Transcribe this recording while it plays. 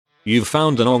You've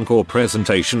found an encore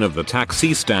presentation of the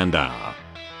Taxi Stand Hour.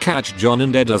 Catch John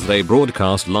and Ed as they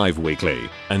broadcast live weekly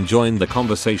and join the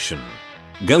conversation.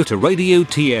 Go to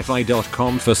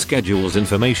radiotfi.com for schedules,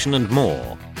 information, and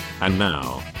more. And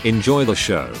now, enjoy the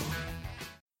show.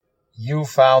 You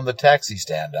found the Taxi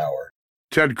Stand Hour.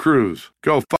 Ted Cruz,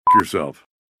 go fuck yourself.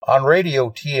 On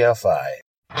Radio TFI.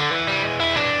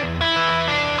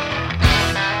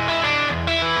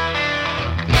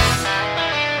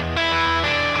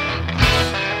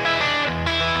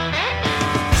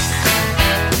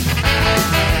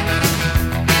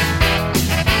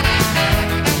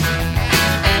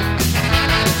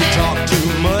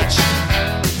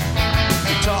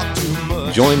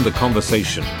 Join the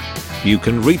conversation. You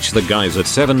can reach the guys at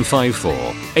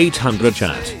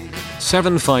 754-800-CHAT,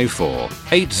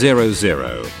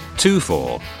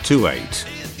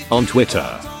 754-800-2428, on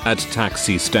Twitter at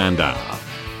Taxi Stand Hour.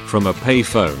 From a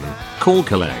payphone, call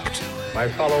collect. My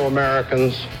fellow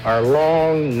Americans, our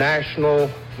long national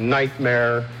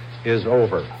nightmare is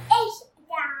over.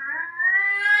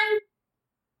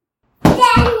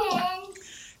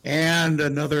 And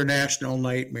another national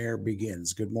nightmare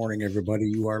begins. Good morning, everybody.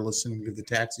 You are listening to the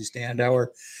Taxi Stand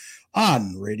Hour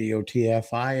on Radio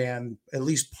TFI and at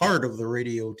least part of the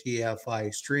Radio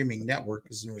TFI streaming network,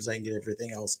 as soon as I can get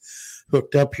everything else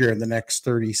hooked up here in the next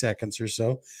 30 seconds or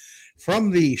so.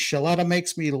 From the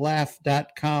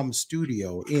ShalataMakesMeLaugh.com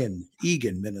studio in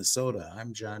Eagan, Minnesota,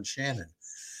 I'm John Shannon.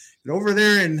 And over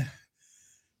there in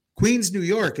Queens, New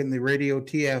York, in the Radio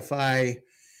TFI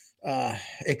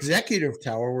executive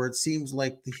tower, where it seems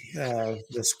like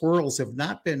the squirrels have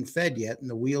not been fed yet and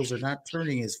the wheels are not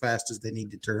turning as fast as they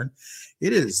need to turn,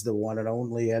 it is the one and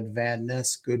only Ed Van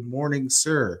Ness. Good morning,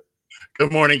 sir.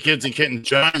 Good morning, kids and kittens.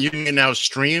 John, you can now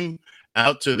stream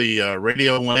out to the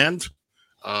radio land.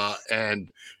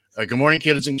 Good morning,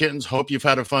 kittens and kittens. Hope you've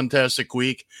had a fantastic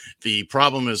week. The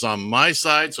problem is on my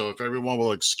side, so if everyone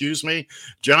will excuse me,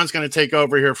 John's going to take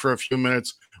over here for a few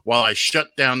minutes while I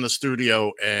shut down the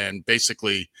studio and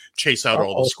basically chase out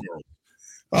all the squirrels.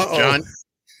 John?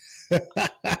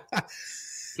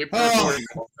 Keep recording,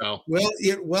 pal.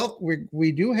 Well,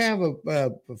 we do have a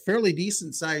fairly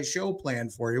decent-sized show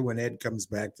planned for you when Ed comes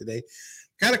back today.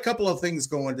 Got a couple of things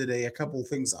going today, a couple of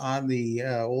things on the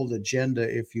old agenda,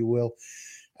 if you will.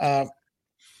 Of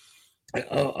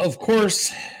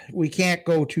course, we can't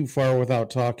go too far without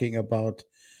talking about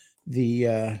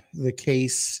the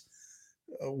case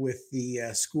with the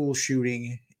school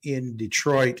shooting in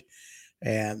Detroit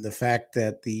and the fact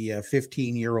that the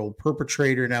 15-year-old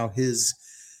perpetrator, now his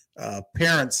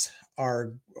parents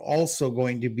are also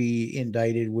going to be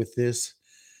indicted with this.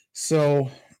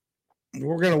 So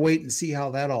we're going to wait and see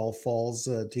how that all falls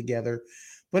together.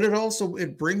 But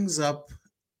it brings up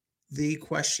the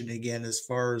question again as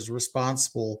far as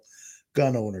responsible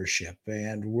gun ownership.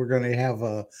 And we're going to have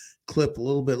a clip a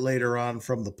little bit later on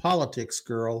from the Politics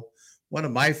Girl, one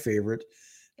of my favorite,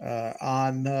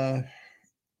 on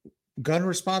gun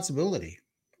responsibility.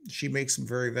 She makes some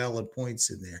very valid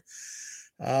points in there.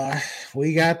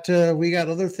 We got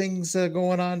other things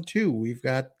going on too. We've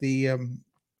got the, of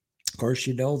course,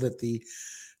 you know that the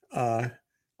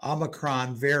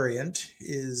Omicron variant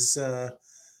is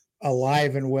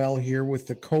alive and well here with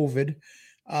the COVID.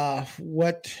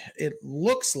 What it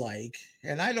looks like,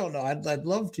 and I don't know, I'd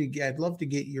love to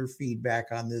get your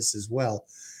feedback on this as well.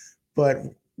 But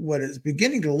what it's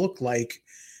beginning to look like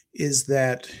is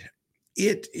that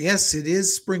it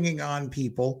is springing on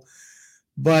people,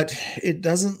 but it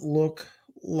doesn't look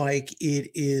like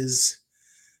it is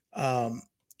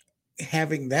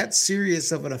having that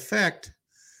serious of an effect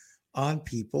on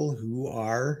people who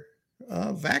are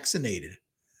vaccinated.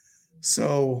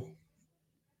 So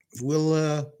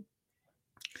we'll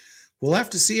have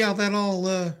to see how that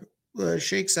all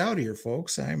shakes out here,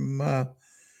 folks.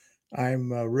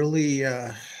 I'm really,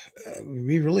 it'd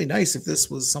be really nice if this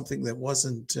was something that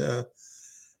wasn't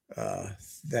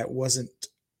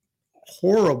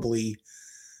horribly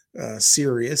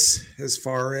serious as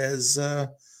far as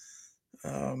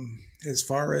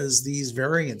these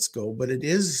variants go. But it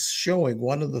is showing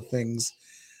one of the things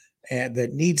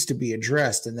that needs to be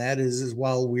addressed, and that is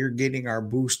while we're getting our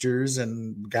boosters,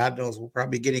 and God knows we're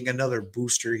probably getting another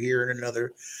booster here in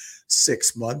another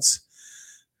 6 months.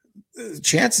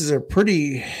 Chances are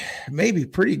pretty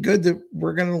good that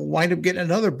we're going to wind up getting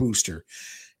another booster.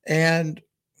 And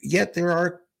yet there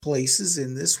are places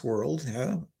in this world,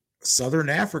 Southern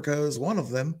Africa is one of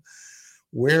them,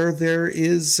 where there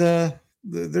is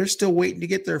they're still waiting to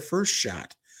get their first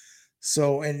shot.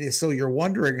 So you're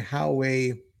wondering how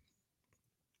a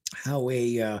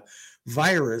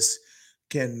virus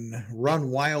can run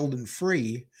wild and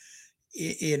free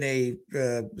in a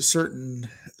certain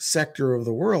sector of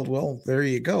the world, well, there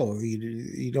you go.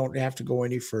 You don't have to go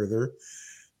any further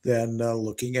than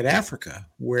looking at Africa,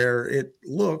 where it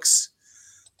looks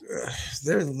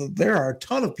there are a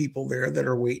ton of people there that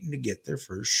are waiting to get their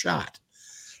first shot.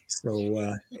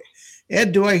 So,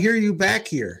 Ed, do I hear you back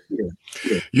here?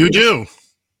 You do.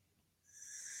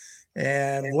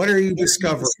 And what are you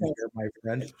discovering here, my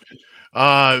friend?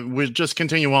 We'll just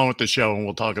continue on with the show, and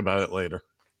we'll talk about it later.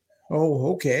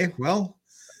 Oh, okay. Well,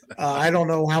 I don't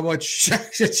know how much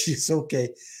she's okay.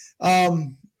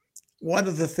 One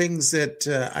of the things that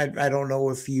I don't know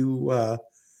if you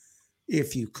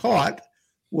caught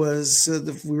was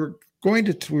we were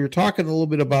talking a little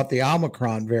bit about the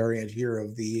Omicron variant here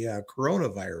of the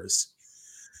coronavirus,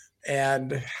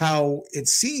 and how it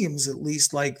seems, at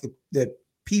least, like that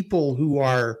people who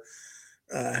are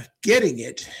getting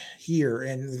it here,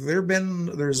 and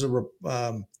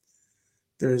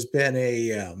there's been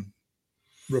a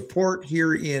report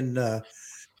here in a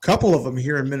couple of them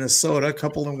here in Minnesota, a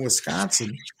couple in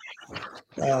Wisconsin,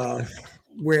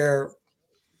 where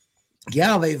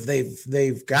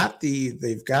they've got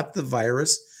the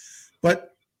virus,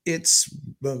 but it's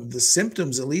the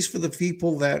symptoms, at least for the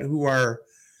people who are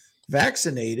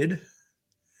vaccinated.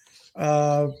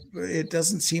 It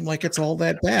doesn't seem like it's all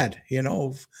that bad,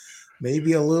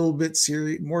 maybe a little bit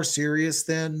more serious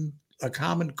than a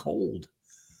common cold.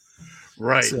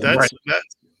 Right. So,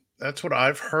 that's what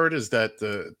I've heard, is that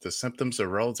the symptoms are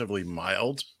relatively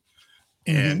mild,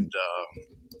 and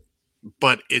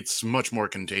but it's much more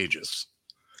contagious.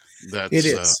 It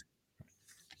is.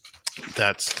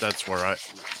 That's where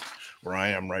I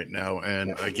am right now.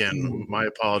 And again, my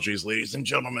apologies, ladies and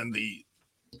gentlemen. The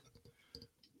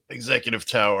executive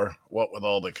tower, what with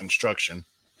all the construction,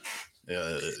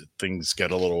 things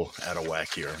get a little out of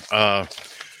whack here. I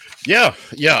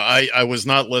was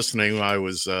not listening. I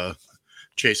was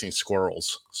chasing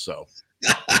squirrels. So,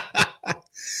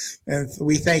 and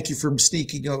we thank you for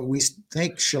sneaking. We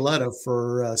thank Shaletta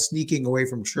for sneaking away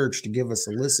from church to give us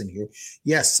a listen here.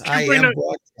 Yes, I am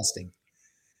broadcasting.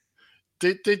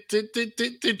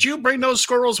 Did you bring those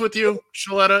squirrels with you,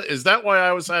 Shaletta? Is that why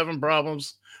I was having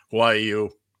problems? Why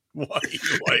you?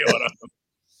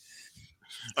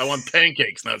 I want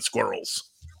pancakes, not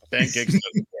squirrels. Pancakes, not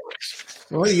squirrels.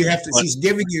 Well, she's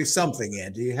giving you something,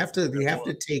 Ed. You have to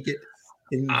take it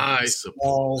in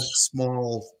small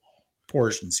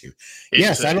portions here.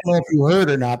 Yes, I don't know if you heard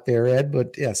or not there, Ed,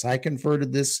 but yes, I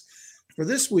converted this for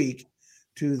this week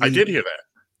to I did hear that.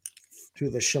 To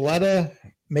the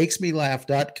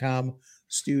ShalettaMakesMeLaugh.com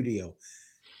studio.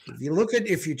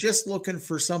 If you're just looking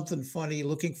for something funny,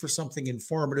 looking for something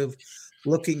informative,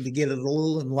 looking to get a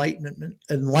little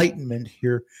enlightenment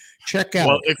here, check out.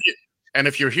 Well,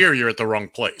 if you're here, you're at the wrong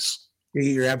place.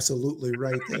 You're absolutely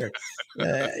right there.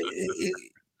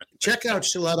 Check out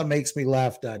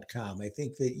ShalettaMakesMeLaugh.com. I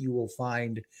think that you will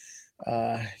find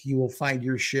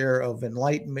your share of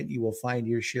enlightenment. You will find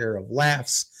your share of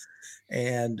laughs,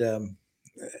 and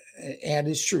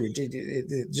it's true.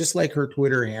 Just like her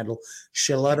Twitter handle,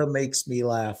 Shaletta Makes Me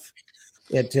Laugh.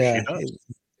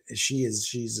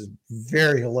 She's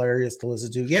very hilarious to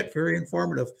listen to, yet very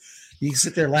informative. You can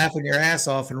sit there laughing your ass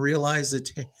off and realize that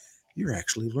you're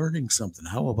actually learning something.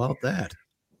 How about that?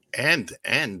 And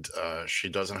she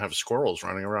doesn't have squirrels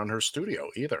running around her studio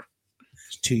either.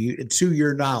 To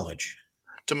your knowledge.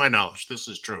 To my knowledge, this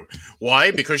is true.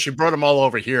 Why? Because she brought them all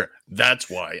over here. That's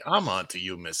why. I'm on to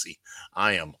you, Missy.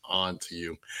 I am on to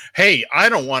you. Hey, I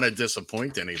don't want to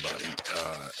disappoint anybody.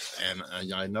 And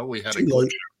I know we had a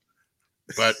glitch,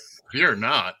 but fear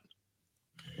not.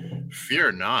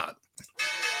 Fear not.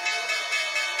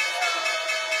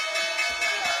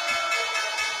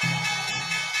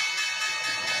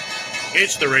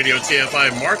 It's the Radio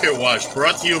TFI Market Watch,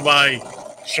 brought to you by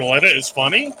Shaletta is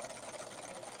Funny.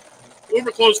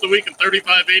 Uber closed the week at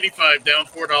 $35.85, down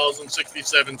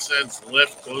 $4.67.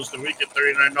 Lyft closed the week at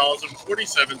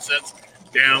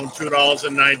 $39.47, down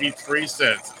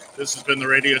 $2.93. This has been the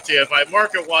Radio TFI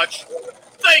Market Watch.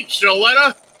 Thanks,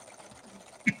 Shaletta.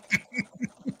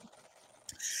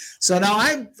 So now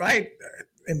I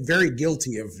am very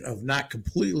guilty of not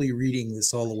completely reading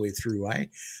this all the way through. I,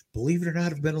 believe it or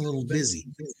not, have been a little busy.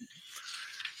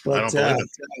 But I don't believe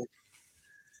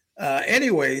it.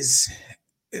 Anyways,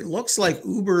 it looks like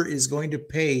Uber is going to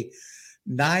pay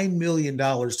 $9 million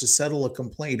to settle a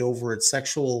complaint over its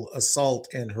sexual assault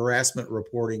and harassment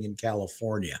reporting in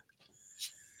California.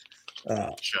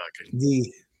 Shocking.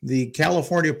 The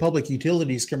California Public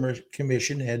Utilities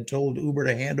Commission had told Uber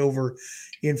to hand over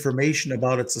information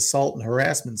about its assault and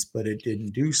harassments, but it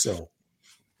didn't do so.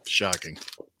 Shocking.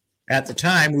 At the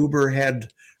time, Uber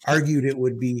had argued it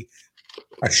would be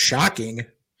a shocking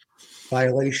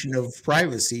violation of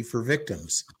privacy for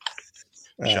victims.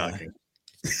 Shocking.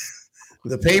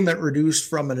 The payment reduced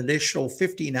from an additional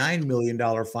 $59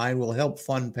 million fine will help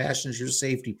fund passenger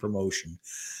safety promotion,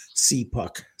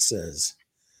 CPUC says.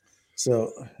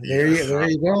 So there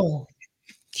you go.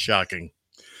 Shocking.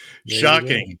 There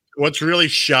Shocking. What's really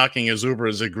shocking is Uber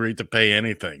has agreed to pay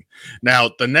anything.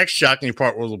 Now, the next shocking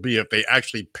part will be if they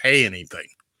actually pay anything.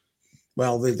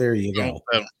 Well, there you go.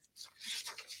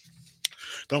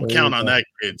 Don't count on that,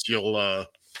 kids. You'll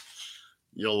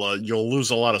lose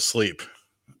a lot of sleep.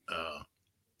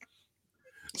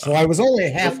 So I was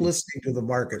only half listening to the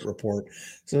market report.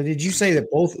 So did you say that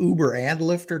both Uber and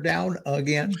Lyft are down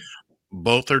again?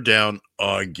 Both are down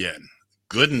again.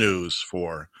 Good news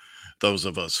for those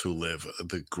of us who live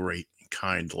the great,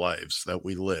 kind lives that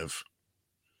we live.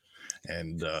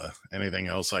 And anything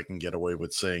else I can get away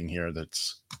with saying here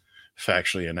that's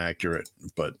factually inaccurate.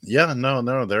 But yeah, no,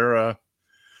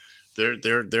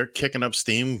 they're kicking up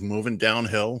steam, moving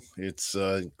downhill. It's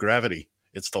gravity.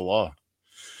 It's the law.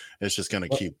 It's just going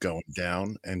to keep going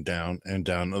down and down and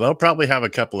down. They'll probably have a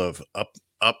couple of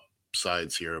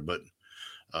upsides here, but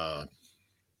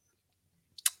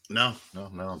no,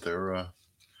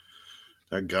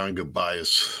 they're gone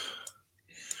goodbyes.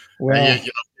 Well,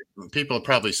 people are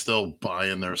probably still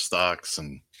buying their stocks,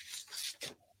 and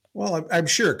well, I'm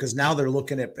sure because now they're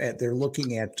looking at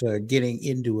getting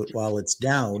into it while it's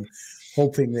down,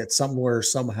 hoping that somewhere,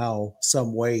 somehow,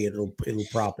 some way it'll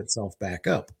prop itself back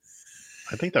up.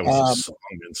 I think that was a song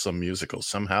in some musical,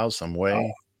 somehow, some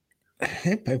way.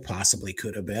 It possibly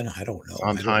could have been. I don't know.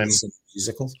 Sondheim,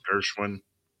 musical. Gershwin.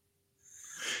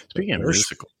 Speaking of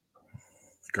musicals,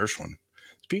 Gershwin.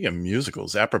 Speaking of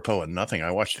musicals, apropos of nothing,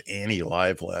 I watched Annie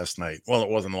live last night. Well, it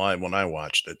wasn't live when I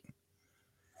watched it.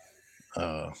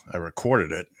 I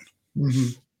recorded it,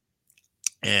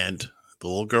 and the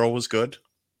little girl was good.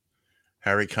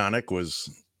 Harry Connick was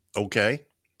okay.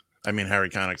 I mean, Harry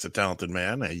Connick's a talented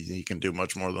man. He can do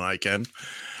much more than I can.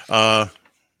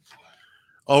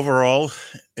 Overall,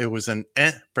 it was an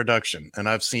production, and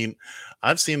I've seen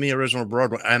the original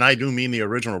Broadway, and I do mean the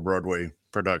original Broadway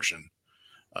production.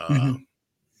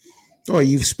 Well,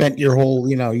 you've spent your whole,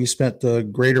 you spent the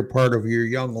greater part of your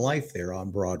young life there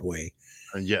on Broadway.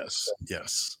 Yes.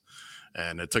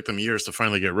 And it took them years to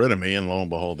finally get rid of me, and lo and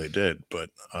behold, they did.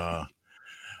 But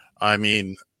I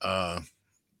mean,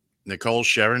 Nicole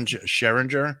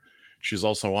Scherzinger, she's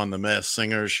also on The Masked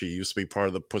Singer. She used to be part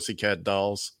of the Pussycat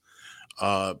Dolls.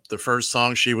 The first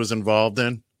song she was involved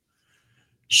in,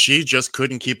 she just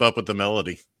couldn't keep up with the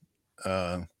melody.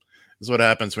 This is what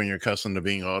happens when you're accustomed to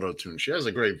being auto-tuned. She has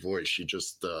a great voice. She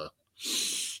just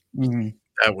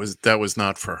that was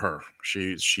not for her.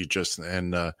 She just,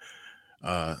 and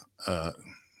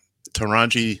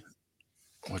Taraji,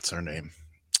 what's her name?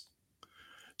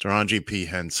 Taraji P.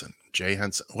 Henson. Jay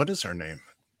Henson. What is her name?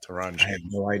 Taraji. I have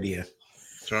no idea.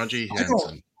 Taraji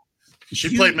Henson.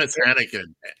 She played Miss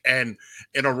Hannigan, and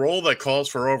in a role that calls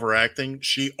for overacting,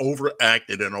 she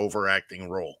overacted an overacting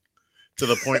role to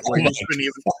the point where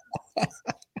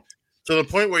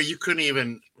you couldn't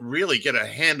even really get a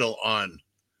handle on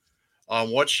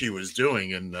what she was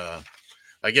doing. And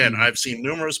again, I've seen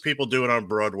numerous people do it on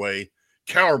Broadway.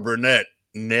 Carol Burnett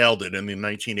nailed it in the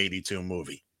 1982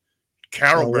 movie.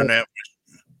 Carol Burnett.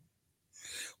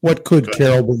 What could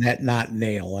Carol Burnett not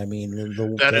nail? I mean,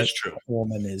 that is true.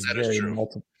 Woman is very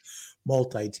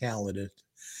multi-talented.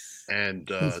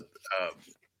 And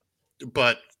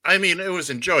but I mean, it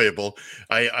was enjoyable.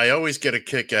 I always get a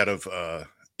kick out of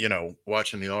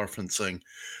watching the orphan sing.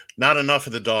 Not enough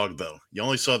of the dog, though. You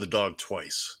only saw the dog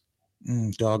twice.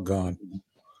 Dog gone.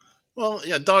 Well,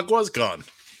 yeah, dog was gone.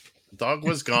 Dog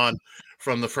was gone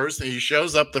from the first. He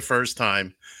shows up the first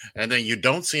time, and then you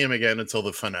don't see him again until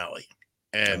the finale.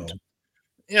 And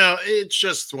it's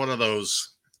just one of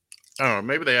those. I don't know.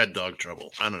 Maybe they had dog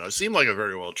trouble. I don't know. It seemed like a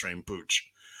very well trained pooch.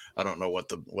 I don't know what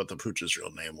the pooch's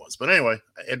real name was, but anyway,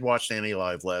 I had watched Annie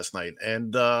live last night,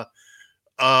 and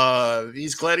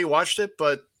he's glad he watched it.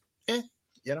 But you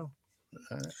got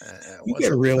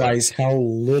to realize how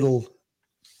little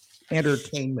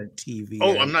entertainment TV.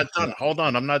 Oh, I'm not done. Hold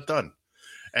on, I'm not done.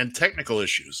 And technical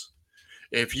issues.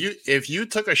 If you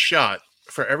took a shot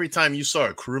for every time you saw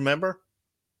a crew member.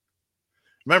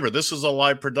 Remember, this is a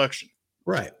live production.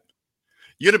 Right.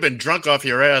 You'd have been drunk off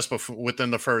your ass within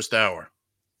the first hour.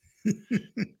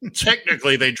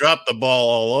 Technically, they dropped the ball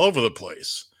all over the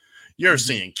place. You're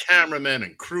seeing cameramen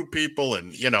and crew people.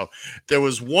 And, there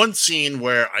was one scene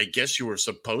where I guess you were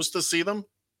supposed to see them.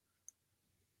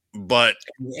 But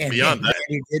beyond that,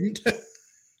 you didn't.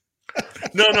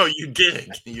 No, you did.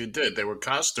 You did. They were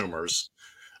costumers.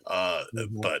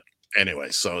 But anyway,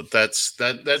 so that's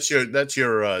your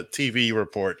TV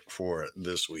report for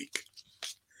this week.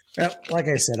 Well, like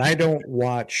I said, I don't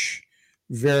watch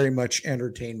very much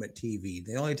entertainment TV.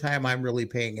 The only time I'm really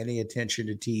paying any attention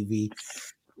to TV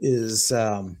is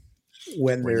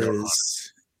when there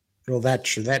is, well,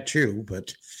 that too,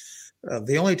 but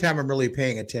the only time I'm really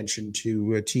paying attention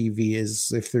to TV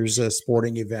is if there's a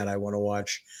sporting event I want to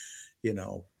watch.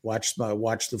 Watch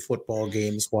the football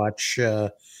games. I'm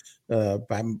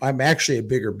actually a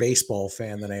bigger baseball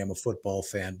fan than I am a football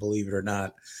fan, believe it or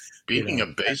not. Speaking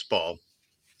of baseball.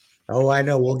 Oh, I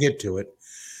know. We'll get to it.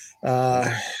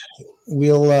 There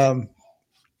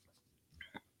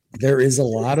is a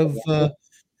lot of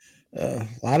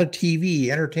TV,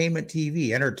 entertainment TV,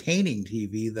 entertaining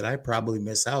TV that I probably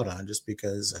miss out on just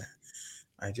because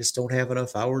I just don't have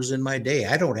enough hours in my day.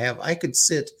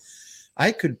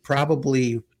 I could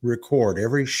probably record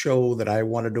every show that I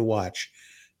wanted to watch,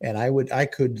 and I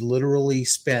could literally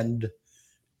spend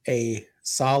a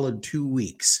solid 2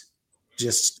 weeks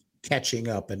just catching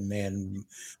up. And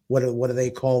what do they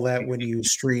call that when you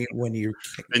stream, when you're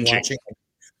watching?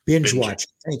 Binge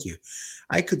watching. Thank you.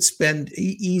 I could spend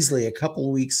easily a couple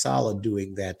of weeks solid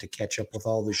doing that to catch up with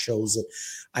all the shows that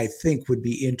I think would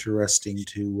be interesting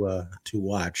to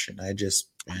watch. And I just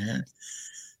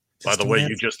by the way,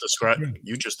 you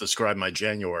just described my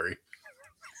January.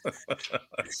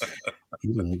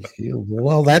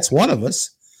 Well, that's one of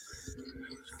us.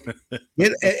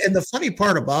 And the funny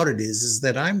part about it is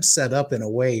that I'm set up in a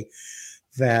way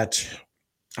that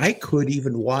I could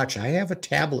even watch. I have a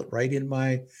tablet right in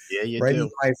my in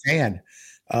my van.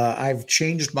 I've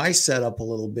changed my setup a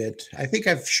little bit. I think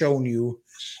I've shown you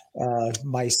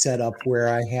my setup where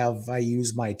I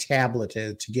use my tablet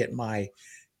to get my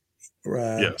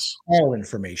call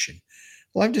information.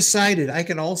 Well, I've decided I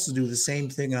can also do the same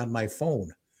thing on my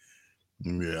phone.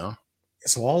 Yeah.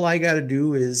 So all I got to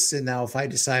do is, and now if I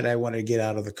decide I want to get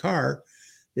out of the car,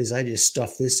 is I just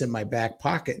stuff this in my back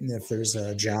pocket. And if there's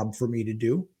a job for me to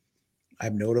do,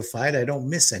 I'm notified. I don't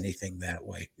miss anything that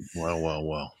way.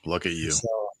 Well. Look at you.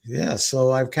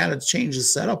 So I've kind of changed the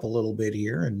setup a little bit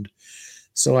here. And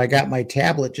so I got my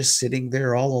tablet just sitting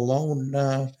there all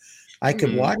alone. I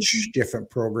could watch different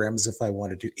programs if I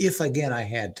wanted to, if again, I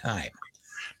had time.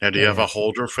 Now, do you have a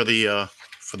holder for the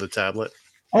tablet?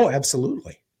 Oh,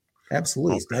 absolutely.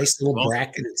 Absolutely. Okay. Nice little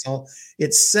bracket.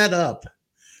 It's set up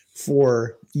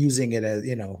for using it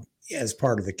as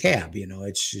part of the cab,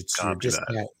 it's just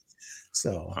that.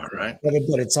 So, all right.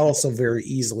 But it's also very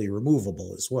easily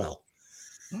removable as well.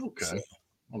 Okay. So.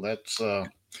 Well, that's,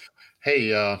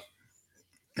 hey,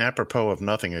 apropos of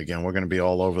nothing again, we're going to be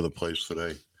all over the place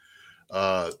today.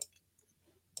 The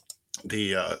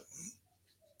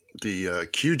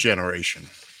Q generation,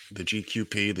 the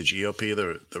GQP, the GOP,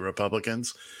 the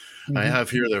Republicans, I have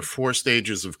here there 4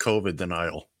 stages of COVID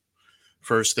denial.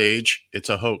 First stage, it's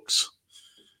a hoax.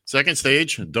 Second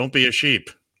stage, don't be a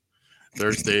sheep.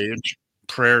 Third stage,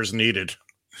 prayers needed.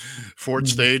 Fourth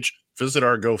stage, visit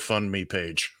our GoFundMe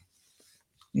page.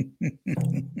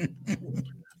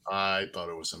 I thought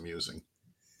it was amusing.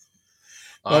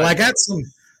 Well, I got some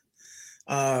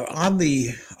on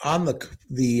the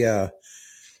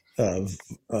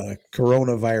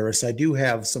coronavirus. I do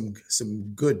have some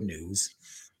good news.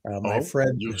 My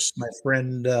friend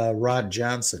Rod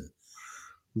Johnson,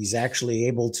 he's actually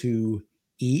able to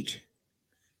eat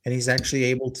and he's actually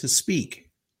able to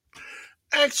speak.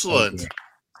 Excellent.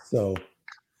 So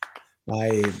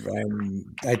I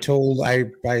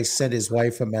sent his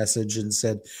wife a message and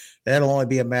said that'll only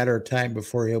be a matter of time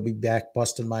before he'll be back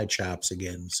busting my chops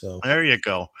again. So there you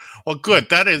go. Well, good.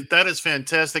 That is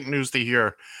fantastic news to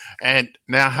hear. And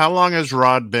now, how long has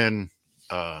Rod been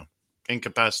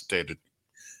incapacitated?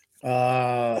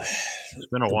 It's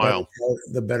been a while.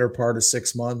 The better part of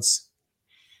 6 months.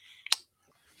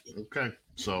 Okay.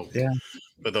 So yeah,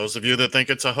 for those of you that think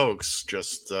it's a hoax,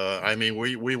 just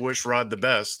we wish Rod the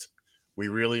best. We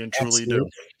really and truly do.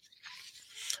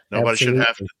 Nobody should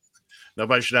have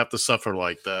to suffer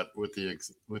like that, with the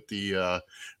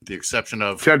exception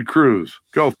of Ted Cruz.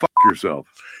 Go fuck yourself.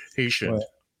 He should. Well,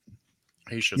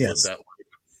 he should live that way.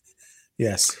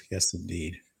 Yes,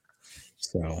 indeed.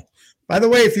 So, by the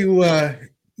way, if you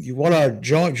want to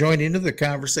join into the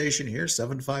conversation here,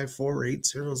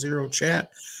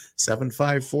 754-800-CHAT,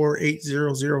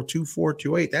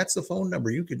 754-800-2428. That's the phone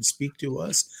number. You can speak to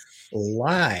us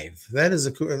live. That is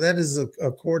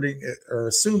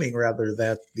assuming rather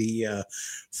that the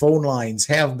phone lines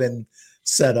have been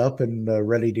set up and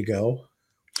ready to go.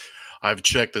 I've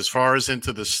checked as far as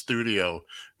into the studio.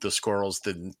 the squirrels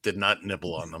did not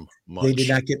nibble on them much. They did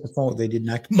not get the phone. They did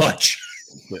not much.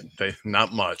 They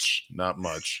not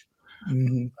much.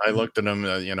 Mm-hmm. I looked at them,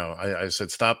 I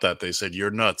said, stop that. They said, you're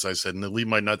nuts. I said, leave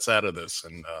my nuts out of this.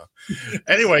 And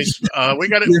anyways, we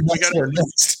got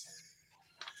it.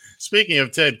 Speaking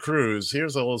of Ted Cruz,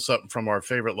 here's a little something from our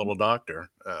favorite little doctor,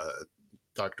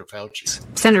 Dr. Fauci.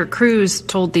 Senator Cruz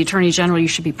told the Attorney General you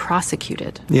should be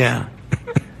prosecuted. Yeah.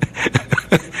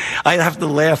 I'd have to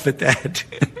laugh at that.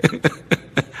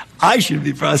 I should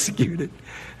be prosecuted.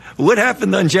 What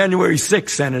happened on January 6th,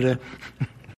 Senator?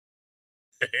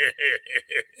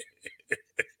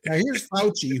 Now here's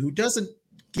Fauci, who doesn't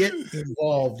get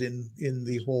involved in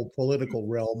the whole political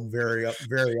realm very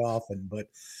often, but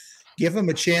give him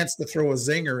a chance to throw a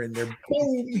zinger in there.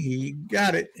 Boom, he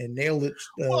got it and nailed it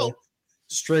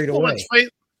straight away.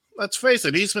 Let's face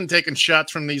it, he's been taking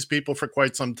shots from these people for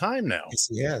quite some time now. Yes,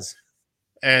 he has.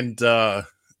 And,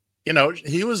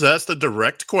 he was asked a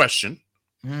direct question.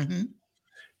 Mm-hmm.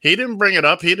 He didn't bring it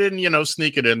up. He didn't,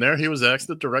 sneak it in there. He was asked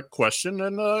a direct question,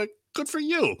 and good for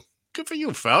you. Good for you,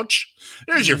 Fauci.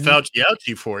 There's your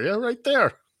Fauci-ouchie for you right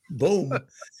there. Boom.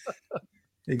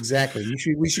 Exactly.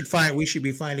 We should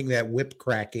be finding that whip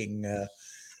cracking. I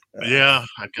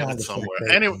got it somewhere.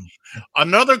 Anyway,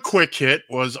 another quick hit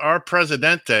was our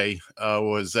Presidente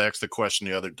was asked a question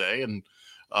the other day, and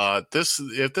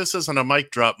if this isn't a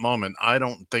mic drop moment, I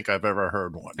don't think I've ever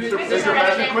heard one. Mr.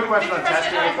 President, quick question on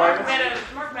testing requirements.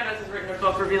 Mark Meadows has written a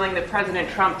book revealing that President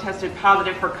Trump tested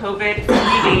positive for COVID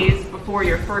 3 days before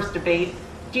your first debate.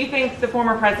 Do you think the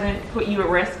former president put you at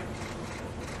risk?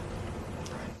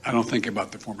 I don't think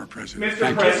about the former president.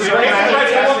 Mr. President,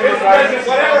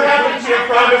 whatever happened to your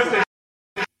promise?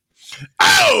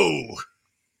 Oh!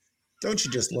 Don't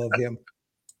you just love him?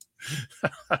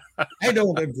 I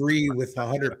don't agree with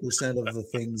 100% of the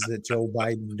things that Joe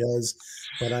Biden does,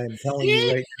 but I'm telling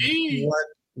you right now,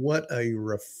 what a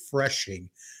refreshing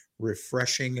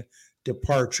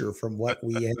departure from what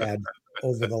we had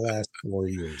over the last 4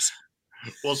 years.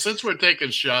 Well, since we're taking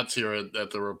shots here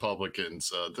at the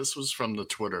Republicans, this was from the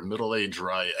Twitter Middle Age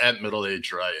Riot at Middle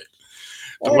Age Riot.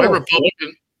 The way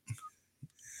Republican.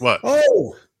 What?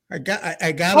 Oh, I got.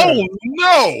 Oh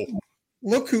no!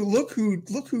 Look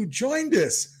who joined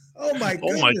us. Oh my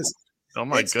goodness. Oh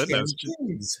my goodness.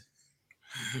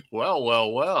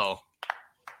 Well.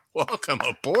 Welcome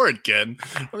aboard, Ken.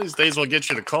 One of these days we'll get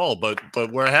you to call, but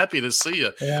we're happy to see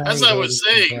you. Yeah, as I was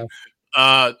saying,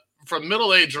 from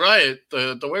Middle Age Riot,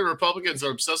 the way Republicans are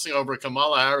obsessing over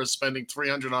Kamala Harris spending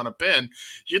 $300 on a pin,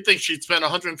 you'd think she'd spend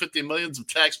 $150 million of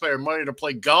taxpayer money to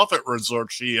play golf at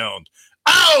resorts she owned.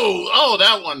 Oh,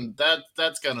 that one,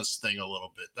 that's gonna sting a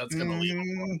little bit. That's gonna leave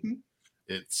a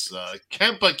It's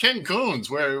Ken Coons,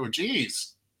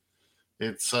 geez.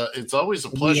 It's always a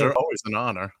pleasure, always an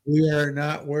honor. We are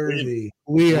not worthy.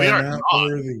 We are not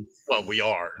worthy. Well, we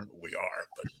are,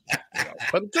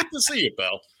 but good to see you,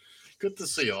 pal. Good to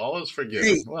see you. All is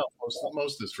forgiven. Hey. Well,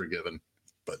 most is forgiven.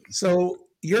 But so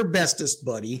your bestest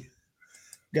buddy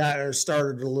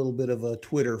started a little bit of a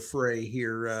Twitter fray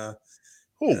here.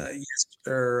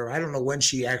 I don't know when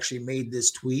she actually made this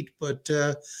tweet, but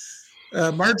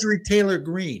Marjorie Taylor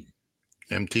Greene,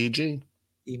 MTG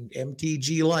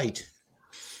Light,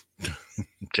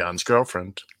 John's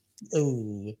girlfriend.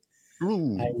 Oh,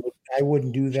 I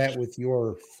wouldn't do that with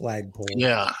your flagpole.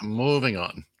 Yeah, moving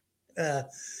on. I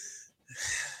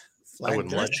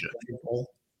wouldn't let you.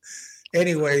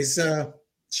 Anyways,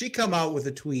 she come out with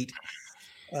a tweet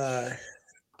a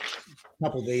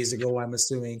couple days ago, I'm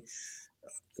assuming.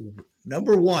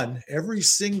 Number one, every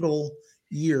single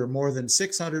year, more than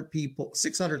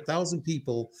 600,000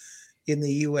 people in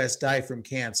the U.S. die from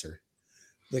cancer.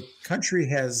 The country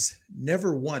has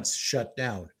never once shut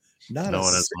down. Not a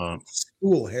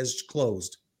school has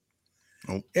closed.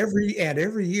 Nope. Every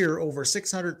year, over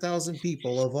 600,000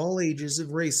 people of all ages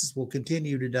and races will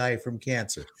continue to die from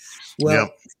cancer.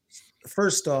 Well,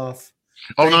 First off,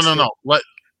 no.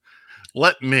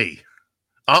 Let me.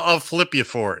 I'll flip you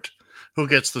for it. Who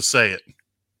gets to say it?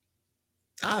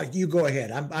 You go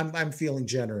ahead. I'm feeling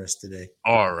generous today.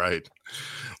 All right.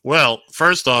 Well,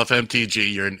 first off,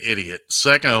 MTG, you're an idiot.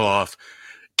 Second off,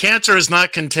 cancer is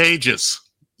not contagious,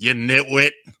 you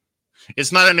nitwit.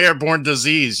 It's not an airborne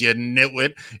disease, you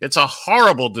nitwit. It's a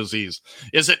horrible disease.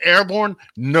 Is it airborne?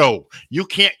 No. You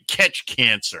can't catch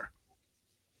cancer.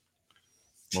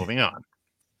 Moving on.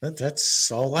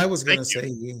 That's all I was going to say.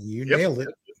 You nailed it.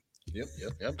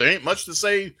 Yep. There ain't much to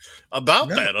say about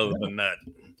that other than that.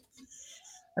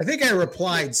 I think I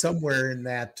replied somewhere in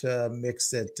that mix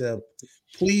that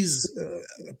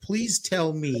please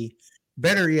tell me,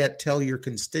 better yet, tell your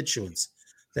constituents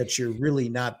that you're really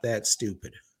not that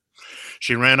stupid.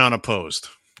 She ran unopposed.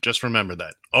 Just remember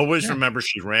that. Always remember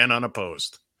she ran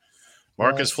unopposed.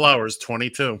 Marcus Flowers,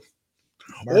 22.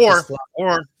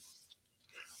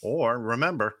 Or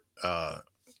remember,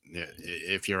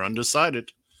 if you're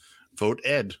undecided, vote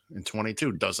Ed in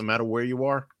 22. Doesn't matter where you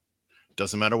are.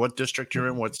 Doesn't matter what district you're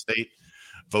in, what state.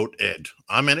 Vote Ed.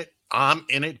 I'm in it. I'm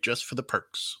in it just for the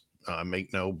perks.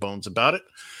 Make no bones about it.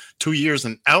 2 years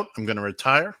and out, I'm going to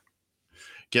retire.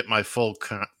 Get my full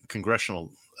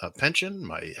congressional pension,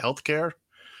 my health care.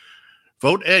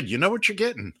 Vote Ed. You know what you're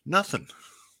getting? Nothing.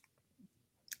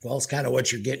 Well, it's kind of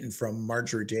what you're getting from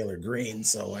Marjorie Taylor Greene.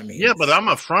 So, I mean. Yeah, but I'm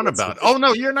upfront about it. Oh,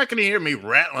 no, you're not going to hear me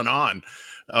rattling on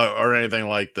or anything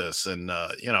like this. And,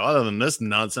 other than this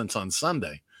nonsense on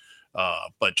Sunday.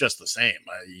 But just the same,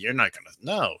 you're not going to.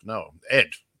 No,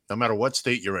 Ed, no matter what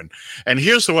state you're in. And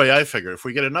here's the way I figure. If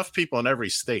we get enough people in every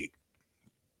state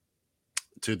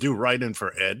to do write-in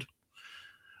for Ed,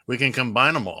 we can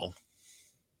combine them all.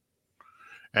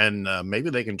 And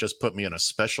maybe they can just put me in a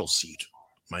special seat,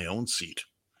 my own seat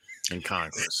in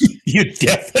Congress. You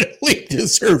definitely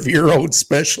deserve your own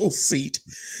special seat.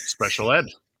 Special Ed.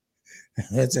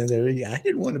 I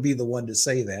didn't want to be the one to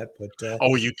say that, but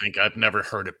oh, you think I've never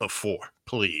heard it before?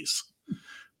 Please,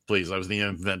 I was the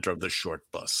inventor of the short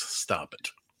bus. Stop it.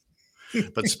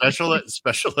 But special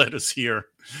ed is here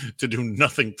to do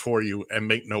nothing for you and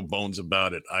make no bones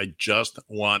about it. I just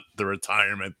want the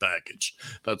retirement package.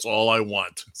 That's all I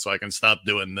want, so I can stop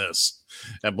doing this.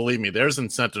 And believe me, there's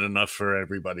incentive enough for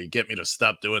everybody. Get me to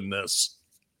stop doing this.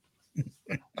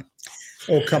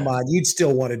 Oh, come on. You'd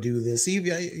still want to do this.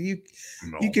 You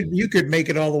could make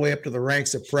it all the way up to the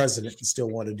ranks of president and still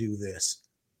want to do this.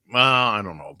 Well, I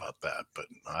don't know about that, but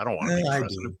I don't want to be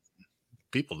president.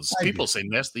 People say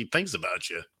nasty things about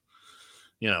you.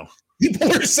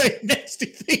 People are saying nasty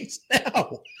things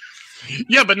now.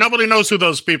 Yeah, but nobody knows who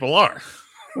those people are.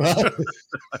 Well,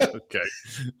 okay.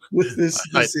 With this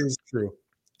is true.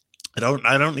 I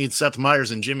don't need Seth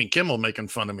Meyers and Jimmy Kimmel making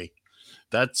fun of me.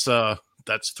 That's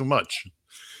too much.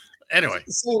 Anyway,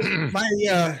 so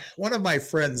my one of my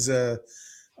friends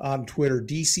on Twitter,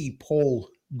 DC Poll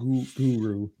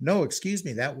Guru. No, excuse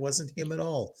me, that wasn't him at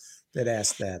all that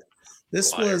asked that.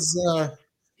 This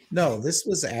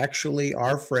was actually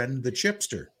our friend the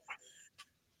Chipster.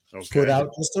 Okay. Put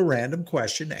out just a random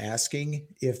question asking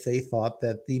if they thought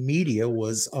that the media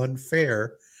was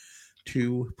unfair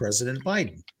to President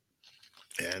Biden.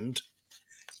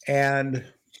 And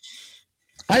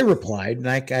I replied, and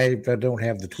I don't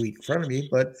have the tweet in front of me,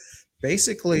 but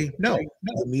basically, no,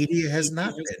 the media has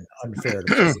not been unfair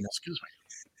to President. Excuse me.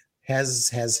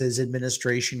 Has his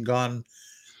administration gone,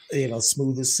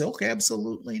 smooth as silk?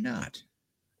 Absolutely not.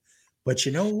 But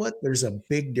you know what? There's a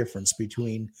big difference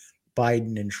between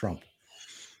Biden and Trump.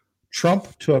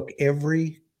 Trump took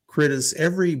every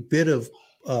bit of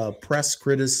press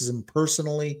criticism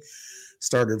personally,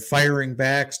 started firing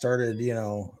back,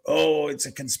 it's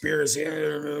a conspiracy,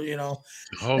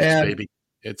 Hoax, baby.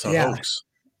 It's a hoax.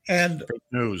 And fake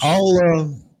news.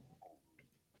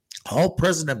 All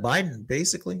President Biden,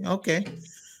 basically, okay.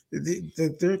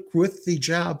 With the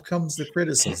job comes the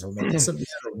criticism. It doesn't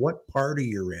matter what party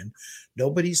you're in.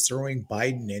 Nobody's throwing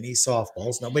Biden any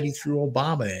softballs. Nobody threw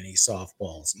Obama any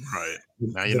softballs. Right.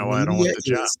 Now you know why I don't want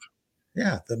the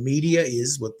job. The media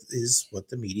is what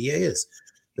the media is.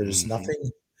 There's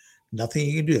nothing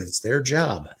you can do. It's their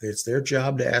job. It's their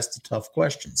job to ask the tough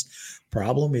questions.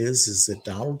 Problem is that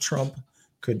Donald Trump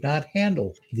could not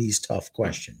handle these tough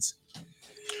questions.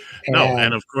 No,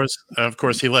 and of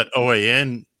course, he let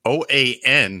OAN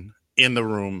in the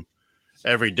room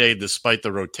every day, despite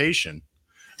the rotation.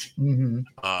 Mm-hmm.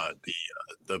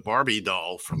 The Barbie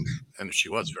doll and she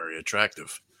was very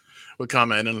attractive, would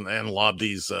come in and lob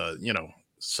these,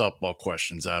 softball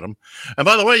questions at him. And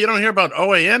by the way, you don't hear about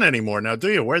OAN anymore now,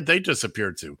 do you? Where'd they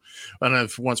disappear to?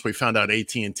 And once we found out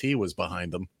AT&T was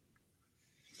behind them.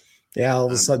 Yeah, all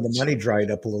of a sudden the money dried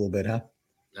up a little bit, huh?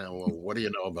 Yeah, well, what do you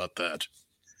know about that?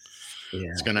 Yeah.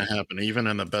 It's going to happen even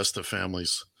in the best of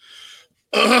families.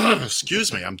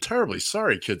 Excuse me. I'm terribly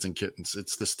sorry, kids and kittens.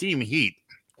 It's the steam heat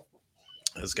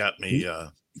has got me.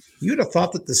 You'd have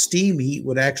thought that the steam heat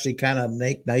would actually kind of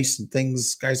make nice and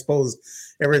things. I suppose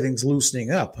everything's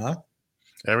loosening up, huh?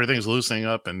 Everything's loosening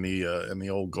up in the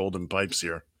old golden pipes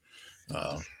here.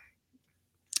 Let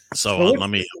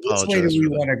me apologize. Which way do we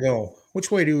want to go?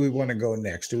 Which way do we want to go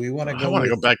next? Do we want to go? I want to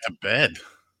go back to bed.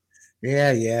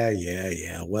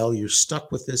 Yeah. Well, you're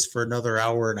stuck with this for another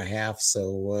hour and a half,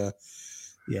 so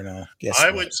guess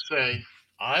I what?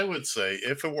 would say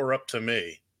if it were up to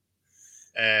me,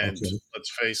 and let's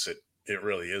face it, it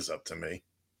really is up to me.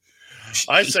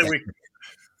 I say we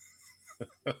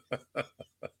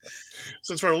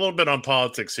Since we're a little bit on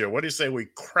politics here, what do you say we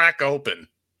crack open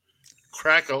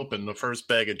the first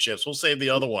bag of chips? We'll save the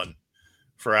other one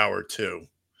for hour 2.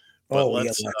 But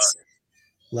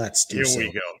let's do here so.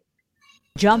 we go.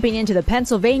 Jumping into the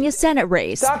Pennsylvania Senate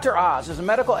race. Dr. Oz is a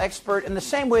medical expert in the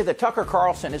same way that Tucker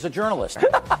Carlson is a journalist.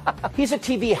 He's a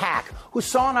TV hack who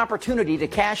saw an opportunity to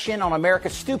cash in on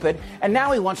America's stupid, and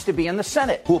now he wants to be in the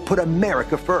Senate. Who will put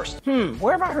America first?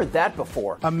 Where have I heard that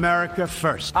before? America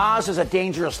first. Oz is a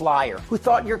dangerous liar who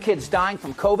thought your kids dying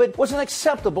from COVID was an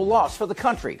acceptable loss for the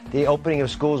country. The opening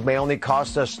of schools may only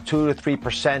cost us 2 to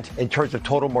 3% in terms of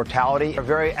total mortality. A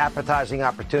very appetizing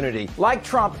opportunity. Like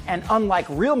Trump and unlike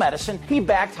real medicine, he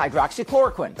backed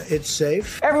hydroxychloroquine. It's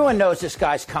safe. Everyone knows this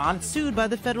guy's con. Sued by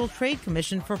the Federal Trade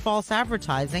Commission for false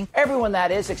advertising. Everyone,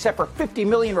 that is, except for 50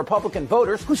 million Republican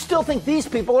voters who still think these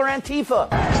people are Antifa.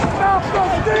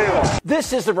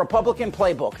 This is the Republican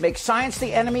playbook. Make science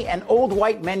the enemy and old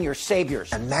white men your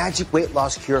saviors. A magic weight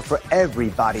loss cure for every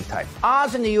body type.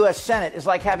 Oz in the U.S. Senate is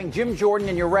like having Jim Jordan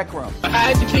in your rec room.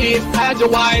 Hide your kids, hide your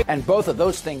wife. And both of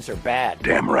those things are bad.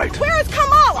 Damn right. Where is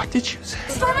Kamala? What did you say?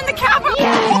 Storming the Capitol.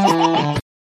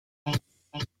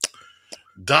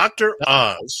 Dr.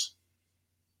 Oz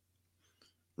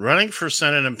running for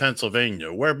Senate in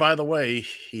Pennsylvania, where, by the way,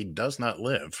 he does not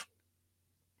live.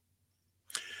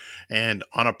 And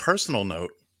on a personal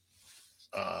note,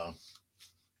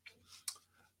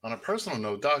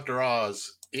 Dr.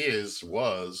 Oz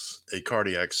was a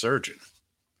cardiac surgeon.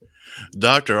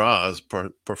 Dr. Oz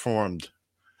performed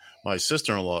my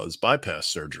sister-in-law's bypass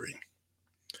surgery.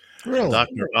 Really?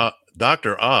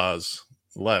 Dr. Oz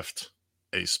left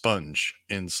a sponge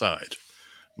inside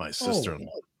my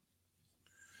sister-in-law.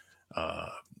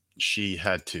 They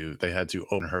had to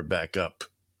open her back up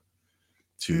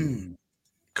to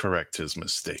correct his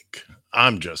mistake.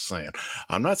 I'm just saying.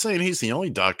 I'm not saying he's the only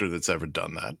doctor that's ever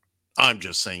done that. I'm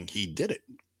just saying he did it.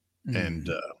 And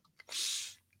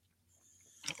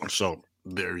so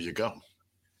there you go.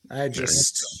 I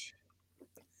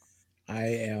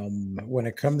am, when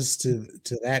it comes to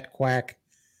that quack,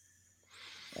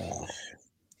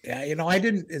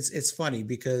 it's funny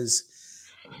because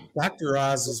Dr.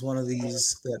 Oz is one of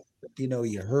these that,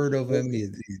 you heard of him,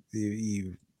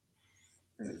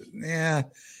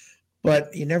 but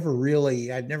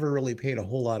I'd never really paid a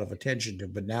whole lot of attention to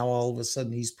him. But now all of a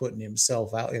sudden he's putting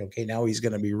himself out. Okay, now he's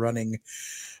going to be running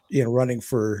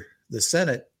for the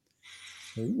Senate.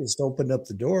 You just opened up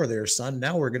the door there, son.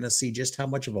 Now we're going to see just how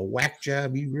much of a whack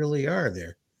job you really are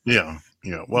there. Yeah.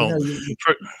 Well,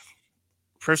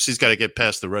 first he's got to get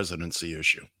past the residency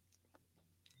issue.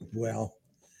 Well,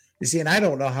 you see, and I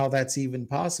don't know how that's even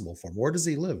possible for him. Where does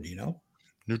he live? Do you know?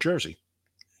 New Jersey.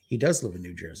 He does live in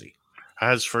New Jersey.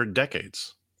 Has for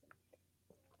decades.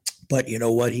 But you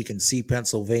know what? He can see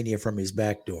Pennsylvania from his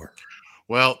back door.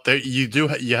 Well, you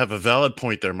have a valid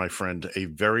point there, my friend. A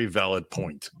very valid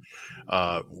point.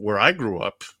 Where I grew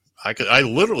up, I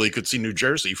literally could see New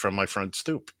Jersey from my front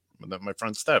stoop, my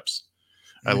front steps.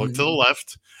 I looked to the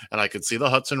left, and I could see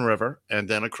the Hudson River, and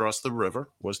then across the river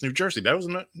was New Jersey. That was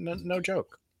no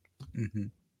joke. Mm-hmm.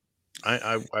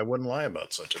 I wouldn't lie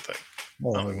about such a thing.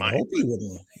 Well, I would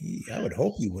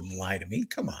hope you wouldn't lie to me.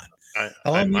 Come on.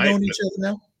 How long have you known each other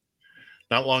now?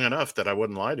 Not long enough that I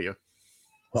wouldn't lie to you.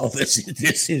 Well,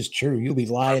 this is true. You'll be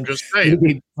lying. I'm just saying. You'll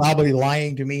be probably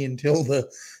lying to me until the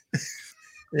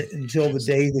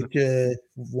day that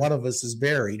one of us is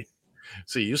buried.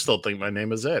 See, you still think my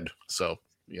name is Ed, so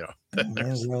well,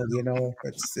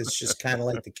 it's just kind of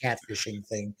like the catfishing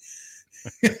thing.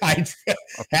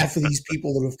 Half of these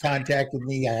people that have contacted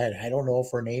me, I don't know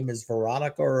if her name is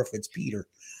Veronica or if it's Peter.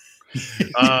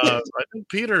 I think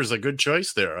Peter is a good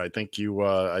choice there. I think you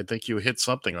hit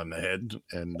something on the head,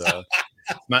 and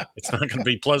it's not going to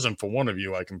be pleasant for one of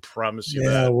you. I can promise you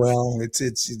that. Yeah, well,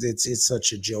 it's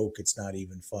such a joke. It's not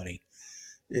even funny.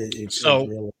 It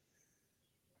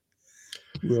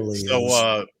really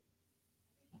is.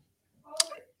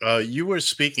 You were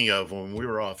speaking of, when we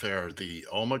were off air, the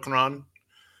Omicron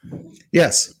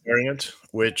variant,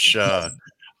 which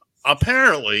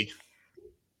apparently,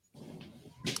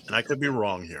 and I could be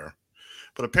wrong here,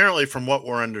 but apparently from what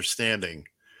we're understanding,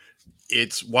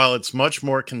 while it's much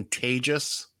more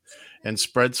contagious and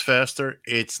spreads faster,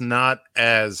 it's not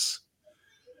as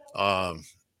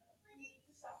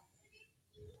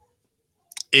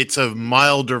it's a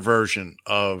milder version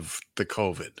of the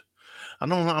COVID. I'm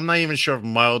not even sure if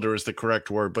milder is the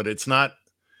correct word, but it's not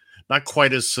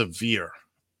quite as severe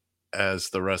as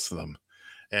the rest of them.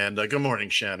 And good morning,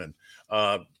 Shannon.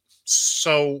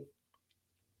 So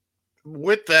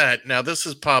with that, now this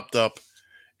has popped up,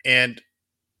 and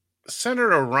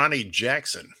Senator Ronnie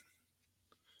Jackson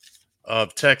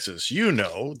of Texas. You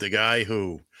know, the guy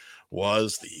who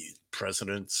was the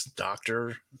president's doctor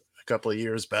a couple of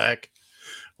years back.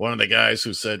 One of the guys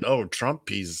who said, oh, Trump,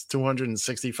 he's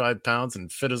 265 pounds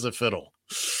and fit as a fiddle.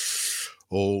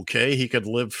 Okay, he could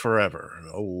live forever.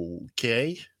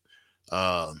 Okay.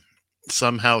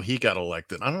 Somehow he got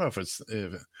elected. I don't know if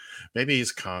maybe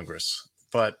he's Congress,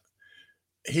 but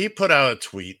he put out a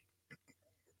tweet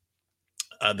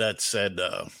that said,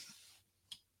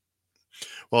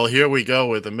 well, here we go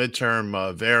with the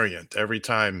midterm variant. Every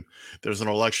time there's an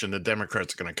election, the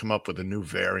Democrats are going to come up with a new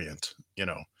variant,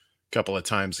 a couple of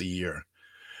times a year,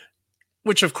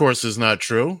 which of course is not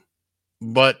true.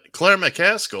 But Claire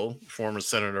McCaskill, former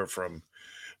senator from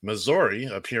Missouri,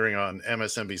 appearing on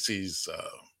MSNBC's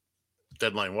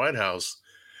Deadline White House,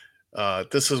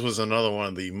 this was another one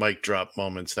of the mic drop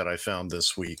moments that I found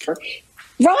this week.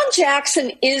 Ron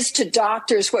Jackson is to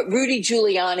doctors what Rudy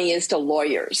Giuliani is to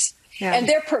lawyers. Yeah. And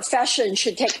their profession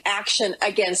should take action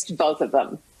against both of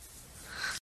them.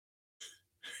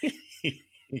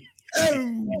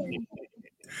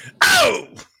 Oh!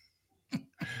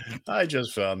 I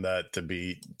just found that to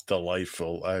be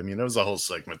delightful. I mean, there was a whole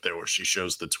segment there where she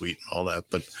shows the tweet and all that,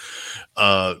 but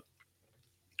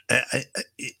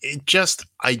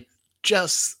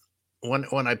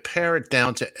when I pare it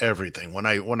down to everything, when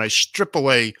I strip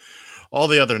away all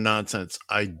the other nonsense,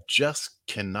 I just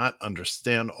cannot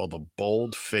understand all the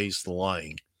bold-faced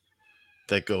lying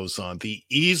that goes on, the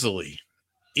easily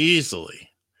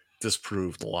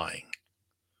disproved lying.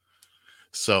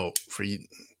 So for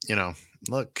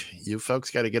look, you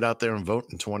folks got to get out there and vote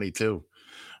in 22.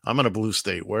 I'm in a blue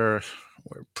state. We're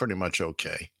pretty much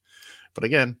okay. But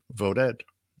again, vote Ed.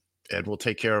 Ed will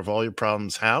take care of all your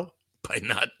problems. How? By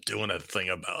not doing a thing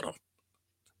about them.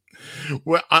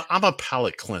 Well, I'm a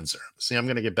palate cleanser. See, I'm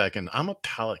going to get back in. I'm a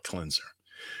palate cleanser.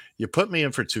 You put me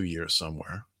in for 2 years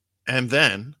somewhere, and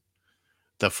then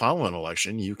the following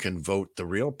election, you can vote the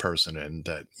real person in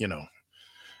that,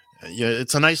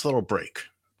 it's a nice little break.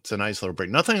 It's a nice little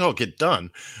break. Nothing will get done,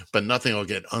 but nothing will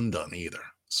get undone either.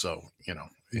 So,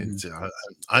 it's,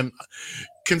 I'm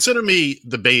consider me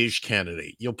the beige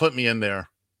candidate. You'll put me in there.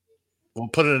 We'll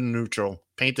put it in neutral,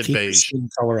 painted Keep beige. The skin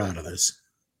color out of this.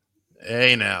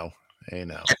 Hey now.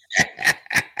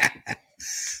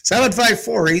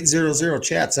 754-800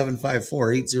 chat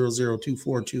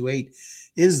 754-800-2428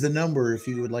 is the number if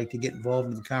you would like to get involved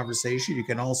in the conversation. You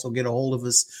can also get a hold of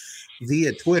us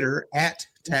via Twitter at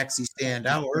Taxi Stand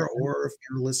Hour, or if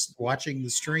you're watching the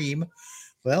stream,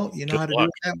 well, you know how to do it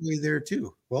that way there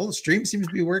too. Well, the stream seems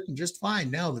to be working just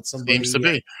fine now that somebody seems to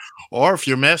be. Or if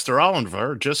you're Master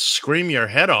Oliver, just scream your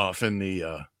head off in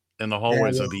the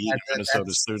hallways of the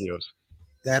Minnesota studios.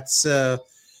 That's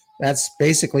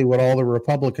basically what all the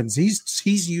Republicans.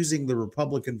 He's using the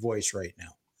Republican voice right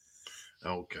now.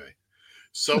 Okay,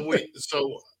 so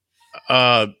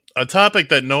a topic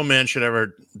that no man should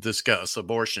ever discuss,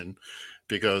 abortion,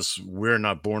 because we're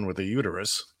not born with a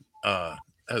uterus,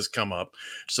 has come up.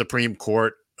 Supreme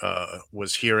Court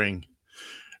was hearing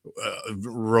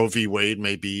Roe v. Wade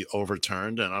may be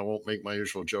overturned, and I won't make my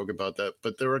usual joke about that.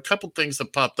 But there were a couple things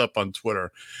that popped up on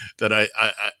Twitter that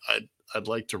I'd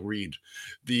like to read.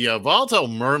 The volatile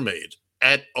mermaid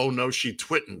at Oh No She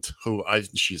Twitn't,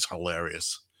 she's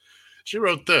hilarious. She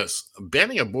wrote this: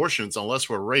 banning abortions unless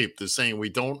we're raped is saying we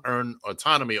don't earn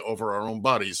autonomy over our own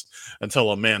bodies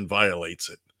until a man violates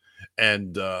it.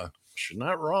 And she's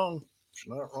not wrong. She's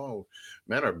not wrong.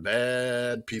 Men are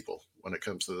bad people when it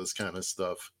comes to this kind of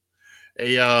stuff.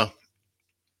 A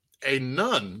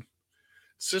nun,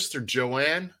 Sister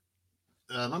Joanne,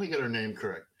 let me get her name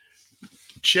correct,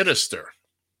 Chittister,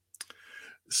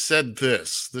 said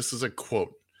this. This is a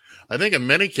quote. I think in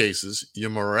many cases, your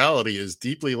morality is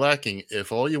deeply lacking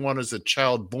if all you want is a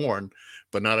child born,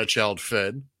 but not a child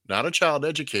fed, not a child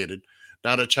educated,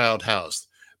 not a child housed.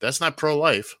 That's not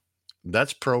pro-life.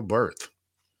 That's pro-birth.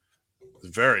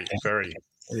 Very, very.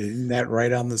 Isn't that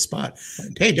right on the spot?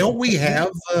 Hey, don't we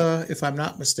have, if I'm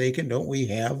not mistaken, don't we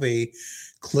have a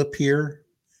clip here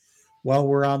while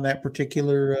we're on that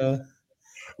particular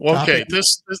okay,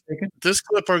 this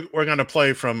clip we're going to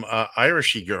play from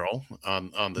Irishy Girl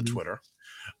on the Twitter.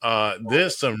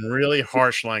 There's some really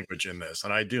harsh language in this,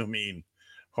 and I do mean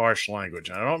harsh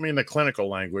language. I don't mean the clinical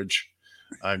language.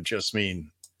 I just mean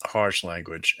harsh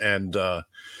language, and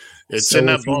it's so in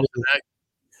that Boston Act.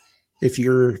 If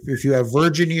you have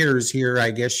virgin ears here,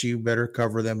 I guess you better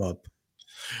cover them up.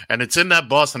 And it's in that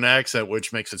Boston accent,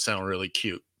 which makes it sound really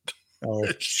cute. Oh,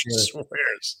 she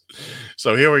swears.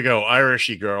 So here we go,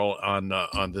 Irishy Girl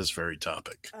on this very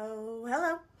topic. Oh,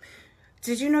 hello.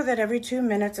 Did you know that every 2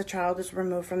 minutes a child is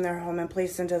removed from their home and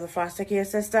placed into the foster care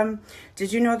system?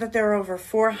 Did you know that there are over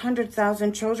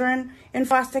 400,000 children in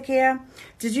foster care?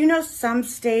 Did you know some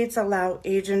states allow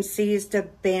agencies to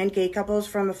ban gay couples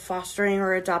from fostering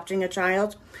or adopting a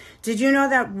child? Did you know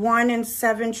that 1 in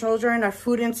 7 children are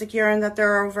food insecure and that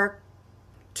there are over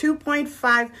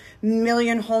 2.5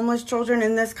 million homeless children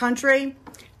in this country?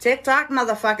 TikTok,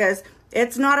 motherfuckers.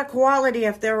 It's not equality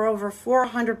if there are over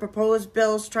 400 proposed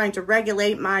bills trying to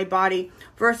regulate my body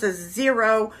versus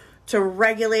 0 to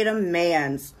regulate a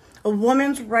man's. A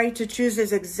woman's right to choose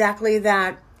is exactly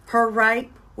that, her right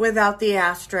without the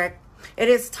asterisk. It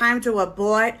is time to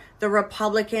abort the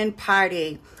Republican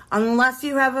Party. Unless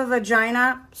you have a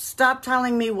vagina, stop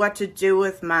telling me what to do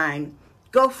with mine.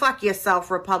 Go fuck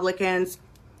yourself, Republicans.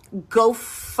 Go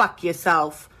fuck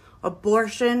yourself.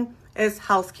 Abortion is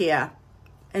healthcare.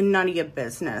 And none of your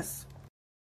business.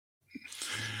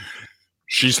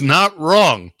 She's not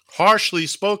wrong. Harshly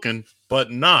spoken,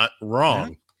 but not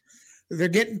wrong. Yeah. They're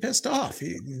getting pissed off.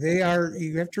 They are.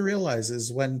 You have to realize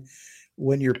is when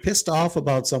you're pissed off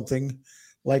about something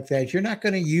like that, you're not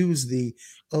going to use the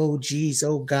 "oh geez,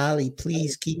 oh golly,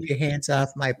 please keep your hands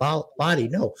off my body."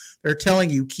 No, they're telling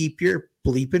you keep your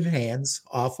bleeping hands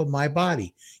off of my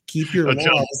body. Keep your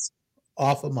laws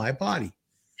off of my body.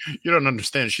 You don't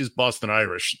understand. She's Boston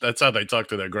Irish. That's how they talk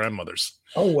to their grandmothers.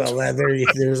 Oh, well,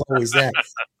 there's always that.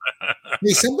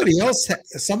 Hey, somebody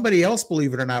else,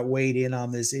 believe it or not, weighed in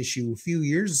on this issue a few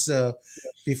years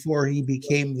before he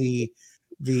became the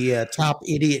top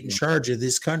idiot in charge of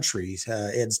this country.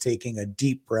 Ed's taking a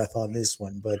deep breath on this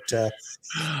one. But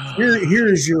here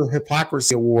is your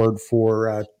hypocrisy award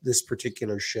for this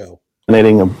particular show.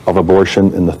 Of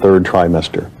abortion in the third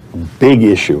trimester. Big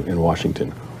issue in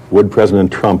Washington. Would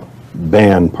President Trump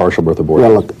ban partial birth abortion?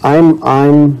 Well, look,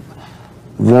 I'm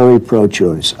very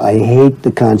pro-choice. I hate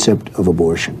the concept of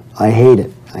abortion. I hate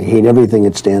it. I hate everything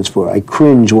it stands for. I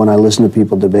cringe when I listen to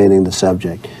people debating the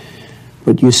subject.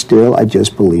 But I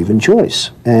just believe in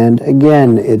choice. And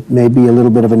again, it may be a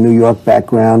little bit of a New York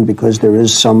background because there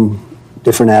is some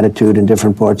different attitude in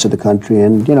different parts of the country.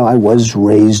 And, I was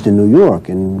raised in New York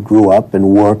and grew up and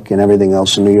work and everything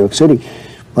else in New York City.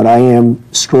 But I am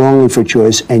strongly for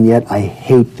choice, and yet I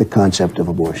hate the concept of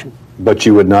abortion. But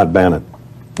you would not ban it?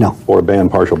 No. Or ban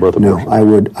partial birth abortion?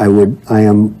 No,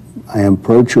 I am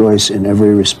pro-choice in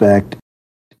every respect.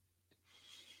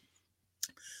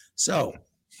 So,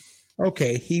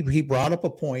 okay, he brought up a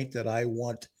point that I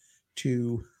want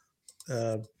to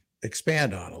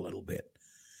expand on a little bit.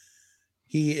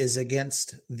 He is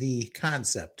against the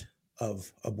concept of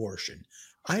abortion.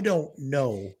 I don't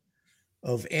know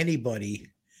of anybody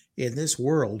in this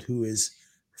world who is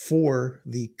for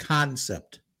the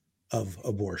concept of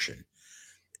abortion.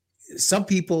 Some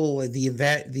people,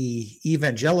 the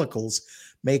evangelicals,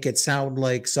 make it sound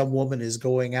like some woman is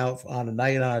going out on a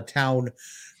night out of town,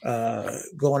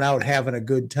 going out having a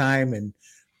good time, and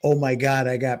oh my God,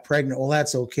 I got pregnant. Well,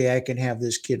 that's okay. I can have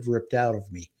this kid ripped out of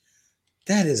me.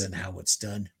 That isn't how it's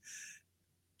done.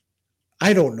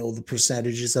 I don't know the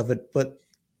percentages of it, but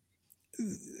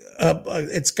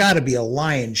it's got to be a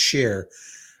lion's share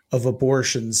of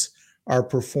abortions are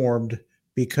performed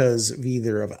because of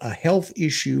either of a health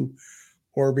issue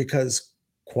or because,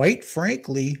 quite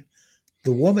frankly,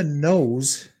 the woman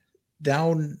knows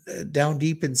down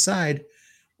deep inside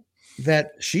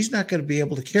that she's not going to be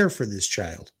able to care for this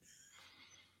child.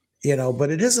 But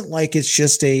it isn't like it's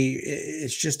just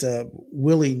a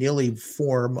willy-nilly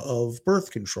form of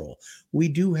birth control. We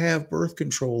do have birth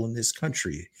control in this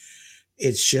country.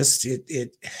 It's just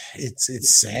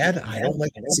it's sad. I don't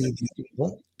like to see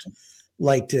people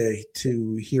like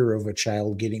to hear of a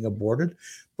child getting aborted.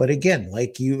 But again,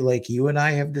 like you and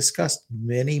I have discussed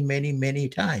many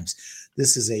times,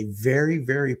 this is a very,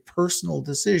 very personal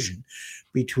decision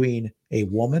between a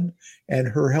woman and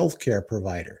her healthcare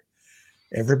provider.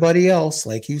 Everybody else,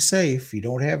 like you say, if you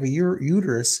don't have a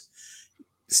uterus,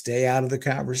 stay out of the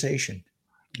conversation.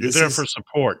 You're there for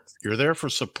support. You're there for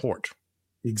support.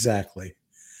 Exactly.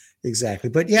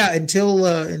 But yeah,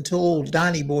 until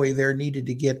Donnie Boy there needed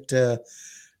to get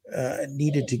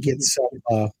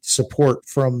some support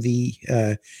from the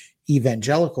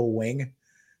evangelical wing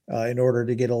in order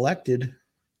to get elected.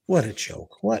 What a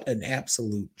joke! What an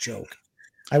absolute joke!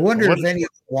 I wonder if any of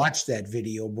them watched that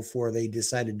video before they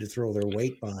decided to throw their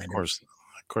weight behind it. Of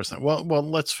course not. Well,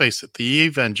 let's face it. The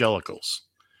evangelicals,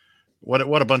 what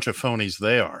a bunch of phonies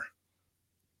they are.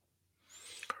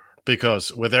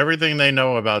 Because with everything they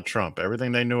know about Trump,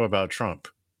 everything they knew about Trump,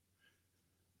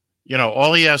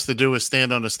 all he has to do is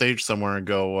stand on a stage somewhere and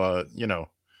go,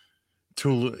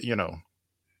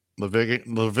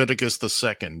 Leviticus the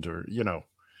second, or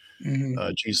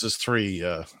Jesus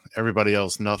 3, everybody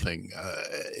else nothing,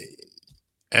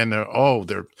 and they're oh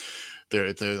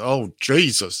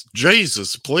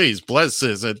Jesus, please bless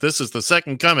this. This is the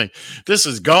second coming. This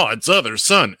is God's other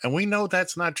son, and we know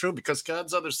that's not true because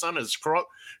God's other son is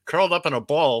curled up in a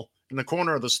ball in the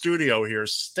corner of the studio here,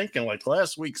 stinking like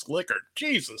last week's liquor.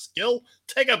 Jesus, Gil,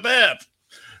 take a bath.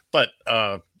 But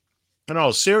in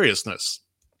all seriousness,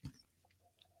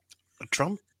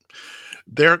 Trump,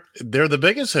 they're the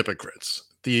biggest hypocrites,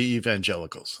 the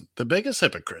evangelicals, the biggest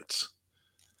hypocrites,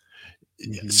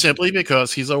 simply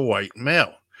because he's a white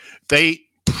male. They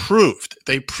proved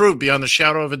beyond a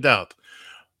shadow of a doubt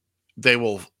they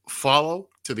will follow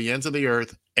to the ends of the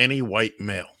earth any white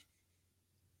male,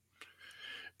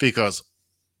 because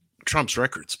Trump's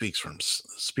record speaks for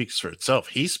itself.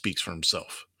 He speaks for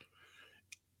himself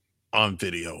on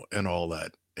video and all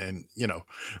that. And,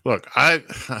 look, I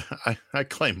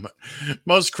claim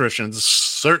most Christians,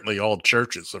 certainly all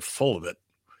churches, are full of it.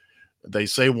 They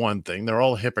say one thing. They're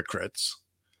all hypocrites.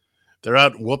 They're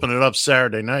out whooping it up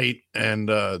Saturday night, and,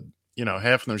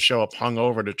 half of them show up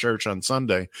hungover to church on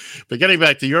Sunday. But getting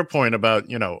back to your point about,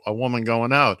 a woman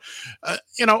going out,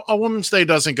 a woman's day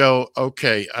doesn't go,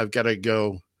 okay, I've got to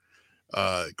go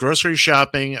grocery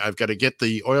shopping. I've got to get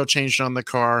the oil changed on the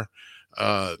car,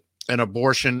 an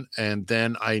abortion, and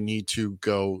then I need to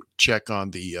go check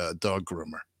on the dog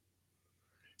groomer.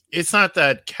 It's not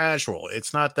that casual.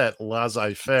 It's not that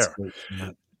laissez-faire.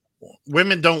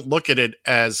 Women don't look at it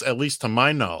as, at least to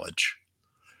my knowledge,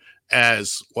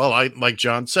 as, well, like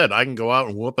John said, I can go out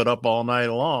and whoop it up all night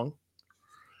long.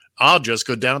 I'll just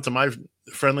go down to my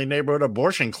friendly neighborhood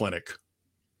abortion clinic.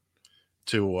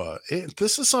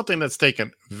 This is something that's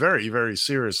taken very, very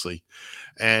seriously.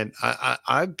 And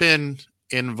I've been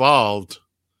involved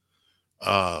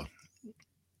as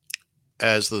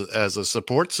a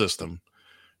support system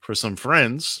for some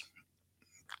friends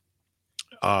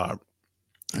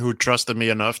who trusted me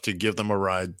enough to give them a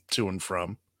ride to and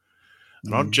from. I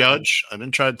don't judge. I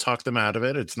didn't try to talk them out of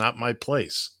it. It's not my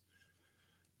place.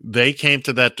 They came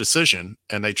to that decision,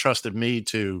 and they trusted me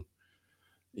to,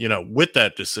 with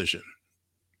that decision.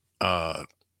 And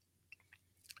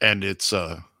it's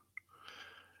a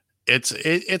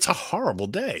horrible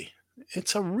day.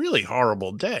 It's a really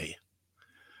horrible day.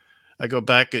 I go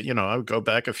back, I would go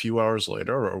back a few hours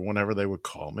later or whenever they would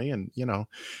call me, and,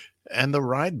 and the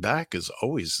ride back is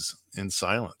always in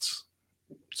silence.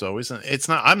 It's always,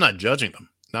 I'm not judging them,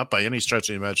 not by any stretch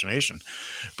of the imagination,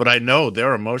 but I know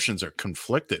their emotions are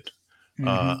conflicted.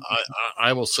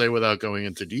 I will say, without going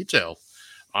into detail,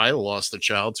 I lost a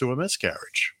child to a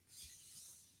miscarriage,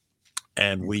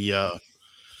 and we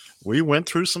went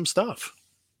through some stuff.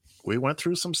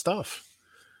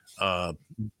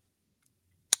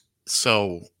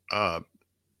 So,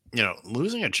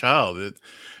 losing a child,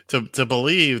 to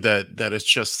believe that it's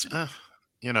just,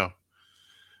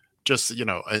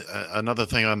 another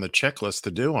thing on the checklist to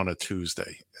do on a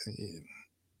Tuesday.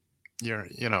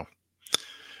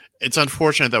 It's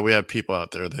unfortunate that we have people out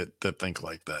there that think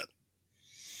like that.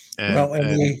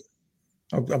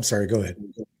 I'm sorry, go ahead.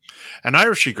 An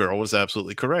Irishie girl was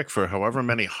absolutely correct. For however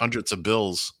many hundreds of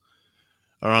bills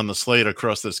are on the slate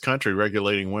across this country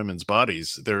regulating women's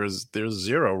bodies, there's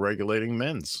zero regulating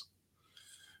men's.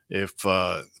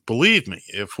 Believe me,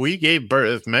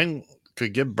 if men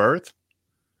could give birth,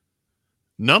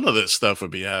 none of this stuff would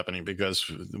be happening, because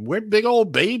we're big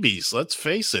old babies. Let's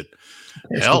face it.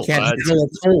 Hell, can't feel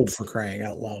cold, for crying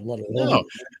out loud. No.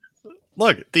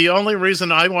 Look, the only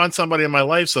reason I want somebody in my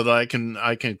life so that I can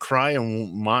cry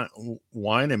and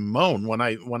whine and moan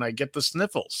when I get the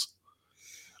sniffles.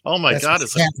 Oh my God,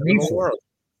 it's the world.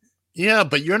 Yeah,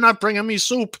 but you're not bringing me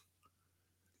soup.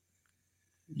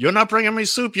 You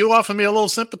offer me a little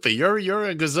sympathy. You're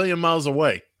a gazillion miles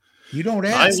away. You don't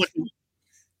ask.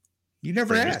 You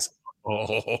never ask.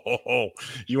 Oh,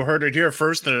 you heard it here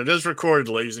first, and it is recorded,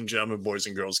 ladies and gentlemen, boys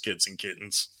and girls, kids and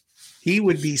kittens. He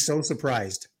would be so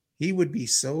surprised. He would be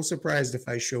so surprised if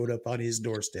I showed up on his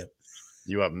doorstep.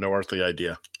 You have no earthly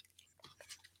idea.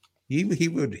 He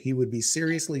would be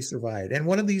seriously surprised. And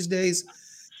one of these days,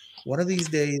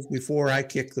 before I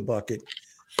kick the bucket,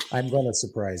 I'm going to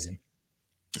surprise him.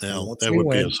 Well, that would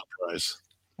be a surprise.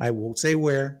 I won't say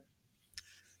where.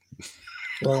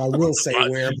 Well, I will say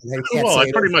where, but I can't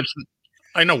say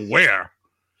I know where.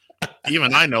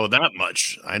 Even I know that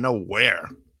much. I know where.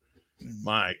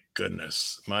 My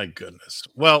goodness.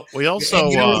 Well, we also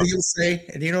and you know what he'll say?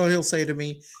 And you know what he'll say to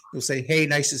me? He'll say, "Hey,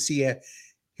 nice to see you.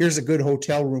 Here's a good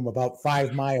hotel room about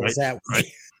 5 miles that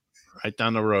way." Right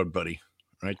down the road, buddy.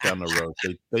 right down the road.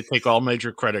 They take all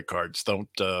major credit cards. Don't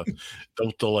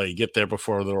delay. Get there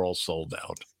before they're all sold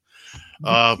out.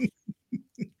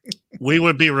 We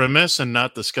would be remiss in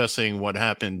not discussing what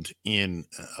happened in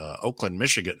Oakland,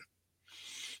 Michigan.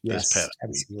 Yes, this past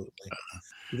absolutely.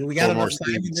 Do we got enough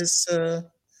time in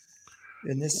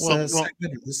this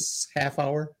segment, this half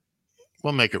hour?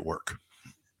 We'll make it work.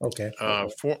 Okay.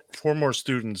 Four more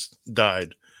students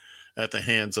died at the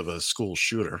hands of a school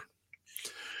shooter.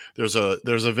 There's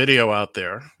a video out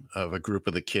there of a group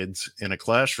of the kids in a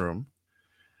classroom,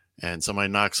 and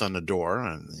somebody knocks on the door,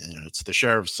 and it's the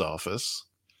sheriff's office.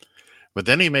 But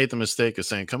then he made the mistake of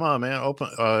saying, "Come on, man,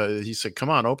 open." He said, "Come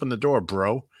on, open the door,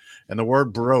 bro." And the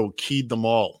word "bro" keyed them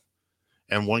all.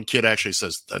 And one kid actually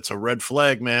says, "That's a red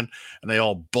flag, man." And they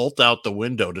all bolt out the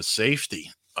window to safety.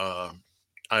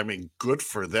 I mean, good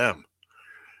for them.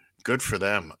 Good for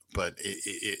them. But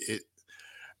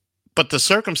but the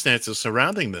circumstances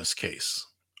surrounding this case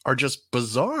are just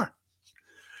bizarre.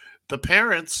 The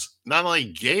parents not only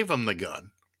gave him the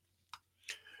gun,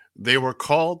 they were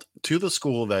called to the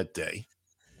school that day.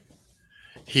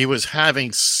 He was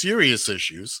having serious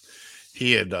issues.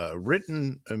 He had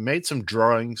made some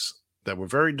drawings that were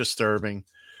very disturbing,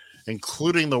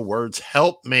 including the words,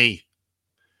 "Help me."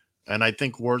 And I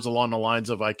think words along the lines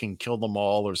of "I can kill them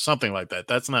all" or something like that.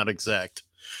 That's not exact.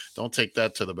 Don't take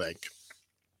that to the bank.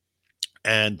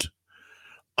 And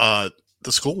the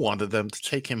school wanted them to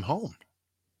take him home.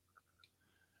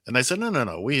 And I said,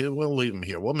 no, we'll leave him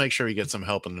here. We'll make sure he gets some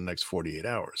help in the next 48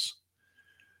 hours.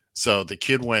 So the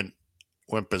kid went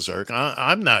berserk.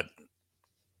 I'm not,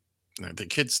 the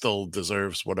kid still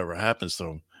deserves whatever happens to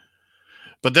him.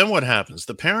 But then what happens?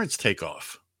 The parents take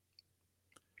off.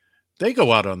 They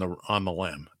go out on the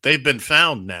lam. They've been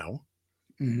found now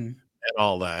and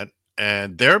all that.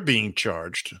 And they're being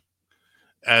charged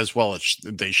as well as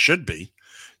they should be.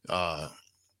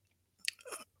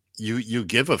 You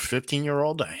give a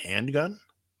 15-year-old a handgun?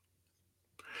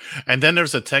 And then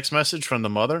there's a text message from the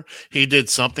mother. He did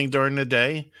something during the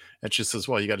day. And she says,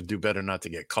 well, you got to do better not to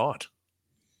get caught.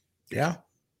 Yeah.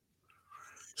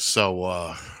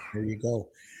 So there you go.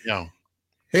 Yeah.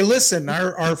 Hey, listen,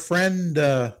 our friend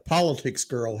Politics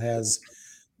Girl has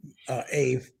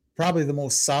probably the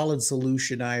most solid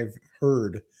solution I've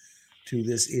heard to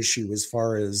this issue as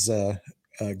far as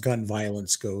gun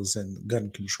violence goes and gun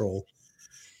control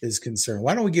is concerned.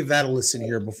 Why don't we give that a listen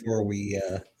here before we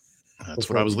that's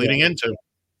what I was leading into.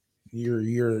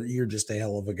 You're just a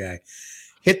hell of a guy.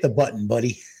 Hit the button,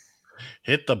 buddy.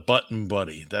 Hit the button,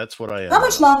 buddy. That's what I am. How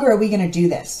much longer are we going to do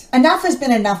this? Enough has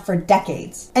been enough for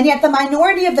decades. And yet the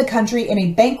minority of the country in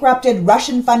a bankrupted,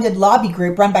 Russian-funded lobby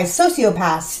group run by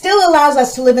sociopaths still allows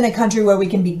us to live in a country where we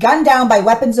can be gunned down by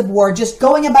weapons of war just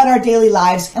going about our daily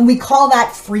lives, and we call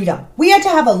that freedom. We had to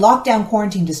have a lockdown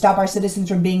quarantine to stop our citizens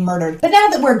from being murdered. But now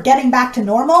that we're getting back to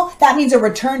normal, that means a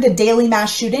return to daily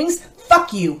mass shootings?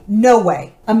 Fuck you. No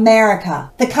way. America,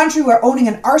 the country where owning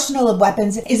an arsenal of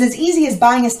weapons is as easy as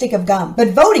buying a stick of gum. But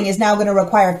voting is now going to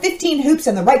require 15 hoops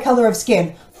and the right color of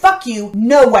skin. Fuck you.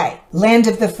 No way. Land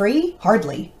of the free?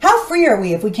 Hardly. How free are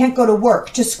we if we can't go to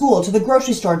work, to school, to the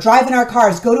grocery store, drive in our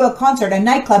cars, go to a concert, a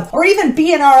nightclub, or even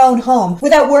be in our own home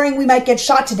without worrying we might get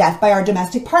shot to death by our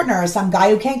domestic partner or some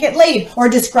guy who can't get laid or a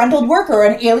disgruntled worker or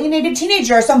an alienated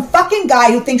teenager or some fucking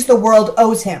guy who thinks the world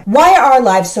owes him? Why are our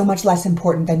lives so much less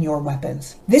important than your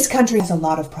weapons? This country has a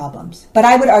lot of problems, but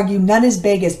I would argue none as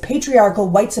big as patriarchal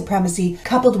white supremacy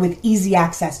coupled with easy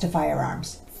access to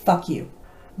firearms. Fuck you.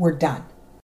 We're done.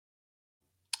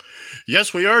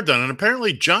 Yes, we are done. And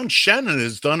apparently John Shannon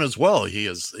is done as well. He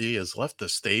has left the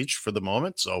stage for the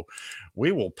moment. So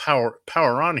we will power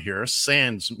on here,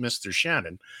 sans Mr.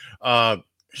 Shannon.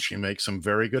 She makes some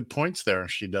very good points there.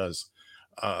 She does.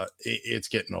 It's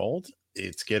getting old.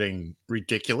 It's getting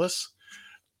ridiculous.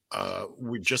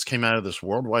 We just came out of this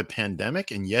worldwide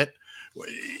pandemic, and yet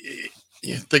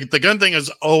the gun thing is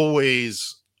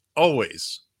always.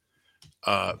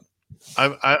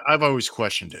 I've always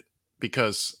questioned it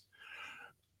because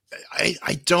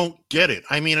I don't get it.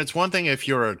 I mean, it's one thing if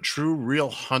you're a true, real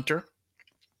hunter,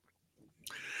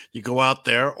 you go out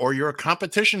there, or you're a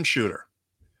competition shooter.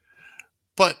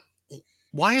 But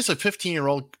why is a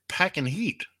 15-year-old packing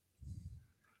heat?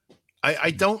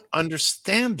 I don't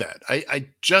understand that. I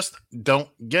just don't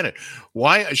get it.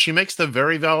 Why? She makes the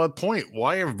very valid point.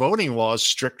 Why are voting laws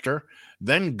stricter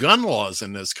than gun laws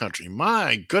in this country?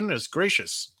 My goodness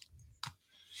gracious.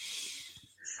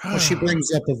 Well, she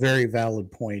brings up a very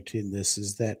valid point in this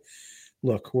is that,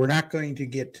 look, we're not going to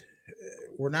get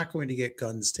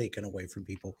guns taken away from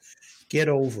people. Get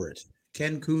over it.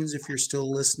 Ken Coons, if you're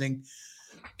still listening,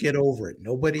 get over it.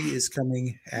 Nobody is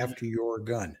coming after your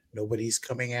gun. Nobody's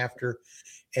coming after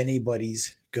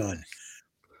anybody's gun.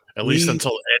 At least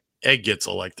until Ed gets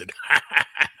elected.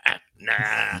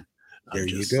 Nah. There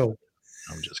you go.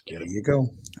 I'm just kidding. There you go.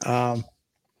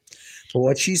 But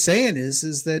what she's saying is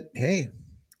that, hey,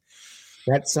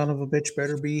 that son of a bitch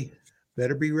better be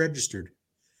registered.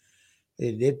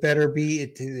 It better be.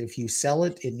 If you sell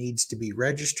it, it needs to be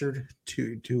registered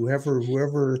to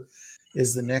whoever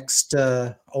is the next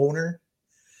owner.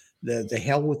 The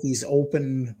hell with these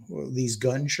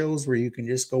gun shows where you can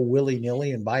just go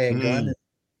willy-nilly and buy a gun.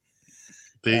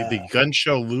 The gun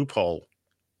show loophole.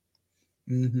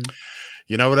 Mm-hmm.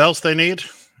 You know what else they need?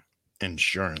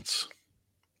 Insurance.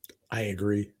 I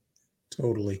agree.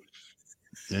 Totally.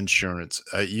 Insurance.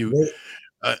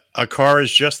 A car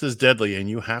is just as deadly, and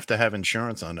you have to have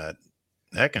insurance on that.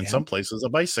 Heck, in some places, a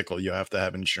bicycle, you have to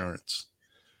have insurance.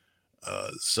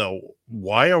 So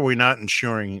why are we not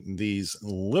insuring these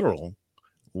literal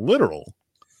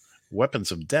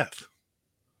weapons of death?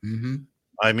 Mm-hmm.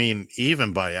 I mean,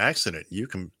 even by accident, you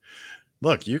can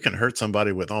hurt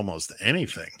somebody with almost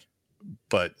anything,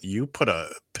 but you put a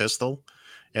pistol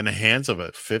in the hands of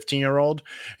a 15-year-old.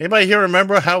 Anybody here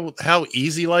remember how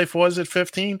easy life was at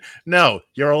 15? No,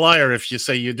 you're a liar if you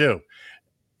say you do.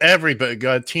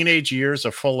 Everybody, teenage years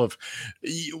are full of.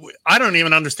 I don't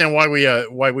even understand why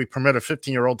we permit a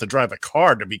 15-year-old to drive a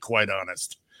car. To be quite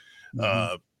honest,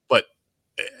 but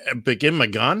give him a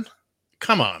gun.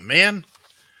 Come on, man.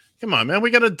 We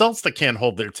got adults that can't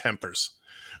hold their tempers,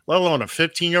 let alone a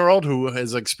 15-year-old who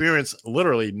has experienced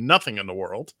literally nothing in the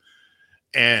world,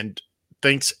 and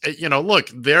thinks, look,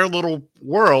 their little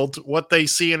world, what they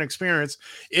see and experience,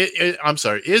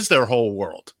 is their whole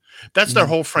world. That's their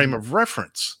whole frame of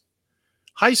reference.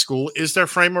 High school is their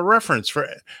frame of reference for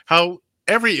how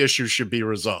every issue should be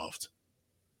resolved,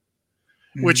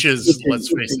 which is,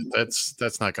 let's face it,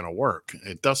 that's not going to work.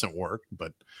 It doesn't work,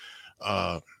 but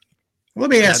let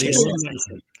me ask you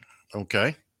something.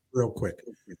 Okay. Real quick.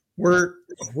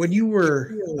 When you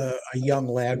were a young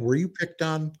lad, were you picked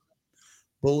on,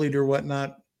 bullied or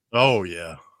whatnot? Oh,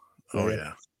 yeah. Oh,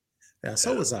 yeah. Yeah,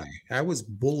 so was I. I was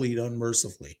bullied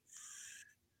unmercifully.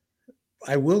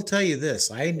 I will tell you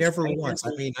this. I never once,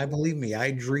 believe me,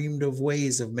 I dreamed of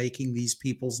ways of making these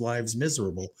people's lives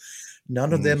miserable.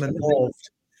 None of them involved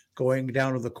going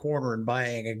down to the corner and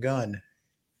buying a gun.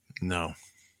 No.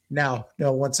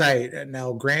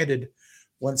 Granted,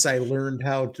 once I learned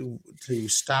how to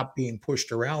stop being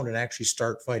pushed around and actually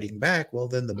start fighting back, well,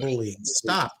 then the bullying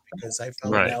stopped, because I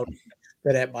found out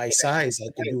that at my size, I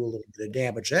could do a little bit of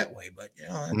damage that way. But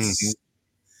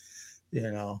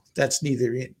that's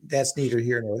neither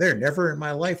here nor there. Never in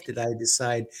my life did I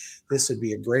decide this would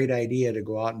be a great idea to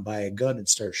go out and buy a gun and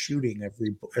start shooting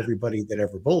everybody that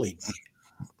ever bullied me.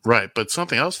 Right, but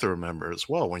something else to remember as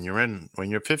well: when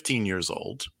you're 15 years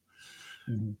old,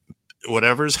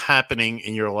 whatever's happening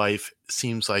in your life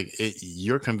seems like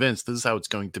you're convinced this is how it's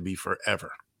going to be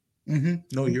forever. Mm-hmm.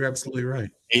 No, you're absolutely right.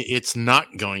 It's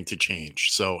not going to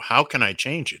change. So how can I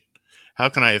change it? How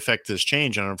can I affect this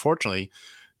change? And unfortunately,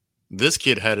 this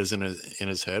kid had in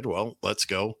his head, well, let's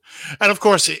go. And of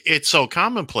course, it's so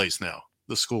commonplace now,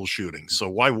 the school shootings. So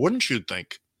why wouldn't you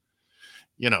think?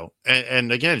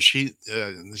 And again, she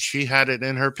had it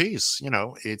in her piece.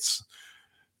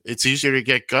 It's easier to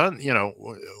get gun.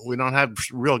 We don't have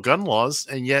real gun laws,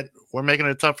 and yet we're making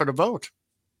it tougher to vote.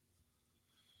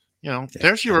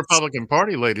 There's your Republican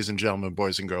Party, ladies and gentlemen,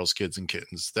 boys and girls, kids and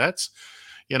kittens. That's,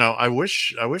 I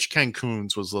wish Ken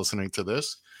Coons was listening to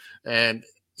this. And,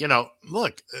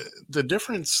 look, the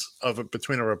difference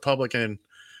between a Republican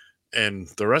and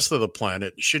the rest of the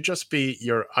planet should just be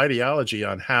your ideology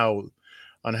on how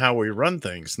we run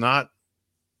things, not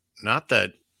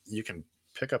that you can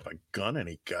pick up a gun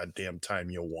any goddamn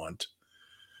time you want.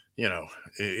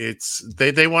 It's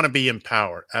they want to be in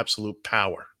power, absolute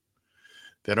power.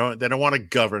 They don't want to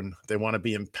govern. They want to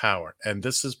be in power. And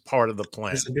this is part of the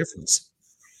plan. There's a difference.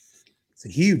 It's a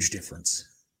huge difference.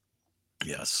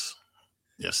 Yes.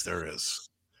 Yes, there is.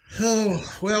 Oh,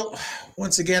 well,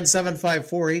 once again,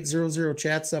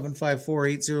 754-800-CHAT,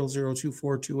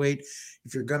 754-800-2428.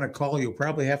 If you're going to call, you'll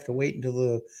probably have to wait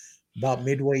until about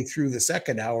midway through the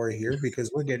second hour here,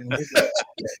 because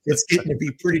it's getting to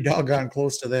be pretty doggone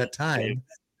close to that time.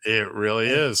 It really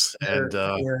is.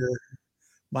 Where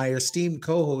my esteemed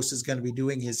co-host is going to be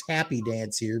doing his happy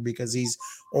dance here, because he's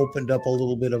opened up a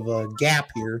little bit of a gap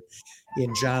here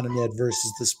in John and Ed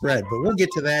versus the Spread. But we'll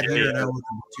get to that here in hour number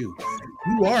 2.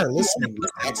 You are listening to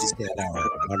Taxi Stand Hour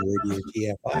on Radio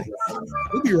TFI.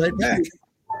 We'll be right back.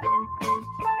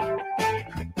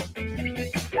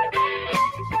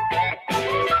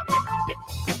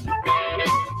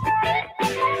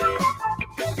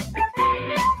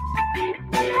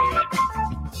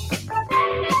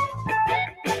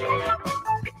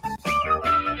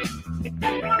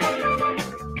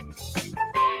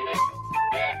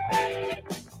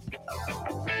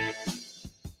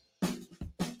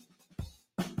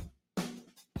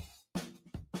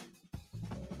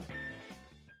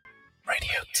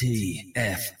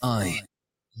 TFI.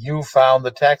 You found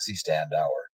the Taxi Stand Hour.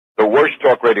 The worst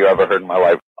talk radio I've ever heard in my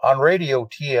life. On Radio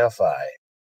TFI.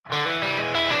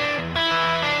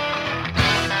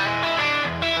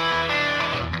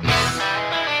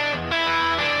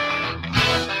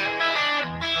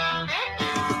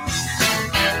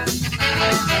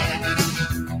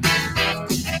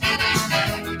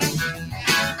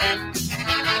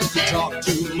 Talk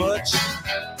too much.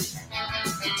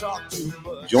 Talk too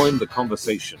much. Join the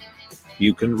conversation.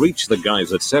 You can reach the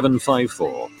guys at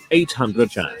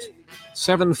 754-800-CHAT.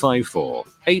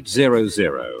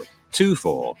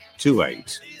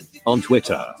 754-800-2428. On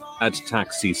Twitter at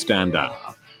Taxi Stand Hour.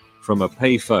 From a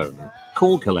payphone,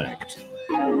 call collect.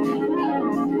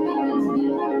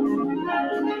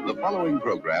 The following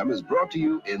program is brought to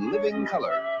you in living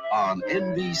color on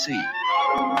NBC.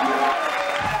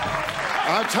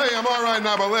 I tell you, I'm all right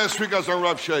now, but last week I was in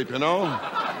rough shape, you know?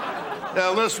 Yeah,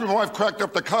 last week my wife cracked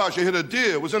up the car. She hit a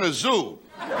deer. It was in a zoo.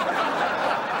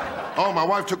 Oh, my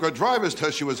wife took her driver's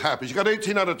test. She was happy. She got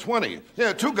 18 out of 20.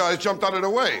 Yeah, 2 guys jumped out of the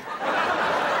way.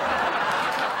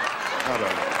 I don't know.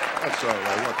 That's all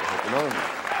right. What the heck, you know?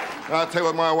 I'll tell you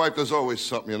what, my wife, there's always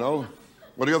something, you know?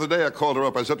 Well, the other day I called her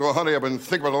up. I said to her, honey, I've been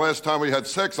thinking about the last time we had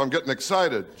sex. I'm getting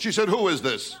excited. She said, who is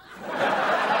this?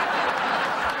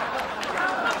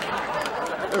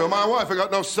 Anyway, my wife, I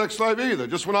got no sex life either.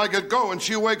 Just when I get going,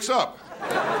 she wakes up.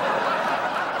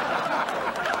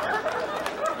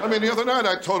 I mean, the other night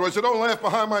I told her, I said, don't laugh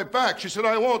behind my back. She said,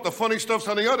 I won't. The funny stuff's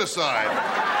on the other side.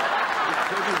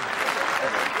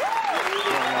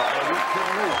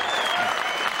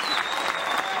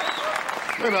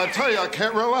 And I tell you, I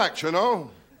can't relax, you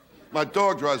know? My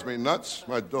dog drives me nuts.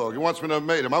 My dog. He wants me to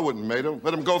mate him. I wouldn't mate him.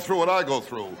 Let him go through what I go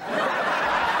through.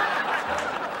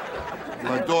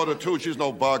 My daughter, too, she's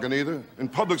no bargain either. In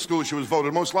public school, she was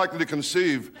voted most likely to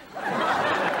conceive.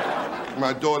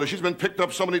 My daughter, she's been picked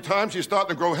up so many times, she's starting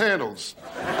to grow handles.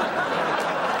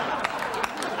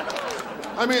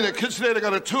 I mean, the kids today, they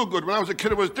got it too good. When I was a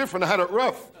kid, it was different. I had it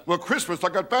rough. Well, Christmas, I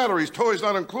got batteries, toys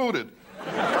not included.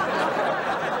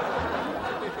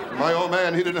 My old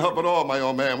man, he didn't help at all, my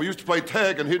old man. We used to play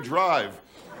tag, and he'd drive.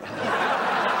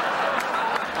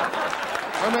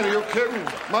 I mean, are you kidding?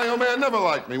 My old man never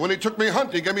liked me. When he took me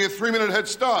hunting, he gave me a 3-minute head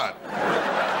start.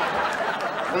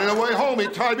 And on the way home, he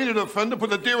tied me to the fender,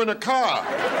 put the deer in the car.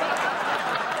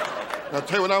 I'll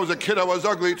tell you, when I was a kid, I was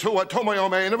ugly, too. I told my old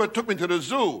man he never took me to the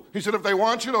zoo. He said, if they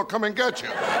want you, they'll come and get you.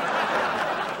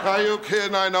 Are you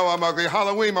kidding? I know I'm ugly.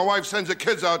 Halloween, my wife sends the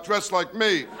kids out dressed like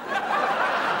me.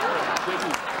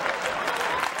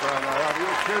 Are you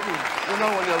kidding? You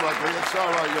know when you're ugly. It's all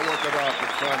right. You look it up.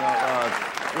 It's crying out loud.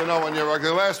 You know when you're ugly.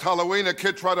 Last Halloween, a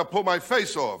kid tried to pull my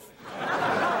face off.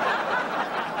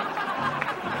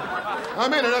 I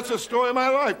mean, that's the story of my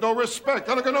life. No respect.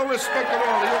 I don't get no respect at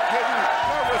all. Are you kidding?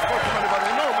 No respect from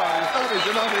anybody. Nobody. It's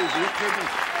not easy. You kidding?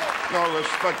 No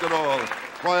respect at all.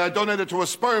 Why, I donated to a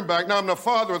sperm bank. Now I'm the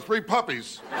father of 3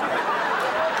 puppies.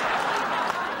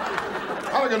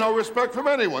 I don't get no respect from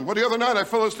anyone. Well, the other night I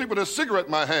fell asleep with a cigarette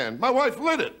in my hand. My wife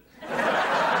lit it.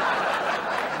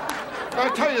 I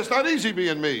tell you, it's not easy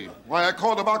being me. Why, I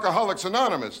called up Alcoholics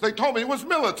Anonymous. They told me it was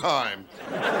Miller time.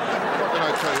 What can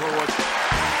I tell you? Well, what?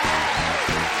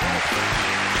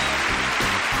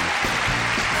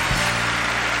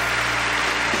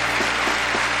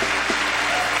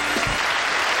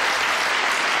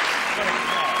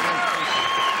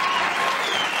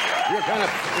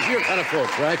 You're kind of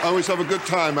folks, right? I always have a good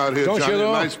time out here, Don't Johnny. you,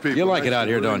 though? Nice people. You like nice it out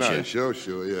here, people. don't you? Nice.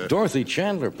 Sure, yeah. Dorothy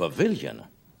Chandler Pavilion.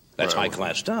 That's Well,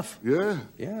 high-class stuff. Yeah?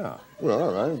 Yeah. Well,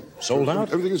 all right. Sold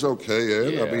out? Everything is okay, yeah.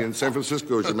 Yeah. I'll be in San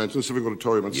Francisco, as you mentioned, Civic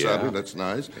Auditorium on Yeah. Saturday. That's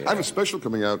nice. I have a special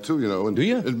coming out, too, you know. Do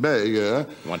you? In May, yeah.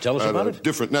 You want to tell us about it?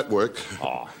 Different network.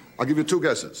 Oh. I'll give you 2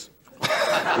 guesses.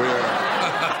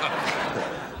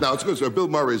 Now, it's good. So Bill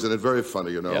Murray's in it, very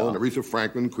funny, you know. Yeah. And Aretha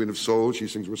Franklin, Queen of Soul, she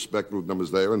sings Respect, with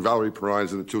numbers there. And Valerie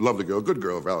Perrine's in it, too. Lovely girl. Good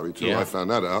girl, Valerie, too. Yeah. I found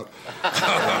that out.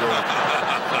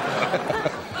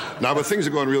 Now, but things are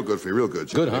going real good for you, real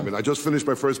good. Good, huh? I mean, I just finished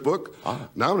my first book.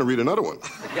 Now I'm going to read another one.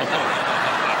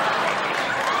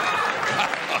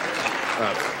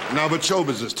 Now, but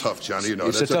showbiz is tough, Johnny. You know,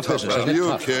 It's that's a tough business, isn't it? You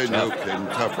Tough. kidding, Tough. you kidding.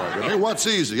 Tough racket. I mean, what's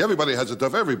easy? Everybody has it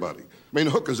tough, everybody. I mean,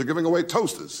 hookers are giving away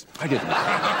toasters. I didn't.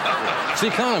 It's the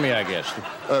economy, I guess.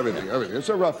 Everything. It's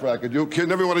a rough racket. You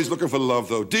kidding? Everybody's looking for love,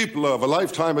 though. Deep love, a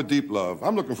lifetime of deep love.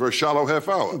 I'm looking for a shallow half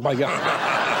hour. My God.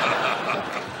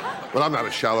 But I'm not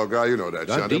a shallow guy, you know that,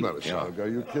 Not Johnny. deep, I'm not a shallow guy.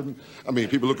 You kidding? I mean,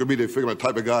 people look at me, they figure I'm the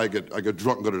type of guy I get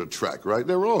drunk and go to the track, right?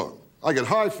 They're wrong. I get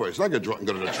high first, I get drunk and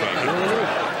go to the track. You know what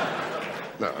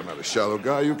I mean? No, I'm not a shallow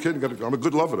guy. You kidding? I'm a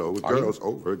good lover, though, with girls.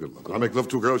 Oh, very good lover. I make love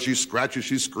to a girl. She scratches,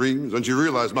 she screams, and she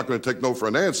realizes I'm not going to take no for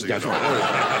an answer. That's right.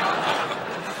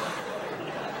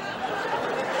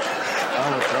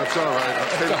 That's all right.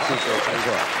 I'll take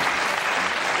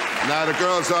it. Now, the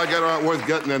girls I get aren't worth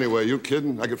getting anyway. You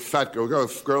kidding? I get fat girl. Got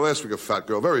a girl last week, a fat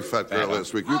girl. Very fat girl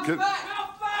last week. You kidding?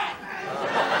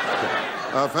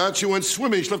 Fat. She went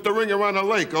swimming. She left the ring around the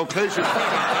lake, okay? She's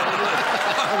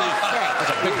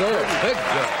Big girl, big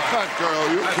girl. Fat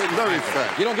girl, you kidding? Very fat.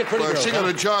 You don't get pretty girls. She got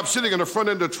a job sitting in the front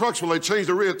end of trucks while they change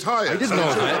the rear tires. I didn't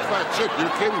know that. Fat chick, you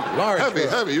kidding? Large heavy, girl.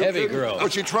 heavy. You Heavy kidding? girl.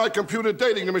 When she tried computer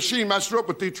dating, the machine matched her up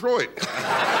with Detroit.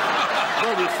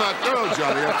 Very fat girl,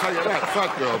 Johnny, I'll tell you that.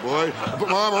 Fat girl, boy. I put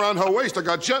my arm around her waist, I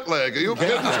got jet lag. Are you kidding?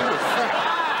 She was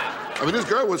fat. I mean, this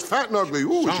girl was fat and ugly.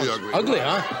 Ooh, was she ugly? Ugly,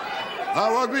 huh?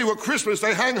 How ugly? Well, Christmas,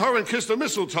 they hang her and kiss the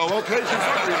mistletoe, okay? She's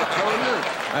ugly, I'm telling you.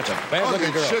 That's a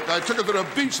bad-looking girl. Chick. I took her to the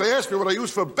beach. They asked me what I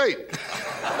use for bait.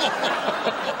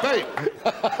 Bait.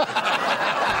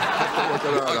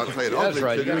 I'll tell you, That's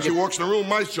right. Kid. She walks in the room,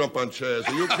 mice jump on chairs.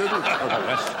 Are you kidding?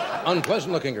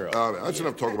 Unpleasant-looking girl. That's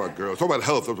enough talking about girls. Talk about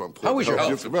health. How is your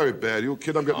health? Very bad. You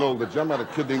kid, I'm getting old. I'm not a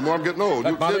kid anymore. I'm getting old.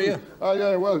 That bother you? Oh,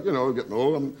 yeah, well, you know, I'm getting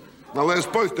old. My last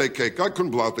birthday cake, I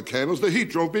couldn't blow out the candles. The heat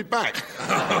drove me back.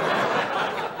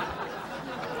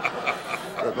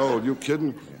 Oh, you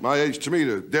kidding? My age, to me,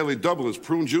 the daily double is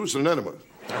prune juice and an enema.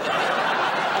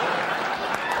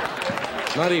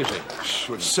 Not easy.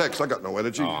 With sex, I got no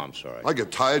energy. Oh, I'm sorry. I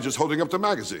get tired just holding up the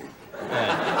magazine.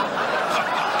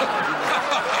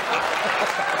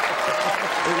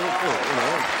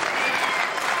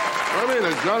 I mean,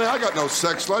 Johnny, I got no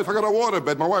sex life. I got a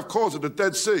waterbed. My wife calls it the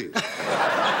Dead Sea.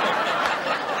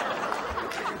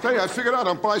 Tell you, I figured out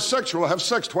I'm bisexual. I have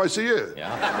sex twice a year.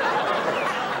 Yeah.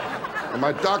 And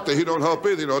my doctor, he don't help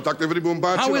either. You know, Dr. Vinny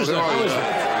Boombachi. How is that?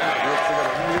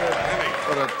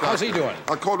 How's he doing?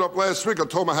 I called up last week. I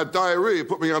told him I had diarrhea. He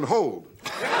put me on hold.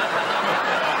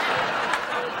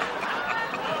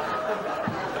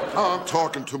 Oh, I'm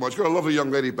talking too much. Got a lovely young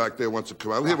lady back there wants to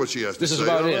come out. Hear what she has to say. This is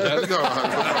about it.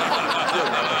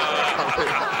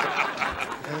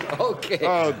 Okay.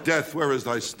 Oh, death, where is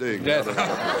thy sting? Death.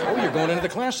 Oh, you're going into the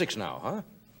classics now, huh?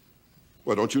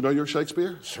 Well, don't you know your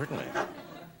Shakespeare? Certainly.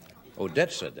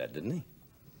 Odette said that, didn't he?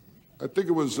 I think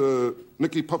it was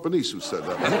Nicky Pumpanese who said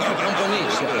that. Nicky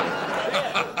Pumpanese,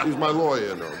 yeah. He's my lawyer,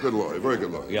 you know. Good lawyer, very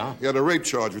good lawyer. Yeah? He had a rape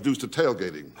charge reduced to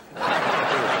tailgating.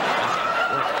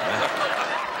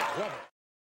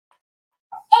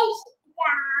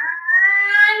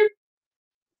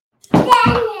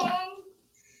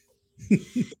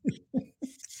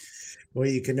 Well,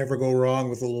 you can never go wrong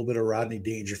with a little bit of Rodney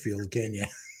Dangerfield, can you?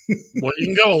 Well, you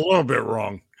can go a little bit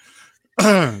wrong.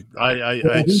 I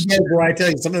tell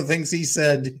you, some of the things he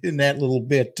said in that little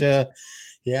bit, yeah,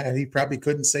 he probably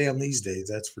couldn't say them these days.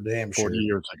 That's for damn sure. 40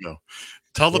 years ago.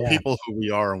 Tell the people who we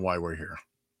are and why we're here.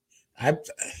 How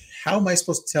am I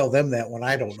supposed to tell them that when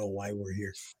I don't know why we're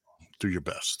here? Do your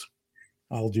best.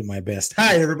 I'll do my best.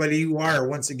 Hi, everybody. You are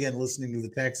once again listening to the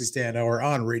Taxi Stand Hour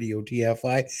on Radio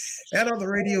TFI and on the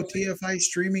Radio TFI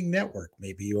streaming network.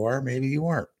 Maybe you are, maybe you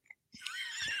aren't.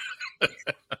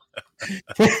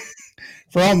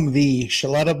 From the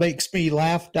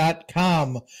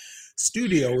Shaletta-makes-me-laugh.com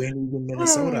studio in Eagan,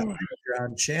 Minnesota, I'm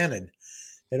John Shannon.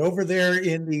 And over there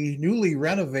in the newly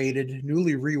renovated,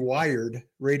 newly rewired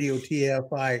Radio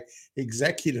TFI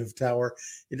Executive Tower,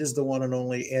 it is the one and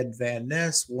only Ed Van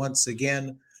Ness. Once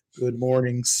again, good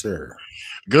morning, sir.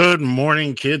 Good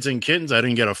morning, kids and kittens. I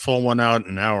didn't get a full one out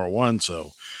in hour one,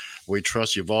 so we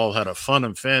trust you've all had a fun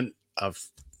event.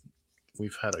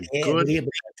 We've had a good,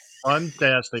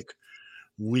 fantastic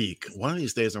week. One of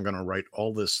these days, I'm going to write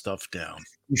all this stuff down.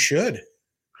 You should.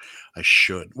 I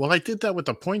should. Well, I did that with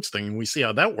the points thing, and we see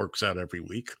how that works out every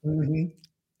week. Mm-hmm.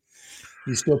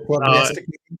 You still prognostic?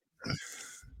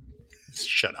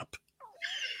 Shut up.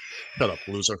 Shut up,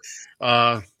 loser.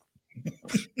 Where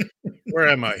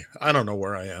am I? I don't know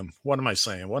where I am. What am I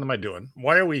saying? What am I doing?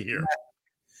 Why are we here?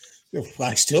 I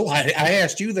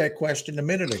asked you that question a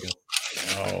minute ago.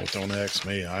 Oh, don't ask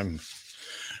me. I'm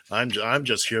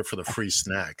just here for the free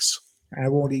snacks. I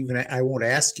won't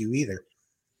ask you either.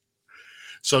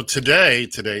 So today, I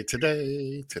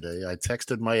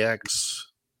texted my ex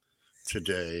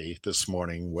this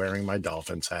morning wearing my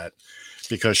Dolphins hat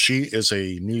because she is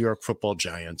a New York Football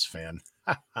Giants fan.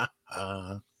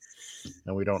 And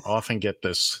we don't often get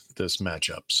this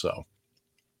matchup. So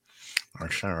I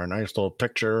share a nice little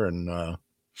picture and,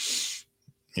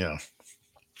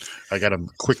 I got a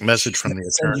quick message from the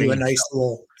attorney.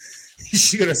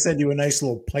 She's going to send you a nice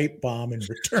little pipe bomb in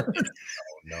return.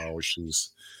 No,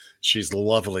 she's She's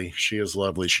lovely. She is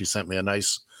lovely. She sent me a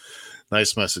nice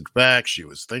message back. She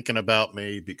was thinking about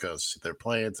me because they're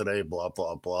playing today, blah,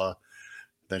 blah, blah.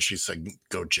 Then she said,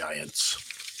 go Giants.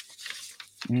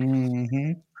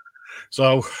 Mm-hmm.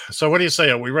 So what do you say?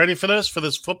 Are we ready for this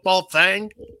football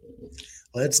thing?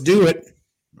 Let's do it.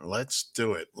 Let's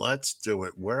do it.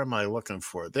 Where am I looking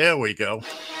for? There we go.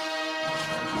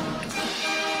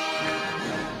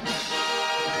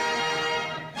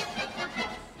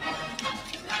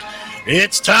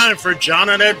 It's time for John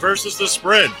and Ed versus the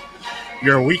Spread,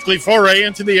 your weekly foray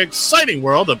into the exciting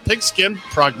world of pigskin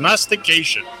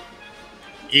prognostication.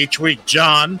 Each week,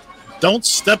 John, don't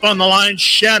step on the line,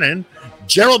 Shannon,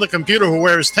 Gerald the computer who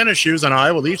wears tennis shoes, and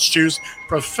I will each choose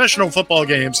professional football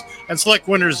games and select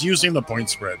winners using the point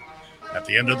spread. At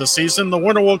the end of the season, the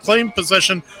winner will claim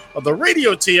possession of the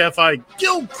Radio TFI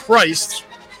Gil Christ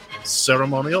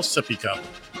ceremonial sippy cup.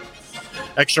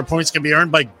 Extra points can be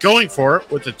earned by going for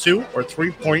it with a 2 or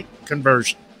 3 point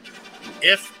conversion,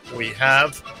 if we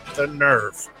have the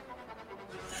nerve.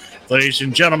 Ladies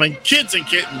and gentlemen, kids and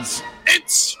kittens,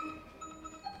 it's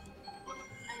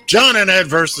John and Ed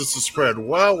versus the Spread.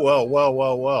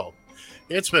 Well.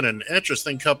 It's been an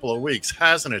interesting couple of weeks,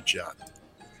 hasn't it, John?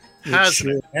 Hasn't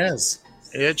it? Has.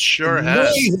 It sure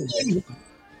has.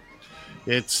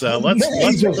 It's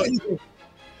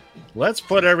let's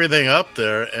put everything up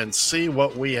there and see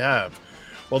what we have.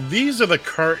 Well, these are the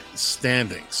current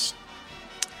standings.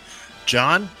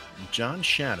 John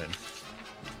Shannon.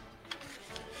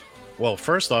 Well,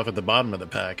 first off, at the bottom of the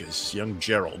pack is young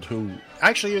Gerald, who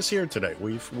actually is here today.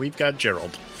 We've got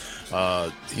Gerald.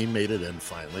 He made it in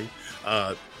finally.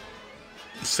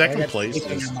 Second place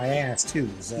is on my ass too.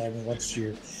 So, I mean, what's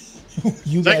your?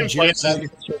 You got Gerald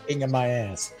kicking in my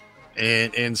ass.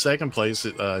 And in second place,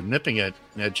 nipping at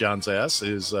John's ass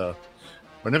is, or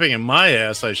nipping in my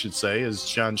ass, I should say, is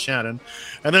John Shannon.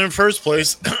 And then in first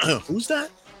place, who's that?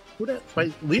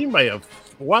 Leading by a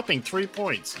whopping 3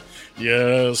 points.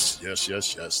 Yes,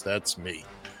 that's me.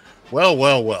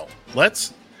 Well.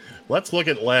 Let's look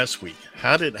at last week.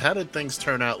 How did things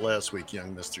turn out last week,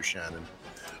 young Mr. Shannon?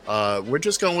 We're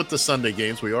just going with the Sunday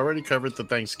games. We already covered the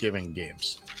Thanksgiving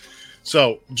games.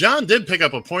 So John did pick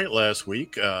up a point last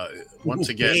week. Once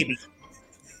again,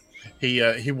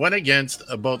 he went against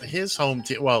both his home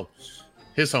team. Well,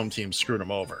 his home team screwed him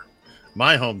over.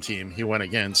 My home team he went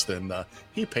against, and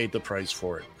he paid the price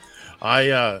for it.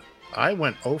 I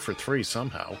went 0 for 3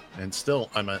 somehow, and still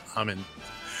I'm in.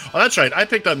 Oh, that's right. I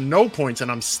picked up no points,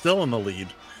 and I'm still in the lead.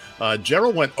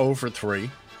 Gerald went 0 for 3.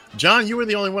 John, you were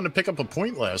the only one to pick up a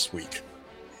point last week.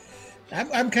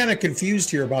 I'm kind of confused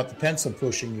here about the pencil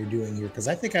pushing you're doing here, because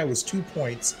I think I was 2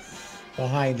 points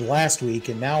behind last week,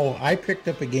 and now I picked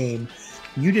up a game.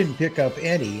 You didn't pick up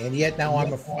any, and yet now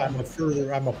I'm a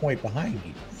point behind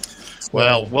you.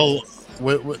 So, well,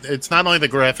 it's not only the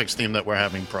graphics team that we're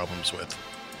having problems with;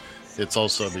 it's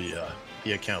also the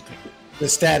accounting. The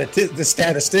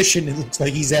statistician, it looks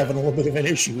like he's having a little bit of an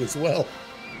issue as well.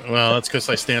 Well, that's because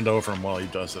I stand over him while he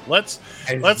does it. Let's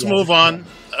move on.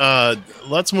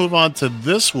 Let's move on to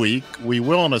this week. We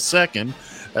will in a second,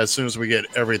 as soon as we get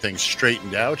everything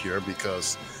straightened out here,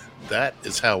 because that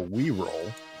is how we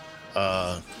roll.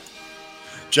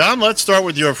 John, let's start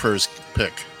with your first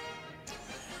pick.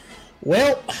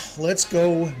 Well, let's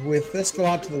go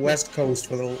out to the West Coast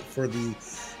for the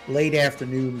late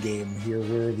afternoon game here,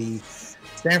 where the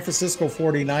San Francisco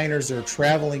 49ers are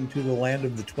traveling to the land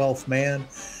of the 12th man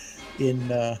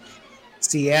in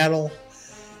Seattle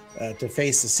to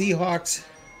face the Seahawks.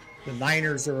 The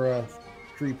Niners are a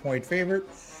 3-point favorite.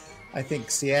 I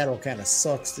think Seattle kind of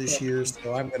sucks this year,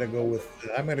 so I'm going to go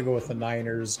with the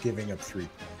Niners giving up 3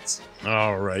 points.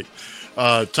 All right.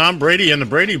 Tom Brady and the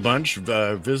Brady Bunch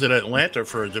visit Atlanta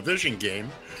for a division game.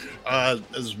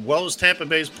 As well as Tampa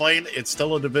Bay's playing, it's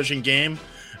still a division game.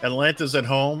 Atlanta's at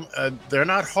home. They're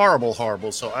not horrible,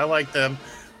 so I like them.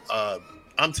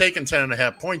 I'm taking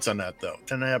 10.5 points on that, though.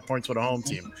 10.5 points with a home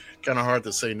team. Kind of hard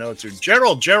to say no to.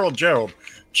 Gerald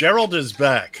is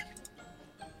back.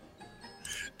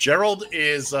 Gerald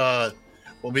is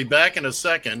will be back in a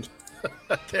second.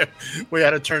 We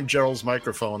had to turn Gerald's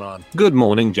microphone on. Good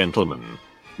morning, gentlemen.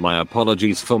 My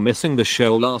apologies for missing the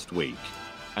show last week,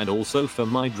 and also for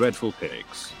my dreadful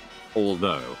picks.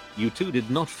 Although, you two did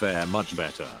not fare much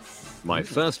better. My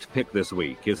first pick this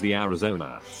week is the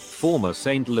Arizona, former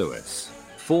St. Louis,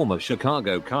 former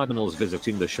Chicago Cardinals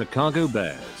visiting the Chicago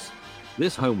Bears.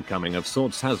 This homecoming of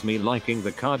sorts has me liking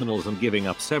the Cardinals and giving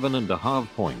up 7.5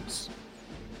 points.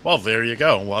 Well, there you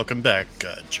go. Welcome back,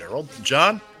 Gerald.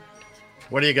 John,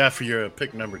 what do you got for your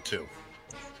pick number 2?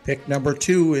 Pick number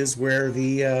 2 is where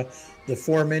the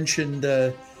aforementioned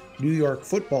New York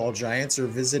Football Giants are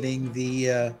visiting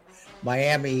the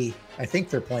Miami, I think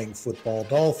they're playing football,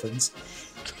 Dolphins.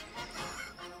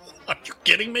 Are you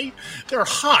kidding me? They're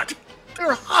hot.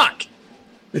 They're hot.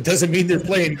 It doesn't mean they're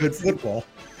playing good football.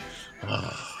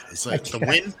 It's like the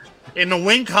win. In the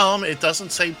win column, it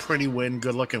doesn't say pretty win,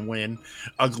 good looking win,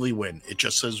 ugly win. It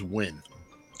just says win.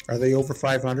 Are they over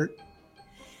 500?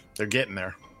 They're getting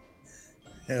there.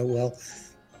 Yeah, well,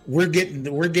 we're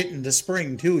getting to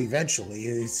spring too eventually.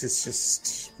 It's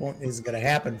just isn't going to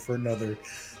happen for another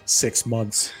 6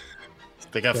 months.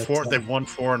 They got four. They've won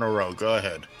 4 in a row. Go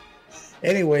ahead.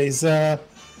 Anyways, the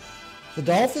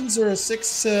Dolphins are a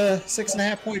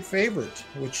 6.5 point favorite,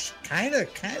 which kind of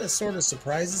sort of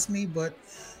surprises me. But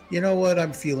you know what?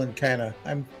 I'm feeling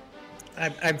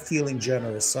I'm feeling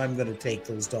generous, so I'm going to take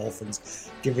those Dolphins,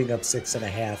 giving up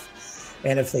 6.5.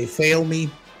 And if they fail me,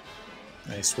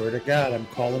 I swear to God, I'm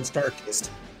calling Starkist.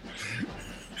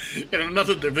 In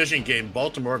another division game,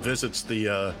 Baltimore visits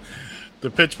the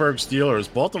Pittsburgh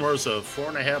Steelers. Baltimore's a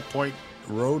 4.5 point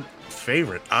road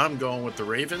favorite. I'm going with the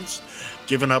Ravens,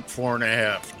 giving up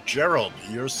 4.5. Gerald,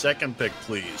 your second pick,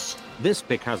 please. This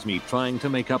pick has me trying to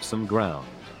make up some ground.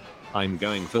 I'm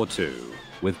going for 2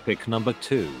 with pick number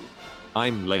 2.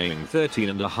 I'm laying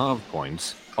 13.5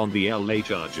 points on the LA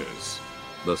Chargers.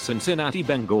 The Cincinnati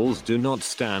Bengals do not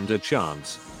stand a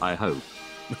chance, I hope.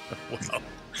 Well,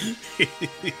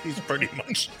 he's pretty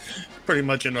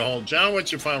much in the hole. John,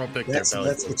 what's your final pick? That's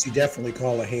what you definitely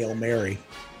call a Hail Mary.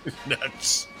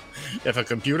 That's if a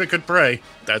computer could pray,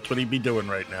 that's what he'd be doing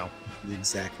right now.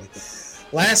 Exactly.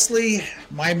 Lastly,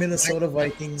 my Minnesota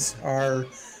Vikings are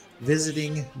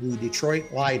visiting the Detroit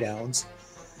Liedowns,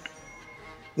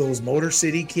 those Motor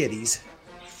City Kitties,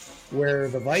 where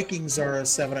the Vikings are a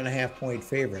 7.5 point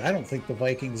favorite. I don't think the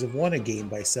Vikings have won a game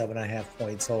by 7.5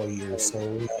 points all year. So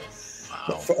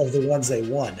of the ones they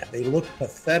won, they looked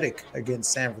pathetic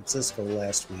against San Francisco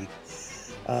last week.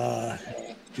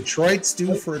 Detroit's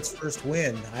due for its first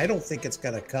win. I don't think it's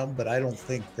going to come, but I don't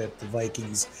think that the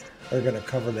Vikings are going to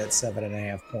cover that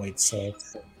 7.5 points. So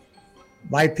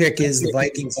my pick is the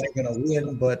Vikings are going to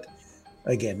win, but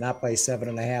again, not by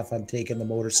 7.5. I'm taking the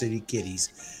Motor City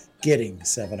Kitties, getting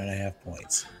 7.5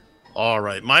 points. All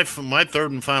right, my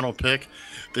third and final pick,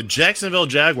 the Jacksonville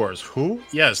Jaguars. Who?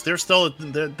 Yes, they're still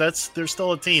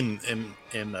a team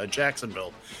in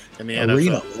Jacksonville in the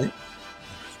Arena, NFL.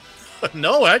 right?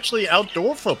 No, actually,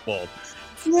 outdoor football.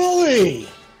 Really?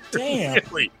 Damn.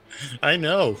 Really? I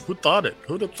know. Who thought it?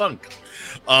 Who'd have thunk?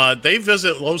 They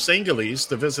visit Los Angeles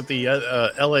to visit the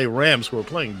LA Rams, who are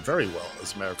playing very well,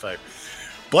 as a matter of fact.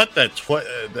 But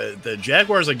the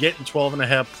Jaguars are getting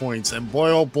 12.5 points, and boy,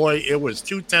 oh boy, it was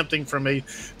too tempting for me.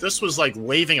 This was like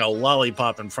waving a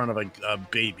lollipop in front of a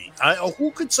baby.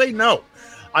 Who could say no?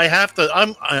 I have to.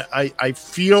 I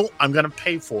feel I'm going to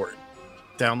pay for it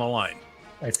down the line.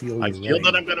 I feel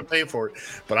that I'm going to pay for it,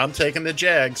 but I'm taking the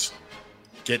Jags,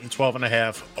 getting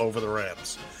 12.5 over the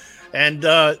Rams. And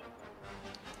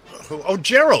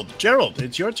Gerald,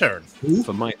 it's your turn.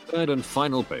 For my third and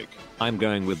final pick, I'm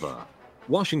going with the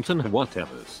Washington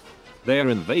Whatevers. They're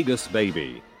in Vegas,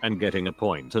 baby, and getting 1.5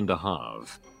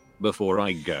 points. Before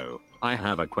I go, I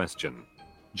have a question.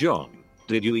 John,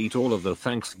 did you eat all of the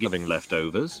Thanksgiving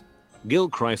leftovers?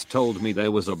 Gilchrist told me there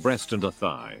was a breast and a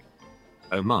thigh.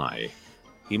 Oh my.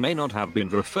 He may not have been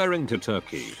referring to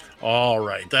turkey. All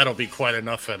right, that'll be quite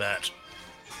enough of that.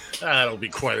 That'll be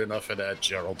quite enough of that,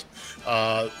 Gerald.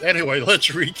 Anyway, let's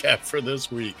recap for this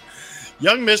week.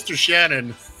 Young Mr.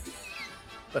 Shannon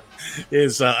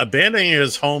is abandoning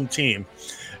his home team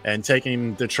and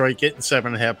taking Detroit, getting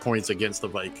 7.5 points against the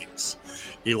Vikings.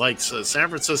 He likes San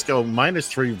Francisco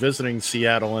 -3 visiting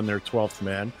Seattle in their 12th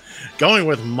man. Going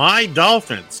with my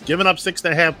Dolphins, giving up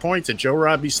 6.5 points at Joe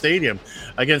Robbie Stadium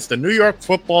against the New York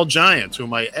Football Giants, who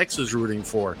my ex is rooting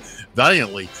for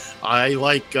valiantly. I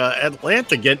like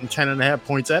Atlanta getting 10.5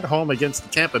 points at home against the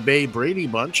Tampa Bay Brady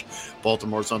Bunch.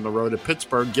 Baltimore's on the road at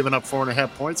Pittsburgh, giving up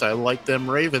 4.5 points. I like them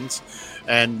Ravens.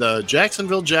 And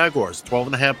Jacksonville Jaguars,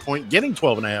 getting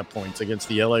 12.5 points against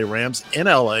the LA Rams in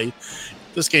LA.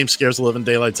 This game scares the living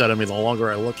daylights out of me the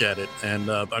longer I look at it. And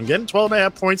I'm getting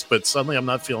 12.5 points, but suddenly I'm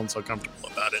not feeling so comfortable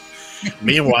about it.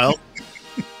 Meanwhile,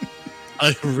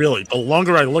 the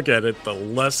longer I look at it, the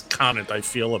less confident I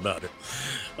feel about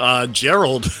it.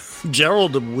 Gerald,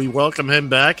 we welcome him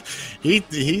back.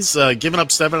 He's giving up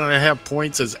 7.5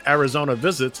 points as Arizona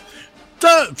visits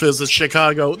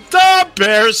Chicago. The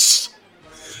Bears.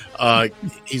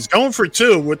 He's going for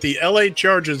 2 with the LA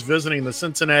Chargers visiting the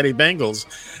Cincinnati Bengals.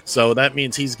 So that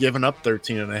means he's given up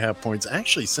 13.5 points.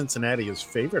 Actually, Cincinnati is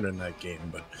favored in that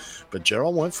game, but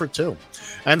Gerald went for 2.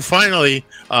 And finally,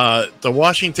 the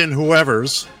Washington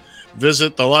Whoever's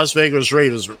visit the Las Vegas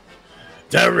Raiders.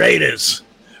 The Raiders.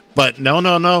 But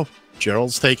no.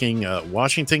 Gerald's taking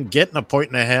Washington, getting a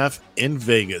 1.5 in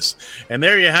Vegas. And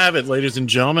there you have it, ladies and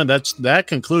gentlemen. That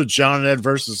concludes John and Ed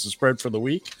versus the spread for the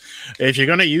week. If you're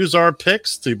going to use our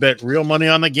picks to bet real money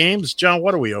on the games, John,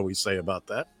 what do we always say about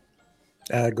that?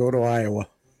 Go to Iowa.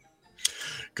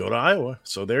 Go to Iowa.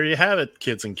 So there you have it,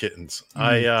 kids and kittens.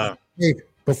 Hey,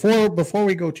 before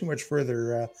we go too much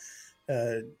further,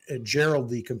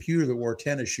 Gerald, the computer that wore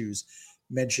tennis shoes,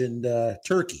 mentioned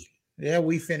turkey. Yeah,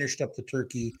 we finished up the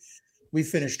turkey. We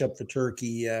finished up the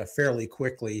turkey fairly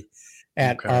quickly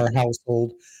at our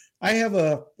household. I have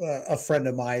a friend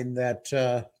of mine that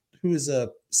who is a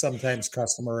sometimes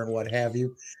customer and what have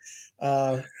you.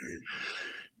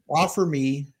 Offer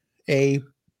me a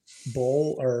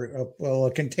bowl or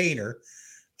a container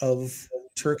of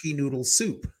turkey noodle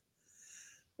soup.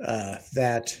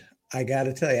 That I got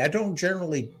to tell you, I don't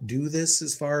generally do this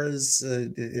as far as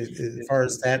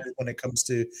that when it comes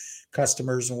to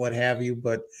customers and what have you,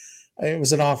 but it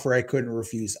was an offer I couldn't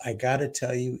refuse. I got to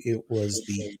tell you, it was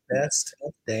the best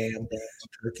damn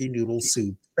turkey noodle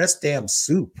soup, best damn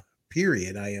soup,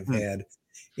 period, I have had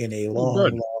in a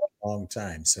long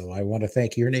time. So I want to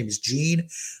thank you. Her name is Jean.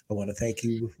 I want to thank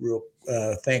you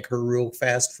thank her real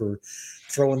fast for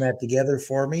throwing that together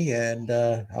for me. And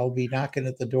I'll be knocking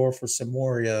at the door for some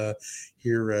more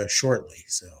here shortly.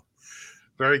 So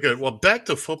very good. Well, back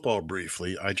to football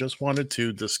briefly. I just wanted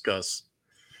to discuss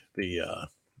the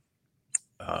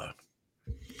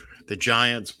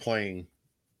Giants playing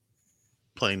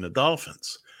the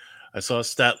Dolphins. I saw a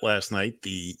stat last night.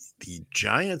 The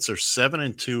Giants are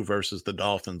 7-2 versus the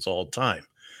Dolphins all time.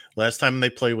 Last time they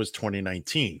played was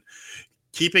 2019.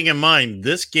 Keeping in mind,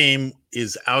 this game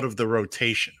is out of the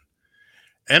rotation.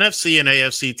 NFC and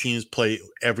AFC teams play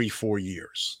every 4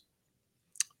 years.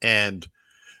 And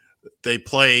they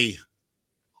play,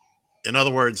 in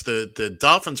other words, the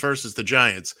Dolphins versus the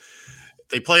Giants,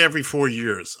 they play every 4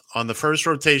 years. On the first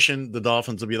rotation, the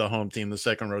Dolphins will be the home team. The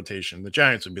second rotation, the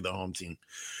Giants will be the home team.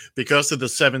 Because of the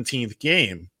 17th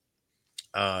game,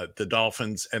 the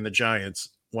Dolphins and the Giants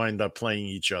wind up playing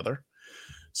each other.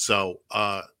 So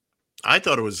I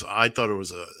thought it was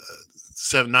a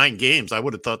 7-9 games. I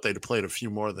would have thought they'd have played a few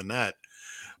more than that.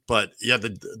 But yeah,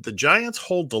 the Giants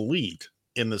hold the lead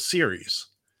in the series.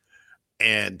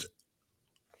 And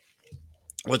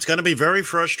what's going to be very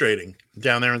frustrating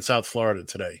down there in South Florida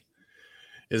today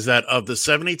is that of the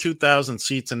 72,000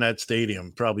 seats in that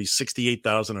stadium, probably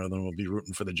 68,000 of them will be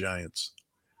rooting for the Giants.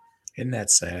 Isn't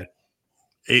that sad?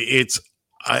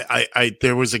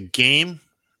 There was a game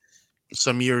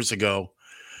some years ago,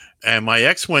 and my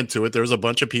ex went to it. There was a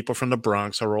bunch of people from the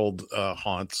Bronx, our old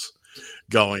haunts,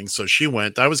 going. So she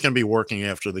went. I was going to be working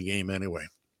after the game anyway.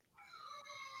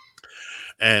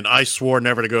 And I swore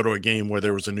never to go to a game where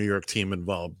there was a New York team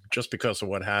involved just because of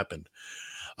what happened.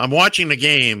 I'm watching the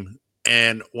game,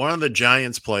 and one of the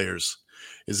Giants players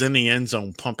is in the end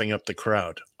zone pumping up the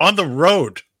crowd on the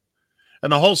road.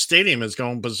 And the whole stadium is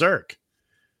going berserk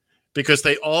because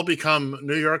they all become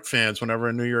New York fans whenever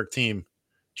a New York team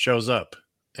shows up.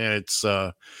 And it's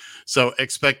so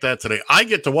expect that today. I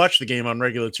get to watch the game on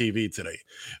regular TV today.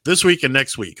 This week and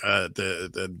next week.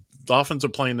 The Dolphins are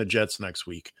playing the Jets next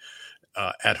week.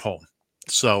 At home.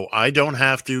 So I don't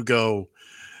have to go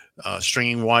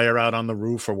stringing wire out on the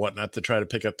roof or whatnot to try to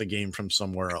pick up the game from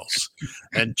somewhere else.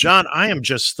 And John, I am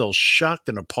just still shocked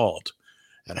and appalled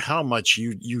at how much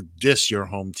you diss your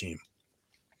home team.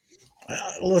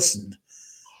 Listen,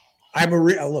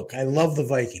 look, I love the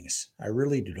Vikings. I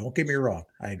really do. Don't get me wrong.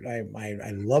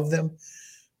 I love them,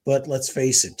 but let's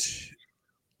face it,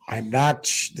 I'm not.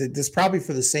 This probably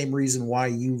for the same reason why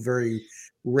you very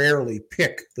rarely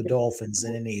pick the Dolphins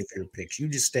in any of your picks. You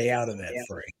just stay out of that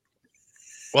fray.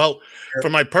 Well,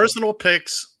 for my personal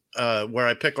picks, where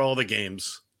I pick all the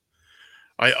games,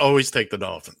 I always take the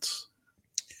Dolphins.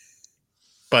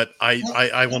 But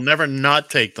I will never not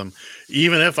take them,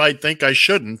 even if I think I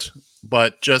shouldn't,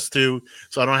 but just so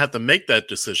I don't have to make that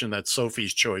decision. That's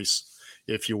Sophie's choice,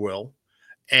 if you will.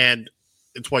 And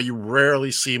it's why you rarely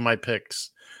see my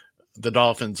picks, the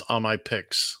Dolphins on my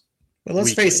picks. But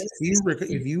let's face it,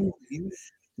 if you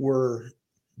were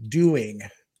doing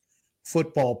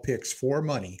football picks for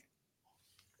money,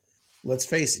 let's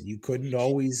face it, you couldn't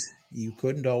always pick,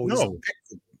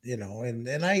 and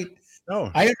I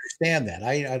understand that.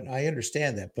 I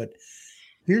understand that. But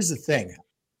here's the thing.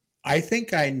 I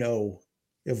think I know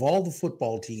of all the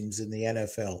football teams in the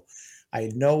NFL,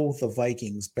 I know the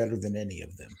Vikings better than any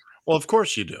of them. Well, of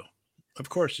course you do. Of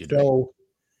course you do. So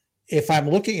if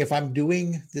I'm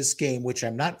doing this game, which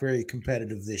I'm not very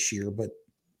competitive this year, but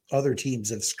other teams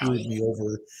have screwed me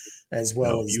over as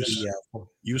well as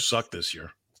you suck this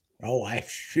year. Oh,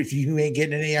 you ain't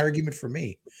getting any argument from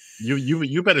me.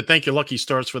 You better thank your lucky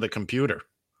stars for the computer.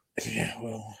 Yeah,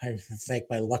 well, I thank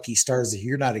my lucky stars that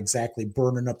you're not exactly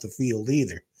burning up the field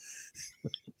either.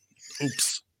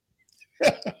 Oops.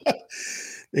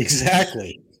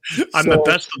 Exactly. I'm the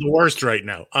best of the worst right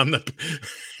now. I'm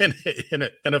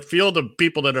in a field of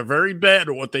people that are very bad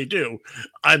at what they do.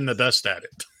 I'm the best at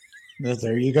it. Well,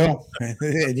 there you go.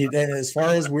 And as far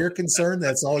as we're concerned,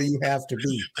 that's all you have to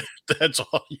be. That's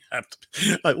all you have to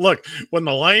be. Look, when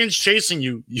the lion's chasing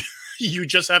you, you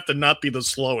just have to not be the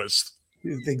slowest.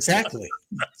 Exactly.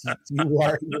 You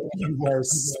are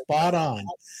spot on.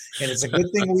 And it's a good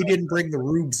thing we didn't bring the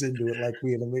rubes into it like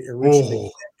we had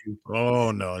originally.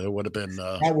 Oh no, it would have been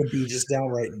that would be just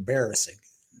downright embarrassing.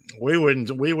 We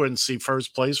wouldn't see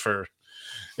first place for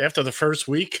after the first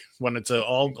week when it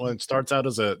starts out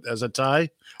as a tie.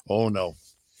 Oh no.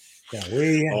 Yeah,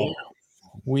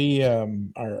 we are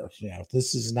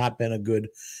this has not been a good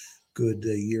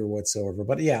year whatsoever.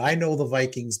 But yeah, I know the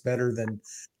Vikings better than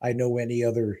I know any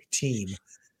other team.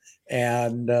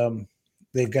 And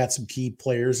they've got some key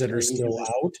players that are still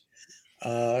out.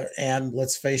 And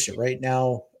let's face it, right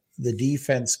now, the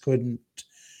defense couldn't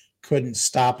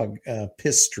stop a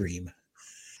piss stream.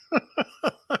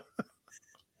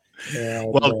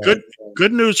 And, well,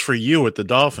 good news for you with the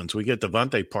Dolphins. We get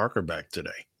Devontae Parker back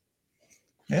today.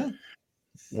 Yeah.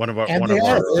 They're on a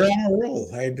roll.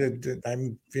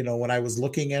 I'm when I was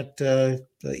looking at the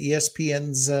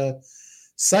ESPN's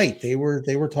site, they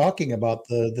were talking about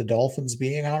the Dolphins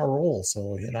being on a roll.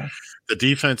 So the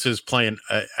defense is playing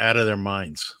out of their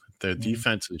minds. The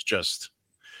defense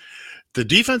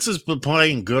has been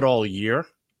playing good all year,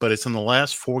 but it's in the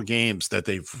last 4 games that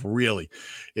they've really.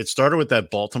 It started with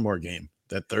that Baltimore game,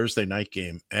 that Thursday night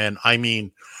game, and I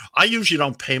mean, I usually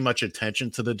don't pay much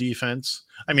attention to the defense.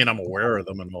 I mean, I'm aware of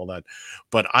them and all that,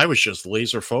 but I was just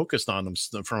laser focused on them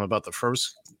from about the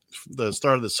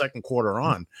start of the second quarter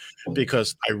on,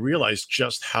 because I realized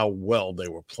just how well they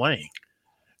were playing.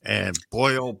 And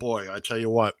boy, oh boy, I tell you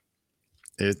what,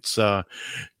 it's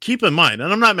keep in mind,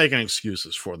 and I'm not making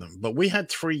excuses for them, but we had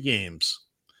 3 games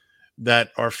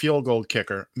that our field goal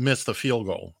kicker missed the field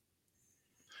goal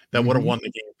that would have won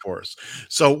the game for us.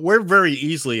 So we're very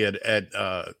easily at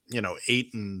 8-4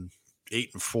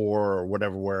 or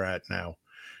whatever we're at now.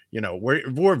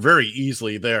 We're very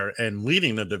easily there and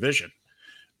leading the division,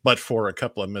 but for a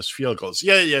couple of missed field goals.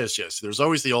 Yes. There's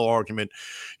always the old argument.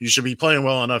 You should be playing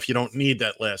well enough. You don't need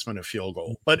that last minute field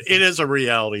goal, but it is a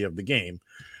reality of the game.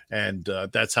 And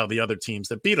that's how the other teams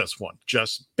that beat us won,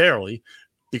 just barely,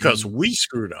 because we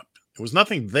screwed up. It was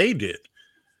nothing they did.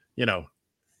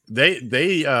 They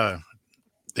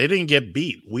didn't get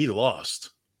beat. We lost.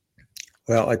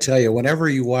 Well, I tell you, whenever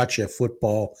you watch a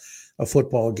football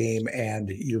game and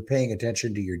you're paying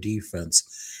attention to your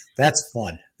defense, that's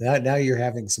fun. Now you're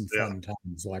having some fun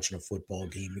times watching a football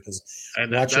game, because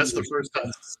that's the first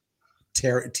time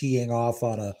teeing off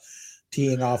on a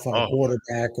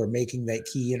quarterback or making that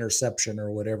key interception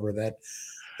or whatever.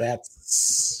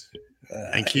 That's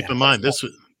and keep in mind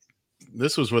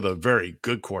this was with a very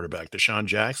good quarterback, Deshaun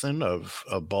Jackson of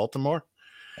Baltimore.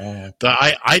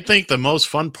 I think the most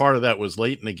fun part of that was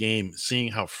late in the game,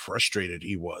 seeing how frustrated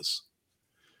he was.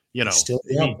 He's still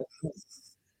young.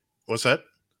 What's that?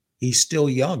 He's still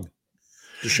young.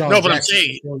 No, but I'm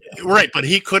saying, right, but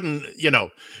he couldn't,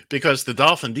 because the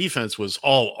Dolphin defense was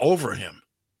all over him.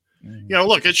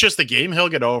 Look, it's just a game. He'll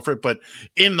get over it. But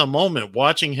in the moment,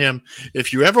 watching him,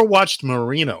 if you ever watched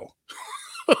Marino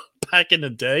back in the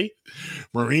day,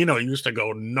 Marino used to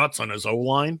go nuts on his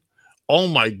O-line. Oh,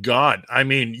 my God. I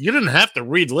mean, you didn't have to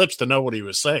read lips to know what he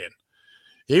was saying.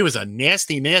 He was a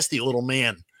nasty, nasty little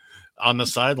man on the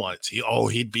sidelines.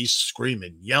 He'd be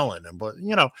screaming, yelling. But,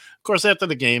 of course, after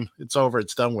the game, it's over,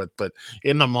 it's done with. But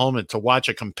in the moment, to watch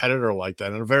a competitor like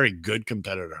that, and a very good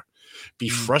competitor, be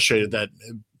frustrated that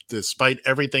despite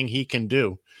everything he can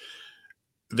do,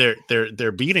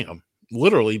 they're beating him,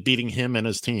 literally beating him and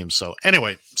his team. So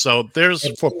anyway, there's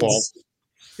football.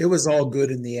 It was all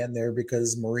good in the end there,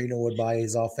 because Marino would buy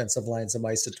his offensive line some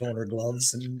isotoner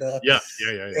gloves, and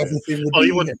everything would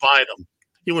he wouldn't buy them.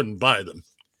 He wouldn't buy them.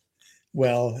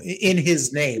 Well, in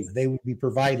his name, they would be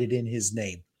provided in his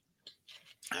name.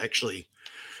 Actually,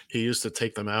 he used to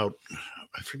take them out.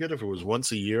 I forget if it was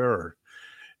once a year or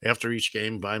after each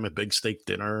game, buy him a big steak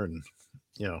dinner, and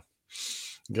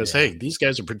because hey, these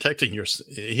guys are protecting your.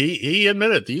 He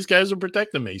admitted these guys are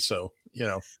protecting me. So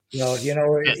Well,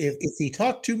 if he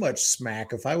talked too much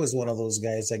smack, if I was one of those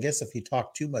guys, I guess if he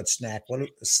talked too much smack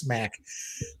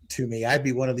to me, I'd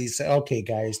be one of these. Okay,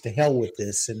 guys, to hell with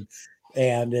this,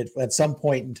 and at some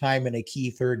point in time in a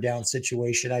key third down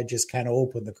situation, I just kind of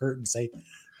open the curtain and say,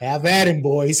 "Have at him,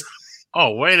 boys."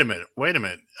 Oh, wait a minute.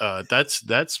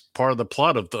 That's part of the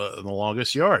plot of the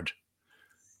Longest Yard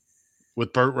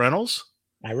with Burt Reynolds.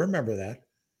 I remember that.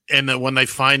 And then when they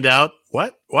find out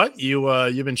what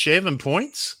you've been shaving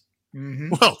points,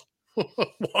 well,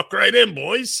 walk right in,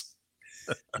 boys.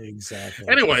 Exactly.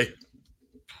 Anyway,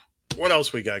 what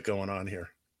else we got going on here?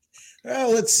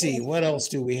 Well, let's see. What else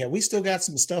do we have? We still got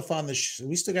some stuff on the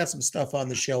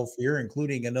shelf here,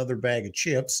 including another bag of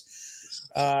chips.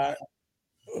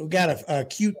 We've got a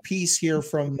cute piece here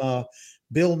from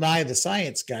Bill Nye the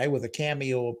Science Guy with a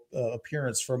cameo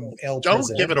appearance from El Don't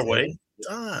Presidente. give it away.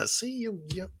 See, you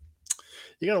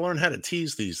got to learn how to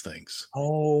tease these things.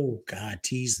 Oh God,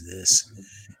 tease this!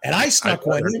 And I snuck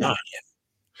one in on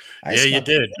you. Yeah, you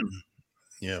did.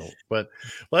 But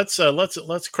let's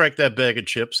crack that bag of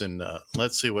chips and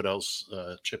let's see what else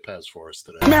Chip has for us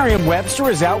today. Merriam-Webster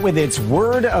is out with its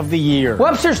word of the year.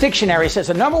 Webster's dictionary says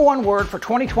the number one word for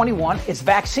 2021 is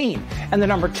vaccine, and the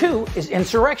number 2 is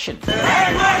insurrection.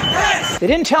 They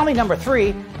didn't tell me number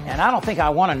 3, and I don't think I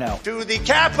want to know. To the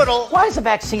Capitol. Why is a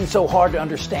vaccine so hard to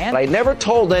understand? I never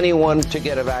told anyone to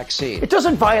get a vaccine. It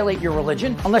doesn't violate your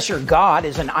religion unless your God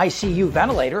is an ICU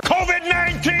ventilator.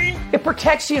 COVID-19. It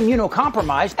protects the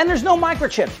immunocompromised, and there's no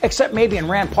microchips, except maybe in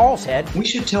Rand Paul's head. We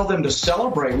should tell them to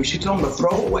celebrate. We should tell them to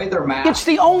throw away their masks. It's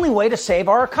the only way to save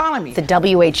our economy. The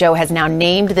WHO has now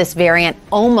named this variant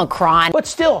Omicron. But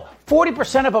still,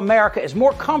 40% of America is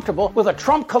more comfortable with a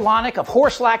Trump colonic of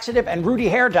horse laxative and Rudy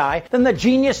hair dye than the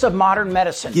genius of modern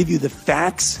medicine. Give you the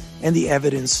facts and the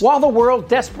evidence. While the world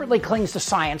desperately clings to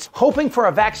science, hoping for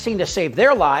a vaccine to save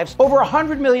their lives, over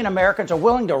 100 million Americans are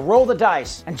willing to roll the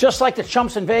dice. And just like the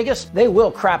chumps in Vegas, they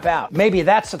will crap out. Maybe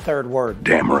that's the third word.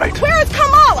 Damn right. Where is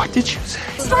Kamala? What did you say?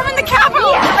 Storming the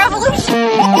Capitol.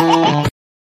 Revolution.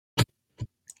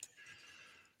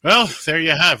 Well, there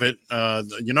you have it.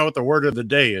 You know what the word of the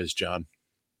day is, John?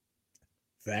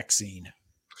 Vaccine.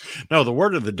 No, the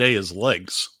word of the day is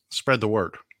legs. Spread the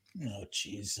word. Oh,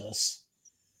 Jesus.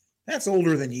 That's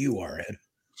older than you are, Ed.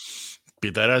 Be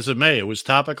that as it may, it was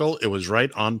topical. It was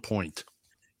right on point.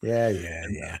 Yeah.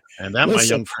 And that, my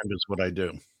young friend, is what I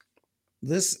do.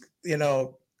 This,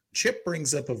 Chip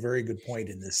brings up a very good point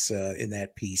in this, in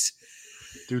that piece.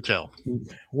 Do tell.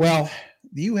 Well,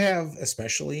 you have,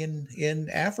 especially in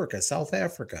Africa, South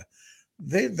Africa,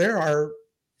 there are,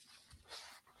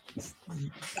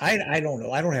 I don't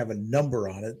know, I don't have a number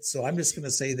on it, so I'm just going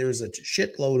to say there's a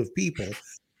shitload of people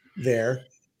there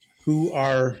who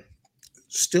are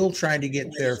still trying to get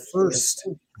their first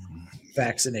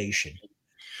vaccination.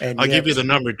 And I'll give you the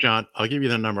number, John. I'll give you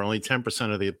the number. Only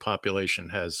 10% of the population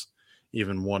has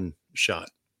even one shot.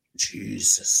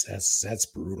 Jesus, that's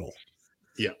brutal.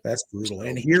 Yeah, that's brutal.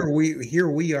 And here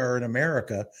we are in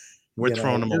America. We're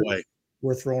throwing them away.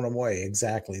 We're throwing them away.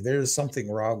 Exactly. There's something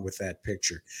wrong with that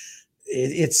picture.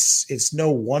 It's no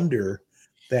wonder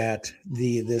that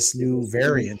this new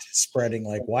variant is spreading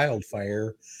like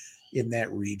wildfire in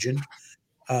that region.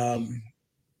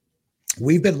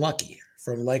 We've been lucky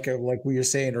from like we were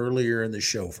saying earlier in the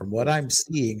show, from what I'm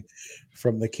seeing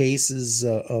from the cases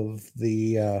of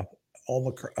the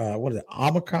Omicron, what is it,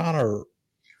 Omicron or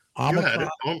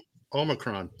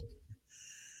Omicron.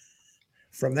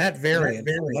 From that variant,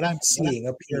 what I'm seeing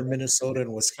up here in Minnesota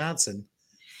and Wisconsin,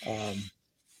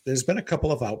 there's been a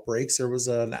couple of outbreaks. There was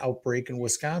an outbreak in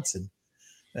Wisconsin.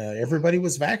 Everybody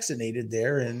was vaccinated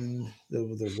there, and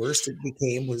the worst it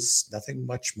became was nothing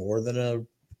much more than a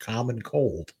common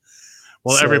cold.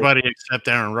 Well, everybody except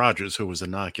Aaron Rodgers, who was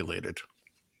inoculated.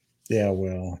 Yeah,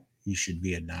 well, he should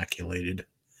be inoculated.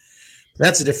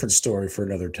 That's a different story for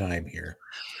another time here.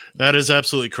 That is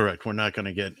absolutely correct. We're not going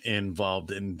to get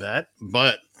involved in that.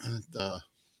 But,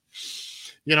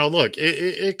 look,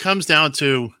 it comes down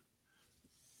to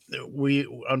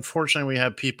unfortunately, we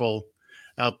have people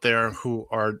out there who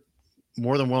are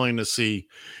more than willing to see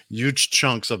huge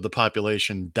chunks of the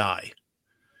population die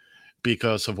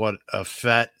because of what a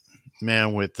fat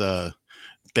man with a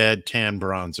bad tan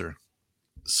bronzer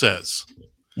says.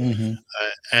 Mm-hmm.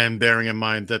 And bearing in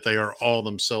mind that they are all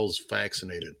themselves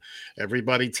vaccinated.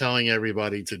 Everybody telling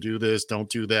everybody to do this, don't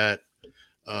do that.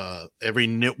 Every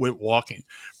nitwit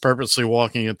purposely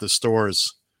walking at the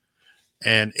stores.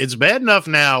 And it's bad enough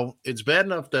now. It's bad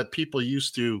enough that people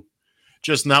used to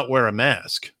just not wear a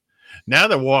mask. Now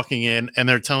they're walking in and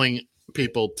they're telling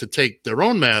people to take their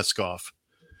own mask off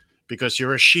because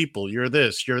you're a sheeple, you're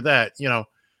this, you're that.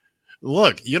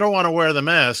 Look, you don't want to wear the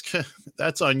mask.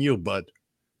 That's on you, bud.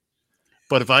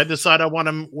 But if I decide I want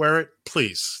to wear it,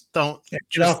 please don't.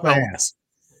 Get off my ass.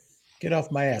 Get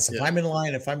off my ass. If I'm in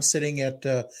line, if I'm sitting at,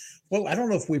 well, I don't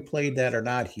know if we played that or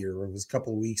not here. It was a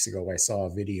couple of weeks ago. I saw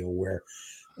a video where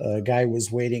a guy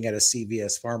was waiting at a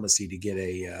CVS pharmacy to get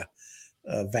a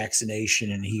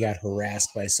vaccination, and he got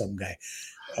harassed by some guy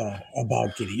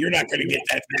about getting. You're not going to get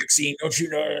that vaccine, don't you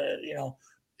know?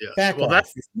 Back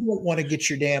off. If you don't want to get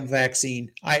your damn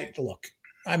vaccine,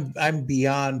 I'm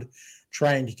beyond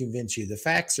trying to convince you. The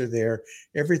facts are there.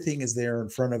 Everything is there in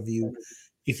front of you.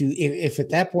 If at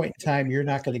that point in time you're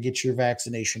not going to get your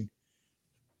vaccination,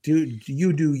 do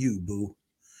you, boo.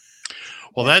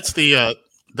 Well, that's the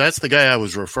guy I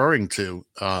was referring to.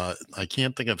 I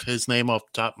can't think of his name off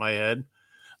the top of my head,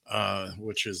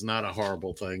 which is not a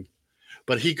horrible thing.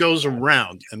 But he goes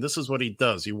around, and this is what he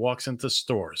does. He walks into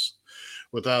stores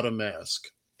without a mask,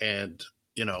 and,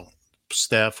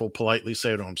 staff will politely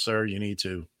say to him, sir, you need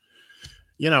to,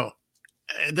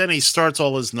 and then he starts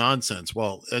all his nonsense.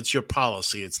 Well, it's your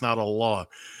policy. It's not a law.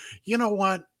 You know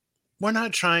what? We're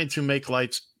not trying to make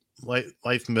life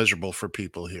miserable for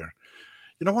people here.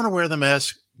 You don't want to wear the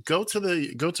mask. Go to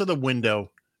the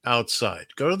window outside.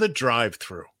 Go to the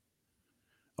drive-through.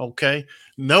 Okay?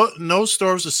 No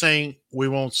stores are saying we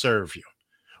won't serve you.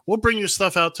 We'll bring your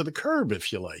stuff out to the curb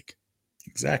if you like.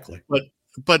 Exactly.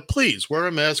 But please wear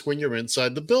a mask when you're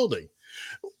inside the building.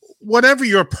 Whatever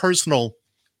your personal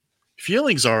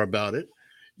feelings are about it,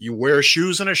 you wear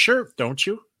shoes and a shirt, don't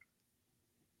you?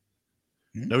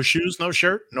 No shoes, no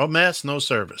shirt, no mask, no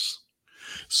service.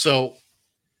 So,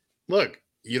 look,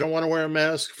 you don't want to wear a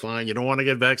mask? Fine. You don't want to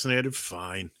get vaccinated?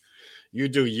 Fine. You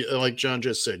do, like John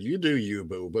just said, you do you,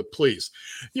 boo. But please,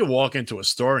 you walk into a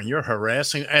store and you're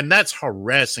harassing, and that's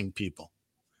harassing people.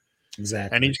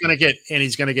 Exactly. And he's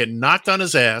going to get knocked on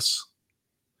his ass.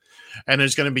 And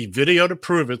there's going to be video to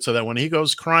prove it, so that when he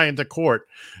goes crying to court,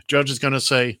 judge is going to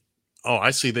say, oh,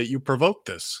 I see that you provoked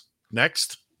this.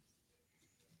 Next.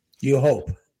 You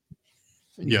hope.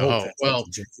 Well,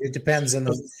 it depends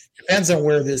on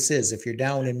where this is. If you're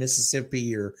down in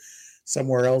Mississippi or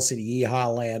somewhere else in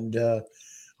Yeehaw land. Well,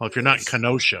 if you're not in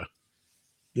Kenosha.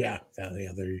 Yeah,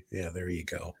 there you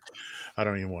go. I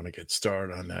don't even want to get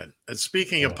started on that. And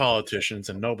speaking of politicians,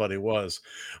 and nobody was,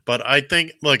 but I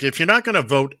think, look, if you're not going to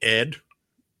vote Ed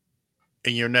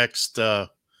in your next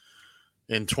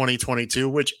in 2022,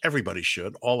 which everybody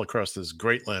should, all across this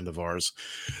great land of ours,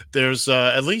 there's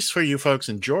at least for you folks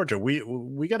in Georgia,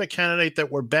 we got a candidate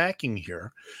that we're backing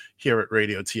here at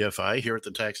Radio TFI, here at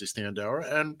the Taxi Stand Hour,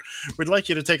 and we'd like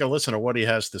you to take a listen to what he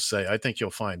has to say. I think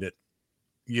you'll find it.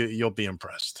 You'll be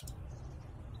impressed.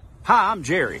 Hi, I'm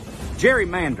Jerry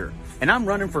Mander, and I'm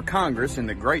running for Congress in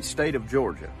the great state of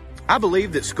Georgia. I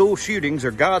believe that school shootings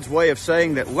are God's way of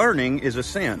saying that learning is a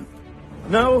sin.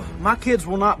 No, my kids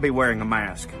will not be wearing a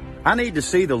mask. I need to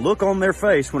see the look on their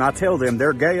face when I tell them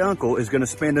their gay uncle is going to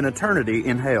spend an eternity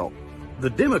in hell.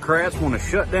 The Democrats want to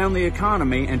shut down the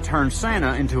economy and turn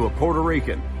Santa into a Puerto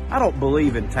Rican. I don't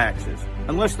believe in taxes,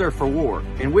 unless they're for war,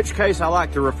 in which case I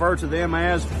like to refer to them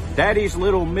as Daddy's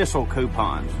little missile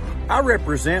coupons. I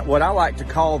represent what I like to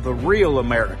call the real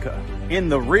America. In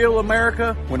the real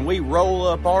America, when we roll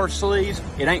up our sleeves,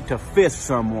 it ain't to fist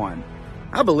someone.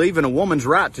 I believe in a woman's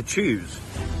right to choose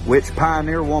which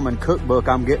Pioneer Woman cookbook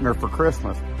I'm getting her for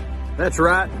Christmas. That's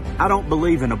right, I don't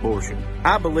believe in abortion.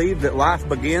 I believe that life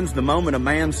begins the moment a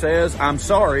man says, I'm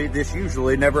sorry, this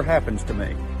usually never happens to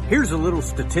me. Here's a little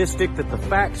statistic that the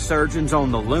fact surgeons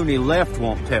on the loony left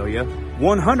won't tell you.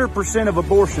 100% of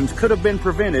abortions could have been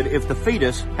prevented if the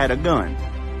fetus had a gun.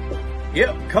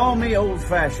 Yep, call me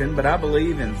old-fashioned, but I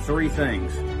believe in three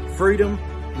things: freedom,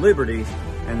 liberty,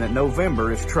 and that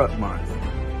November is truck month.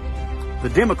 The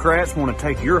Democrats want to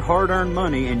take your hard-earned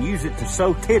money and use it to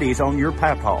sew titties on your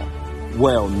papaw.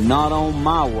 Well, not on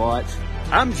my watch.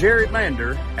 I'm Jerry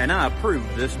Mander, and I approve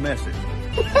this message.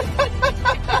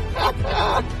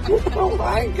 Oh,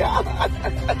 my God.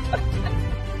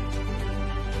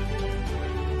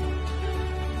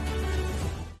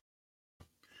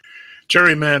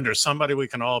 Jerry Mander, somebody we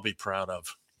can all be proud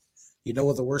of. You know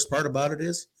what the worst part about it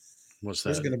is? What's that?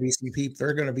 There's going to be some people. There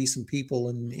are going to be some people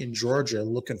in Georgia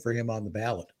looking for him on the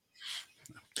ballot.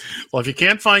 Well, if you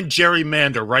can't find Jerry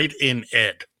Mander, write in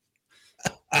Ed.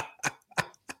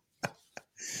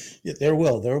 Yeah, there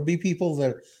will be people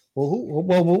that.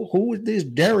 Who is this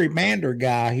Jerry Mander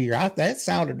guy here? That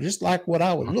sounded just like what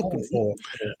I was looking for.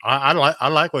 I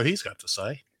like what he's got to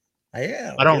say. I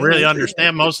am. I don't really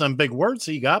understand most of them big words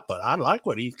he got, but I like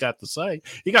what he's got to say.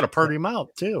 He got a pretty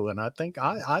mouth too, and I think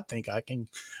I can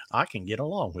get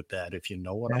along with that, if you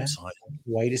know what I'm saying.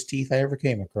 Whitest teeth I ever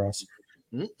came across.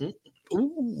 Mm-mm.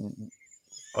 Ooh.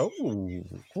 Oh,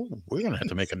 we're gonna have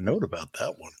to make a note about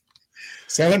that one.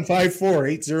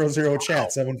 754-800-CHAT,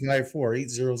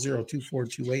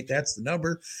 754-800-2428. That's the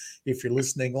number if you're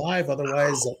listening live.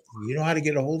 Otherwise, you know how to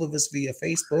get a hold of us via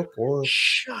Facebook or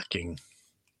Shocking.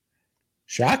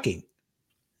 You've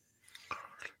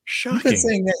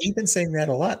been saying that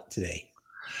a lot today.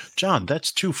 John,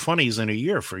 that's 2 funnies in a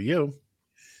year for you.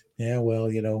 Yeah, well,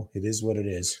 you know, it is what it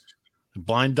is.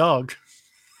 Blind dog.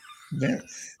 Yeah.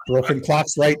 Broken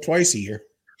clock's right twice a year.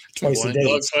 Twice a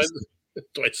day.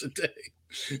 Twice a day.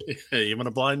 Even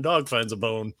a blind dog finds a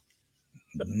bone.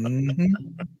 Mm-hmm.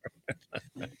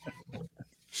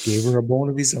 Gave her a bone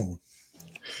of his own.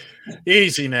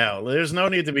 Easy now. There's no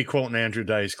need to be quoting Andrew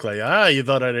Dice Clay. You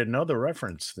thought I didn't know the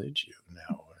reference, did you?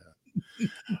 No.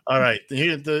 All right.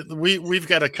 We've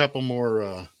got a couple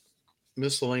more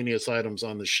miscellaneous items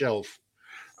on the shelf.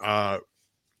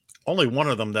 Only one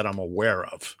of them that I'm aware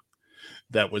of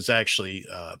that was actually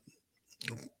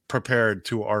prepared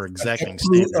to our exacting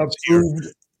standards.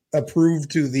 Approved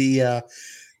to the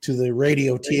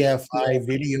radio TFI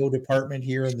video department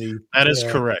here in the. That is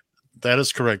correct. That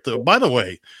is correct. By the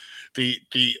way, the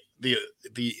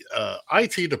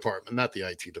IT department, not the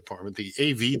IT department, the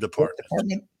AV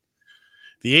department.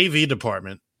 The AV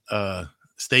department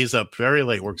stays up very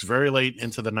late, works very late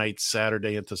into the night,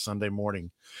 Saturday into Sunday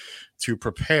morning, to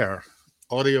prepare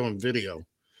audio and video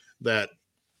that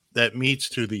meets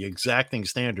to the exacting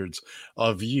standards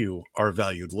of you, our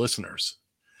valued listeners.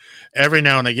 Every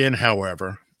now and again,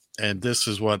 however, and this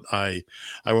is what I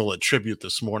will attribute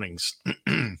this morning's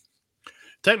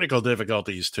technical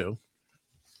difficulties to,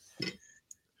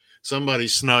 somebody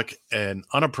snuck an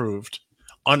unapproved,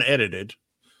 unedited,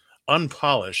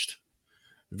 unpolished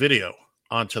video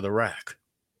onto the rack.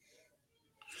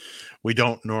 We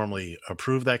don't normally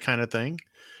approve that kind of thing.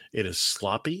 It is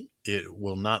sloppy. It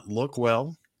will not look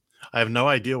well. I have no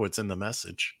idea what's in the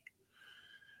message.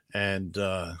 And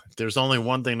there's only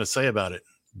one thing to say about it.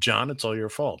 John, it's all your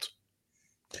fault.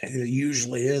 It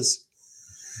usually is.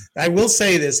 I will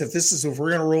say this, if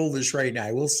we're going to roll this right now,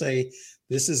 I will say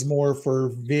this is more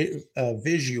for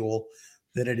visual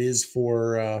than it is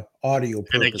for audio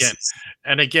purposes.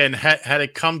 And again, had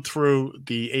it come through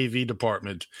the AV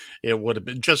department, it would have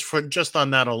been just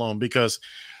on that alone, because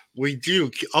we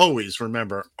do always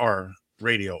remember our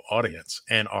radio audience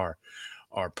and our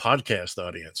podcast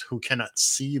audience who cannot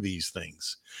see these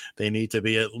things. They need to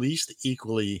be at least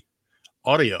equally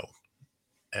audio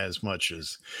as much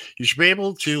as you should be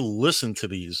able to listen to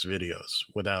these videos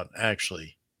without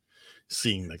actually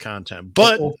seeing the content.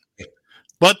 But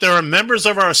there are members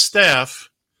of our staff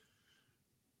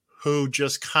who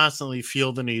just constantly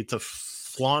feel the need to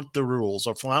flout the rules.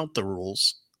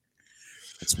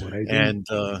 That's what I do.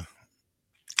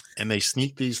 And they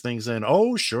sneak these things in.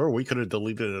 Oh, sure, we could have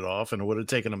deleted it off, and it would have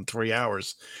taken them 3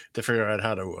 hours to figure out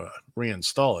how to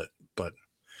reinstall it. But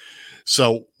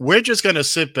so we're just going to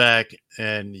sit back,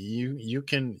 and you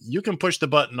can push the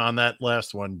button on that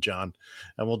last one, John,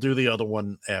 and we'll do the other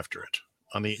one after it.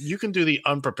 You can do the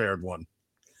unprepared one.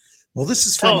 Well, this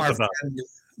is from our friend.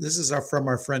 This is from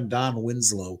our friend Don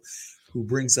Winslow, who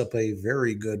brings up a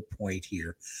very good point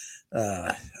here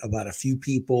about a few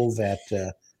people that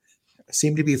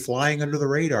seem to be flying under the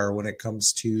radar when it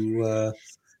comes to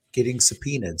getting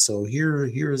subpoenaed. So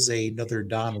here's another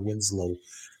Don Winslow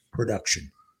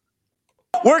production.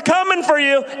 We're coming for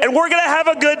you, and we're going to have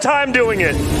a good time doing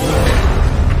it.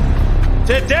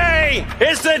 Today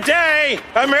is the day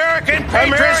American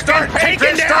patriots start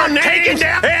taking down names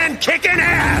and kicking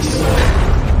ass.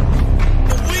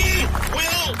 We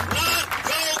will not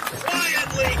go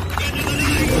quietly into the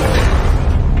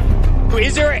night.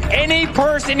 Is there any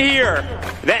person here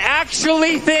that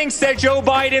actually thinks that Joe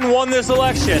Biden won this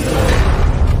election?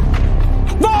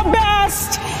 The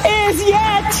best is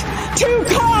yet to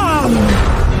come.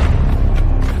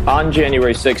 On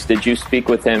January 6th, did you speak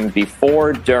with him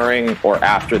before, during, or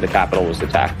after the Capitol was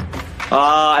attacked?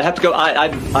 I'd have to go. I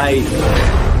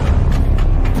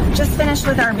just finished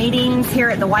with our meetings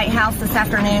here at the White House this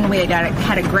afternoon. We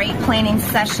had a great planning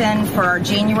session for our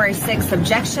January 6th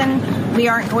objection. We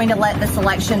aren't going to let this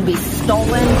election be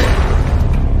stolen.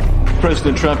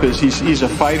 President Trump he's a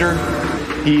fighter.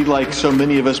 He, like so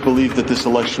many of us, believe that this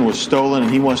election was stolen,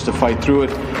 and he wants to fight through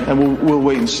it. And we'll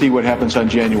wait and see what happens on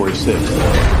January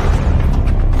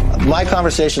 6th. My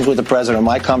conversations with the president are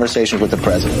my conversations with the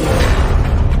president.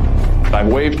 I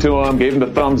waved to him, gave him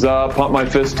the thumbs up, pumped my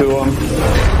fist to him.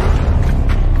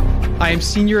 I am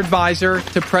Senior Advisor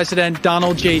to President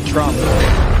Donald J. Trump.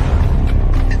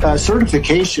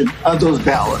 Certification of those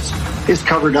ballots is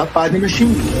covered up by the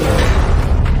machine.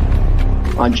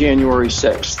 On January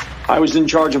 6th, I was in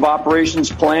charge of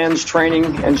operations, plans, training,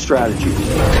 and strategy.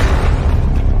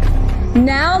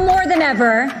 Now more than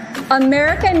ever,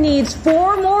 America needs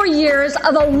 4 more years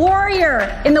of a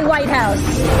warrior in the White House.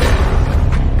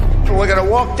 We're going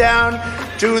to walk down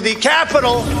to the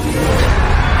Capitol.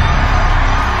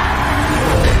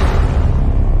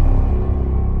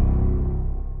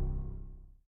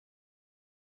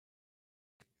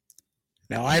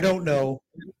 Now, I don't know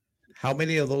how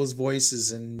many of those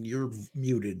voices, and you're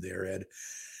muted there, Ed,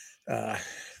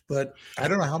 but I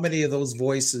don't know how many of those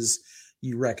voices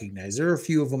you recognize. There are a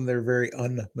few of them that are very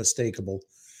unmistakable.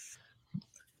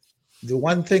 The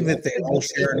one thing that they all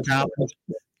share in common,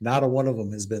 not a one of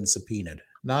them has been subpoenaed.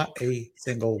 Not a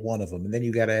single one of them. And then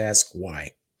you got to ask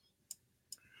why.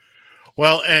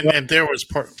 Well, and there was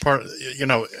part,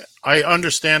 I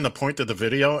understand the point of the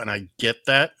video, and I get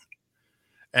that.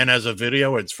 And as a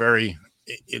video, it's very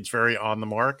on the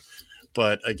mark.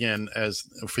 But again, as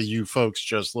for you folks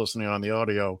just listening on the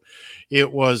audio,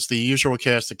 it was the usual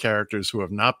cast of characters who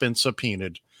have not been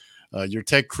subpoenaed. Your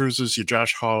Ted Cruz's, your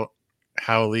Josh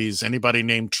Hawley's, anybody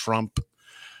named Trump,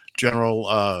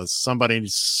 General somebody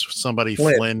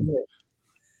Flynn.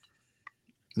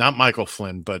 Not Michael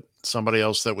Flynn, but somebody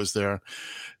else that was there.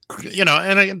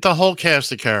 And the whole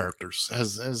cast of characters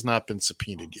has not been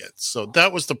subpoenaed yet. So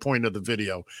that was the point of the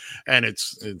video, and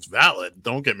it's valid.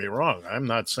 Don't get me wrong. I'm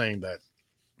not saying that,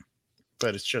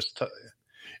 but it's just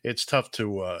it's tough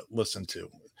to listen to.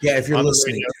 Yeah, if you're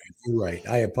listening, you're right.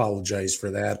 I apologize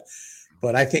for that,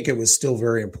 but I think it was still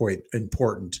very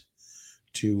important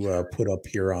to put up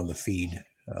here on the feed.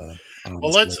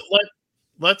 Well,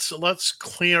 let's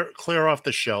clear off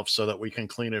the shelf so that we can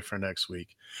clean it for next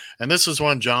week. And this is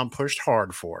one John pushed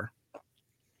hard for.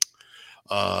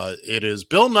 It is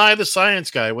Bill Nye the Science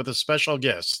Guy with a special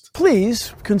guest.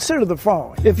 Please consider the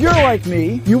following. If you're like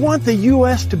me, you want the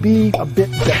U.S. to be a bit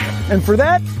better. And for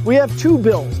that, we have 2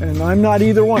 bills, and I'm not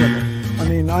either one of them. I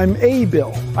mean, I'm a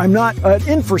bill. I'm not an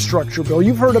infrastructure bill.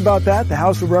 You've heard about that. The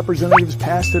House of Representatives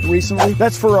passed it recently.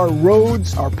 That's for our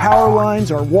roads, our power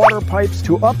lines, our water pipes,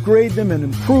 to upgrade them and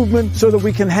improvement so that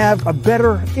we can have a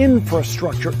better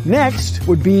infrastructure. Next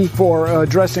would be for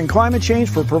addressing climate change,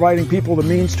 for providing people the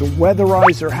means to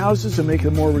weatherize their houses and make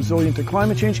them more resilient to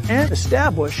climate change, and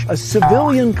establish a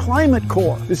civilian climate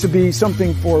corps. This would be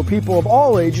something for people of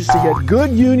all ages to get good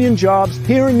union jobs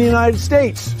here in the United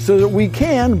States so that we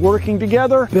can, working together,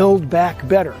 build back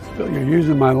better. Bill, you're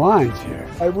using my lines here.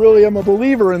 I really am a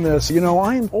believer in this.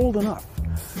 I'm old enough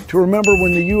to remember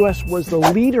when the U.S. was the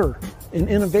leader in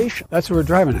innovation. That's what we're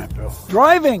driving at, Bill.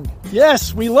 Driving!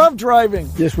 Yes, we love driving.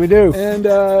 Yes, we do. And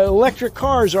electric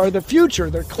cars are the future.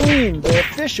 They're clean, they're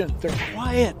efficient, they're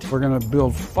quiet. We're going to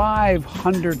build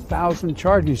 500,000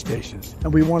 charging stations.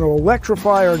 And we want to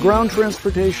electrify our ground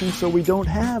transportation so we don't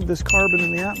have this carbon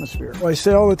in the atmosphere. I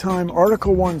say all the time,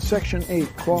 Article 1, Section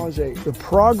 8, Clause 8, the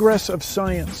progress of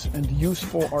science and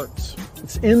useful arts.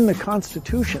 It's in the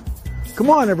Constitution. Come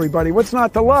on, everybody. What's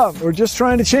not to love? We're just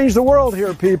trying to change the world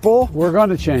here, people. We're going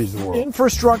to change the world.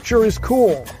 Infrastructure is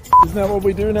cool. Isn't that what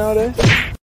we do nowadays?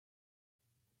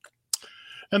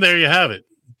 And there you have it.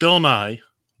 Bill Nye,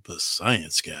 the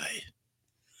Science Guy.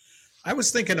 I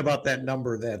was thinking about that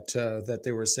number that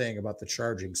they were saying about the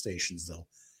charging stations, though.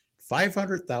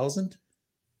 500,000?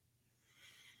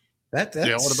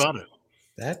 Yeah, what about it?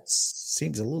 That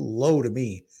seems a little low to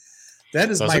me. That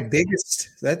is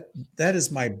that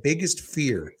is my biggest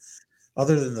fear,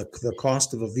 other than the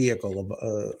cost of a vehicle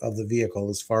of the vehicle,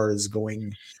 as far as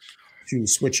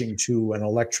switching to an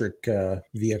electric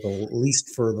vehicle, at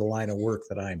least for the line of work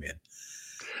that I'm in.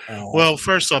 Well,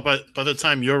 first off, by the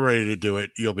time you're ready to do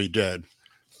it, you'll be dead.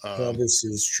 Well, this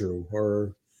is true.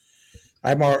 Or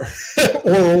I'm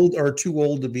old or too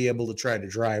old to be able to try to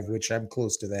drive, which I'm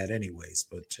close to that anyways.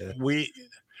 But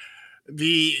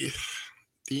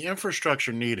the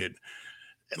infrastructure needed,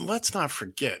 and let's not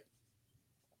forget,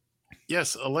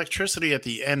 yes, electricity at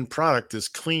the end product is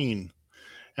clean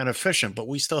and efficient, but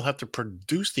we still have to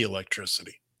produce the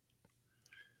electricity.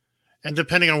 And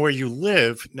depending on where you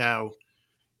live, now,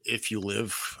 if you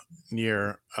live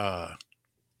near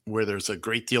where there's a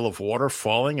great deal of water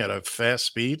falling at a fast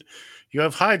speed, you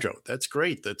have hydro. That's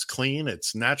great. That's clean.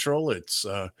 It's natural. It's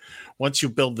once you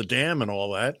build the dam and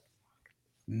all that,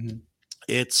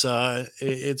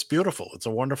 it's beautiful. It's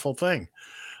a wonderful thing.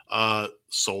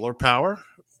 Solar power,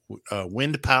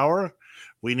 wind power.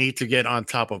 We need to get on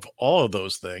top of all of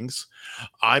those things.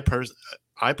 I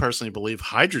personally believe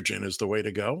hydrogen is the way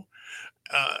to go.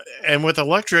 And with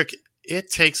electric,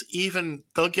 it takes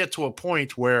they'll get to a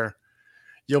point where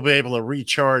you'll be able to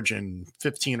recharge in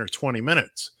 15 or 20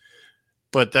 minutes.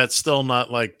 But that's still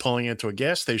not like pulling into a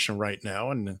gas station right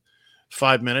now. And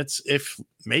 5 minutes, if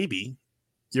maybe,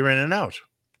 you're in and out.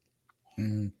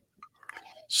 Mm-hmm.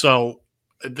 So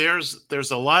there's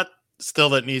a lot still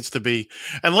that needs to be.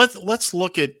 And let's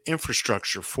look at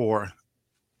infrastructure for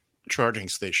charging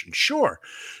stations. Sure,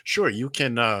 you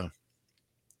can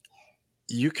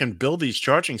build these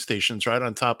charging stations right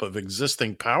on top of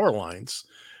existing power lines,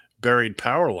 buried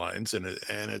power lines, and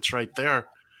it's right there.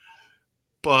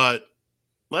 But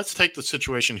let's take the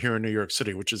situation here in New York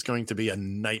City, which is going to be a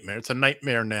nightmare. It's a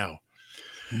nightmare now.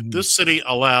 Mm-hmm. This city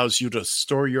allows you to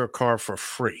store your car for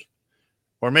free,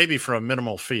 or maybe for a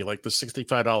minimal fee, like the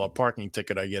 $65 parking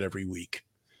ticket I get every week.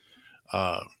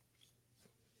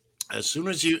 As soon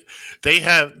as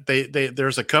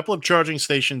there's a couple of charging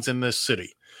stations in this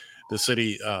city. The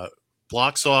city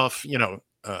blocks off,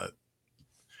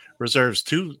 reserves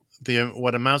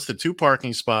what amounts to 2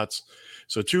 parking spots,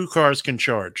 so 2 cars can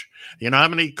charge. You know how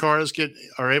many cars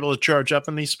are able to charge up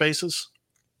in these spaces?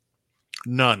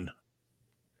 None.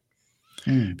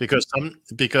 Because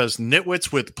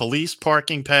nitwits with police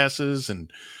parking passes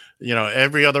and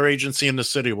every other agency in the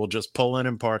city will just pull in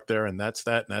and park there, and that's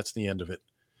that, and that's the end of it.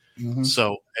 Mm-hmm.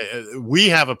 So we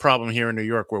have a problem here in New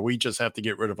York where we just have to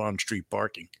get rid of on-street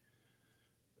parking.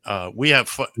 We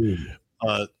have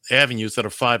avenues that are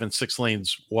 5 and 6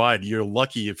 lanes wide. You're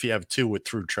lucky if you have 2 with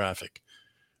through traffic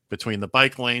between the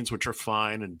bike lanes, which are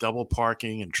fine, and double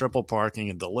parking and triple parking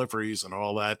and deliveries and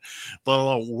all that.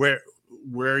 But where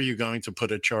are you going to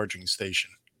put a charging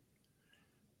station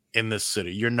in this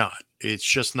city? You're not. It's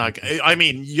just not. I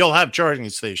mean, you'll have charging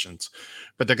stations,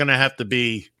 but they're going to have to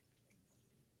be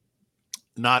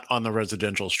not on the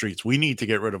residential streets. We need to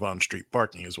get rid of on-street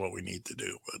parking is what we need to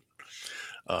do. But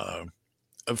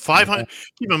 500.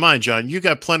 Keep in mind, John, you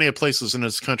got plenty of places in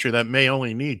this country that may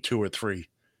only need 2 or 3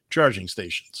 charging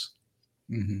stations.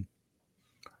 Mm-hmm.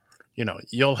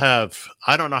 You'll have.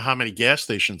 I don't know how many gas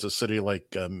stations a city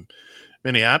like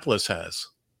Minneapolis has,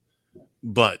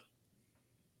 but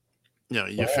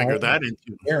you figure that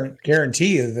into.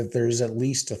 Guarantee you that there's at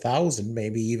least 1,000,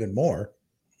 maybe even more.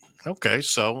 Okay,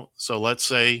 so let's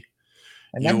say,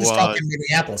 and I'm just talking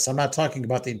Minneapolis. I'm not talking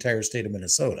about the entire state of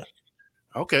Minnesota.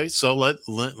 Okay, so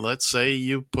let's say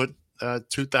you put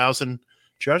 2,000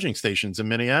 charging stations in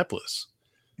Minneapolis.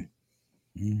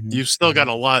 Mm-hmm. You've still got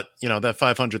a lot, that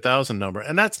 500,000 number,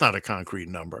 and that's not a concrete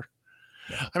number.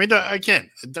 Yeah. I mean,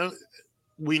 again,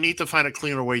 we need to find a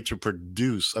cleaner way to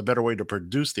produce, a better way to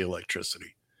produce the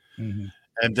electricity. Mm-hmm.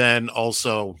 And then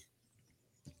also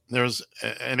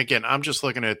and again, I'm just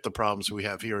looking at the problems we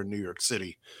have here in New York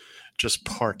City, just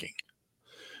parking.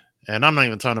 And I'm not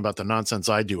even talking about the nonsense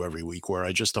I do every week where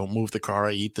I just don't move the car,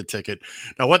 I eat the ticket.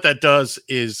 Now, what that does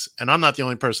is, and I'm not the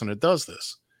only person that does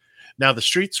this. Now, the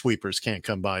street sweepers can't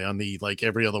come by on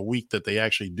every other week that they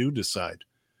actually do decide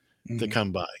to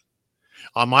come by.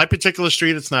 On my particular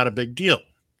street, it's not a big deal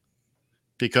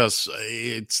because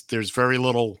there's very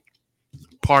little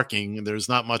parking and there's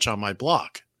not much on my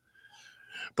block.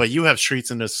 But you have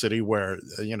streets in this city where,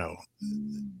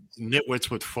 nitwits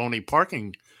with phony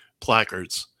parking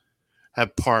placards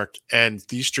have parked, and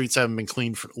these streets haven't been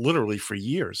cleaned literally for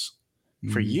years.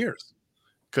 For years.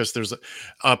 Because there's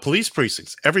police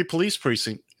precincts. Every police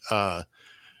precinct,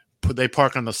 they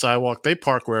park on the sidewalk. They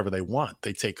park wherever they want.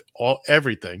 They take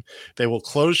everything. They will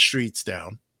close streets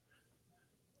down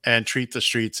and treat the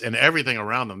streets and everything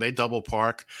around them. They double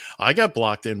park. I got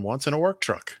blocked in once in a work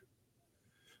truck.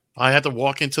 I had to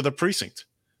walk into the precinct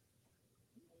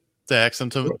to ask them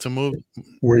to move.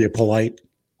 Were you polite?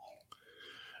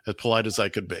 As polite as I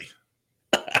could be.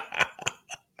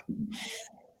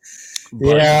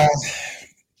 Yeah.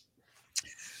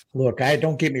 Look,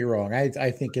 don't get me wrong.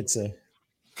 I think it's a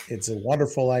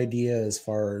wonderful idea as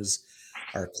far as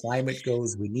our climate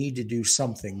goes. We need to do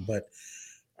something, but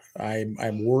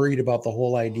I'm worried about the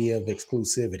whole idea of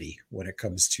exclusivity when it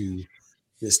comes to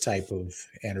this type of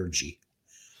energy.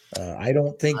 I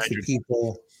don't think the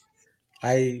people.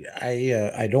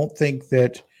 I don't think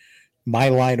that my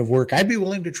line of work. I'd be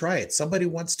willing to try it. Somebody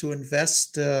wants to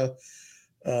invest for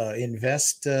me.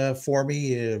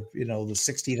 The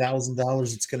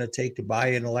 $60,000 it's going to take to buy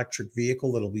an electric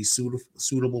vehicle that'll be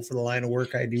suitable for the line of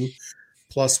work I do,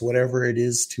 plus whatever it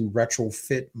is to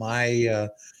retrofit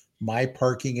my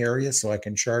parking area so I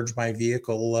can charge my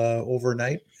vehicle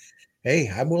overnight.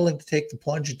 Hey, I'm willing to take the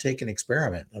plunge and take an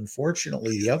experiment.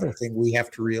 Unfortunately, the other thing we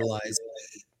have to realize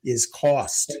is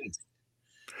cost.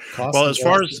 Well, as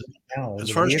far as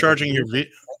charging your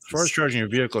far as charging your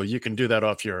vehicle, you can do that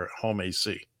off your home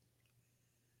AC,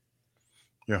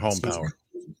 your home power.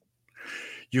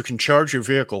 You can charge your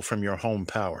vehicle from your home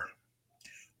power.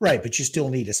 Right, but you still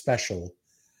need special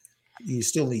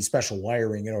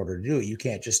wiring in order to do it. You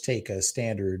can't just take a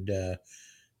standard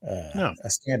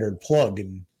plug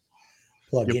and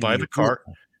plug in. You buy the car.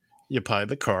 You buy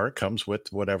the car. It comes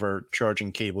with whatever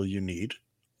charging cable you need.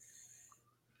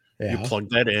 Yeah. You plug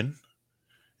that in,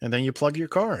 and then you plug your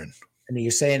car in. And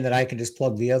you're saying that I can just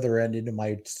plug the other end into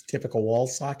my typical wall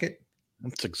socket?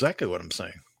 That's exactly what I'm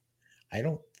saying. I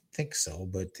don't think so,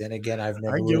 but then again, I've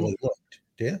never really looked.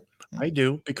 Do you? I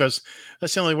do, because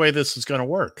that's the only way this is going to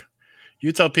work.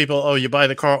 You tell people, oh, you buy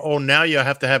the car. Oh, now you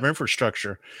have to have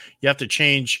infrastructure. You have to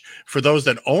change for those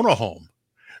that own a home.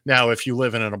 Now, if you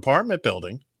live in an apartment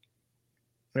building,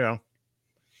 you'll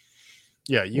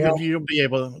be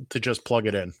able to just plug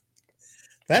it in.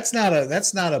 That's not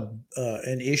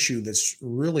an issue that's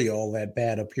really all that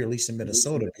bad up here, at least in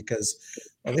Minnesota, because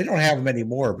they don't have them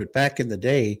anymore. But back in the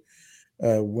day,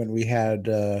 when we had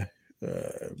the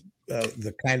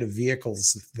kind of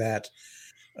vehicles that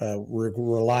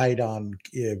relied on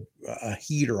a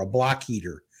heater, a block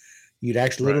heater, you'd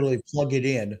actually literally plug it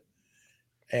in,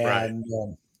 and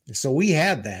so we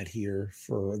had that here.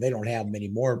 They don't have them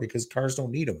anymore because cars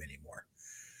don't need them anymore.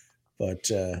 But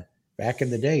back in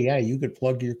the day, you could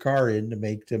plug your car in to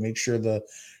make sure the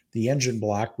engine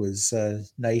block was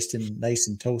nice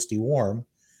and toasty warm.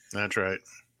 That's right.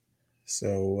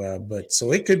 So,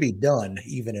 so it could be done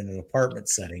even in an apartment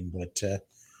setting. But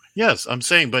yes, I'm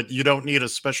saying, but you don't need a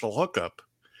special hookup.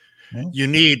 You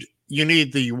need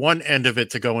the one end of it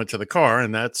to go into the car,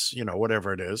 and that's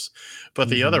whatever it is. But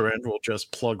the other end will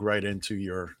just plug right into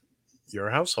your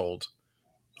household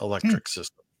electric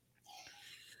system.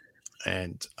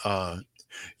 And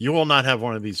you will not have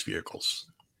one of these vehicles.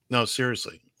 No,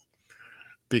 seriously.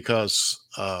 Because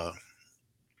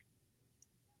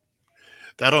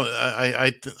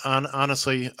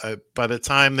honestly, by the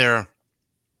time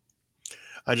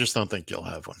I just don't think you'll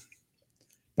have one.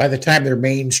 By the time they're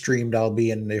mainstreamed, I'll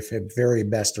be in, if at very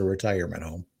best, a retirement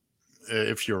home.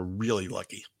 If you're really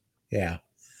lucky. Yeah.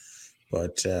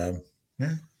 But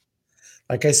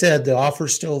like I said, the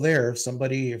offer's still there. If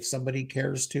somebody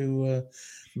cares to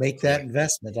make that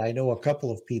investment, I know a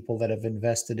couple of people that have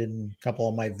invested in a couple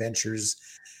of my ventures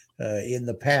in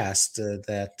the past.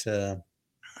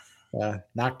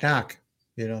 Knock knock.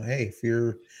 Hey, if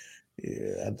you're,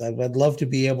 I'd love to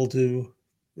be able to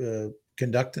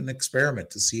conduct an experiment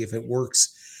to see if it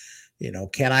works.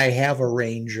 Can I have a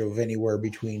range of anywhere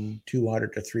between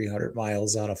 200 to 300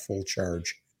 miles on a full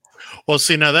charge? Well,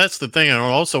 see, now that's the thing. And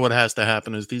also what has to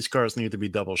happen is these cars need to be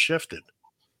double shifted.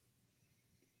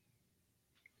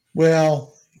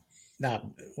 Well,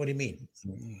 what do you mean?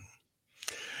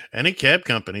 Any cab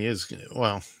company is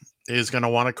going to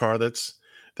want a car that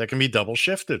can be double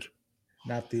shifted.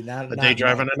 Not a day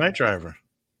driver and a night driver.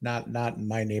 Not in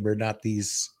my neighborhood. Not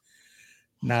these.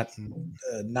 Not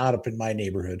up in my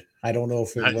neighborhood. I don't know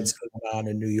what's going on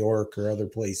in New York or other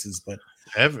places, but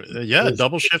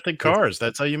double shifted cars.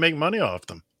 That's how you make money off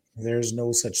them. There's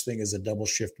no such thing as a double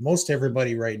shift. Most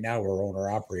everybody right now are owner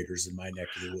operators in my neck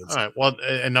of the woods. All right. Well,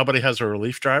 and nobody has a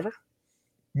relief driver?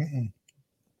 Mm-mm.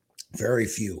 Very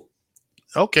few.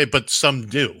 Okay, but some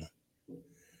do.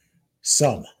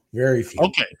 Some, very few.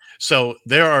 Okay, so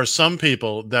there are some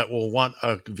people that will want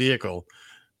a vehicle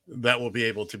that will be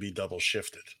able to be double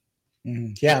shifted.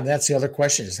 Mm-hmm. Yeah, and that's the other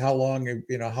question: is how long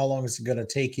is it going to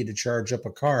take you to charge up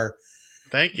a car?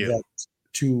 Thank you.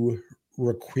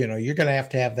 You're going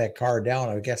to have that car down,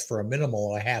 I guess, for a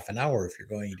minimal of a half an hour if you're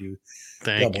going to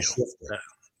double shift it.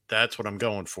 That's what I'm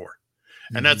going for,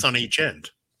 and that's on each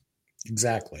end.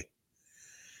 Exactly.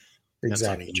 That's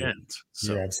on each end.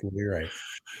 So you're absolutely right.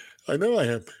 I know I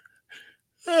am.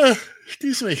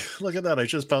 Excuse me. Look at that. I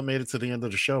just about made it to the end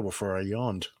of the show before I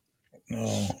yawned.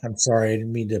 Oh, I'm sorry. I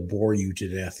didn't mean to bore you to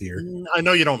death here. I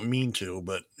know you don't mean to,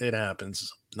 but it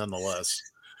happens nonetheless.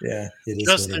 Yeah, it is.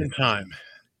 Just in time.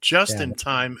 Just in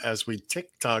time as we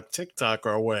tick-tock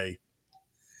our way.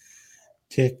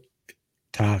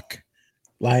 Tick-tock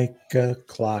like a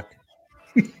clock.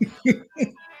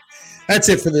 That's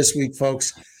it for this week,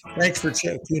 folks. Thanks for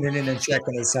tuning in and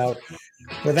checking us out.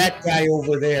 For that guy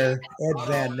over there, Ed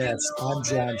Van Ness, I'm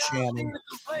John Shannon.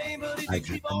 I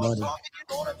keep the money.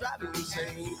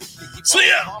 See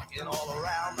ya!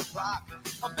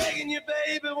 I'm begging you,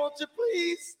 baby, won't you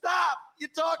please stop? You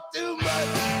talk too much.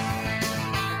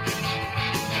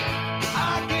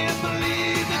 I can't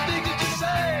believe the things that you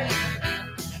say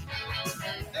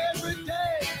every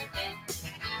day.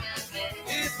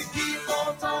 If you keep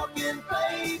on talking,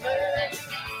 baby,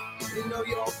 you know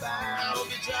you're back.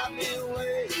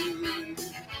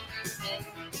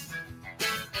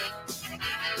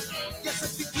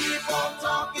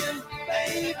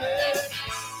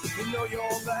 know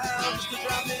you're bound just to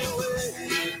drive me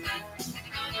away.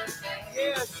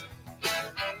 Yes.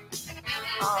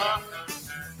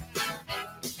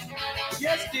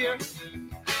 Yes, dear.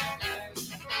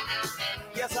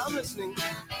 Yes, I'm listening.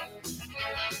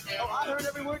 Oh, I heard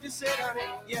every word you said, honey.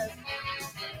 Yes.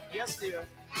 Yes, dear.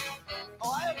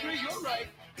 Oh, I agree. You're right.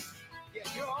 Yeah,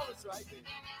 you're always right, baby.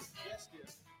 Yes,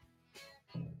 dear.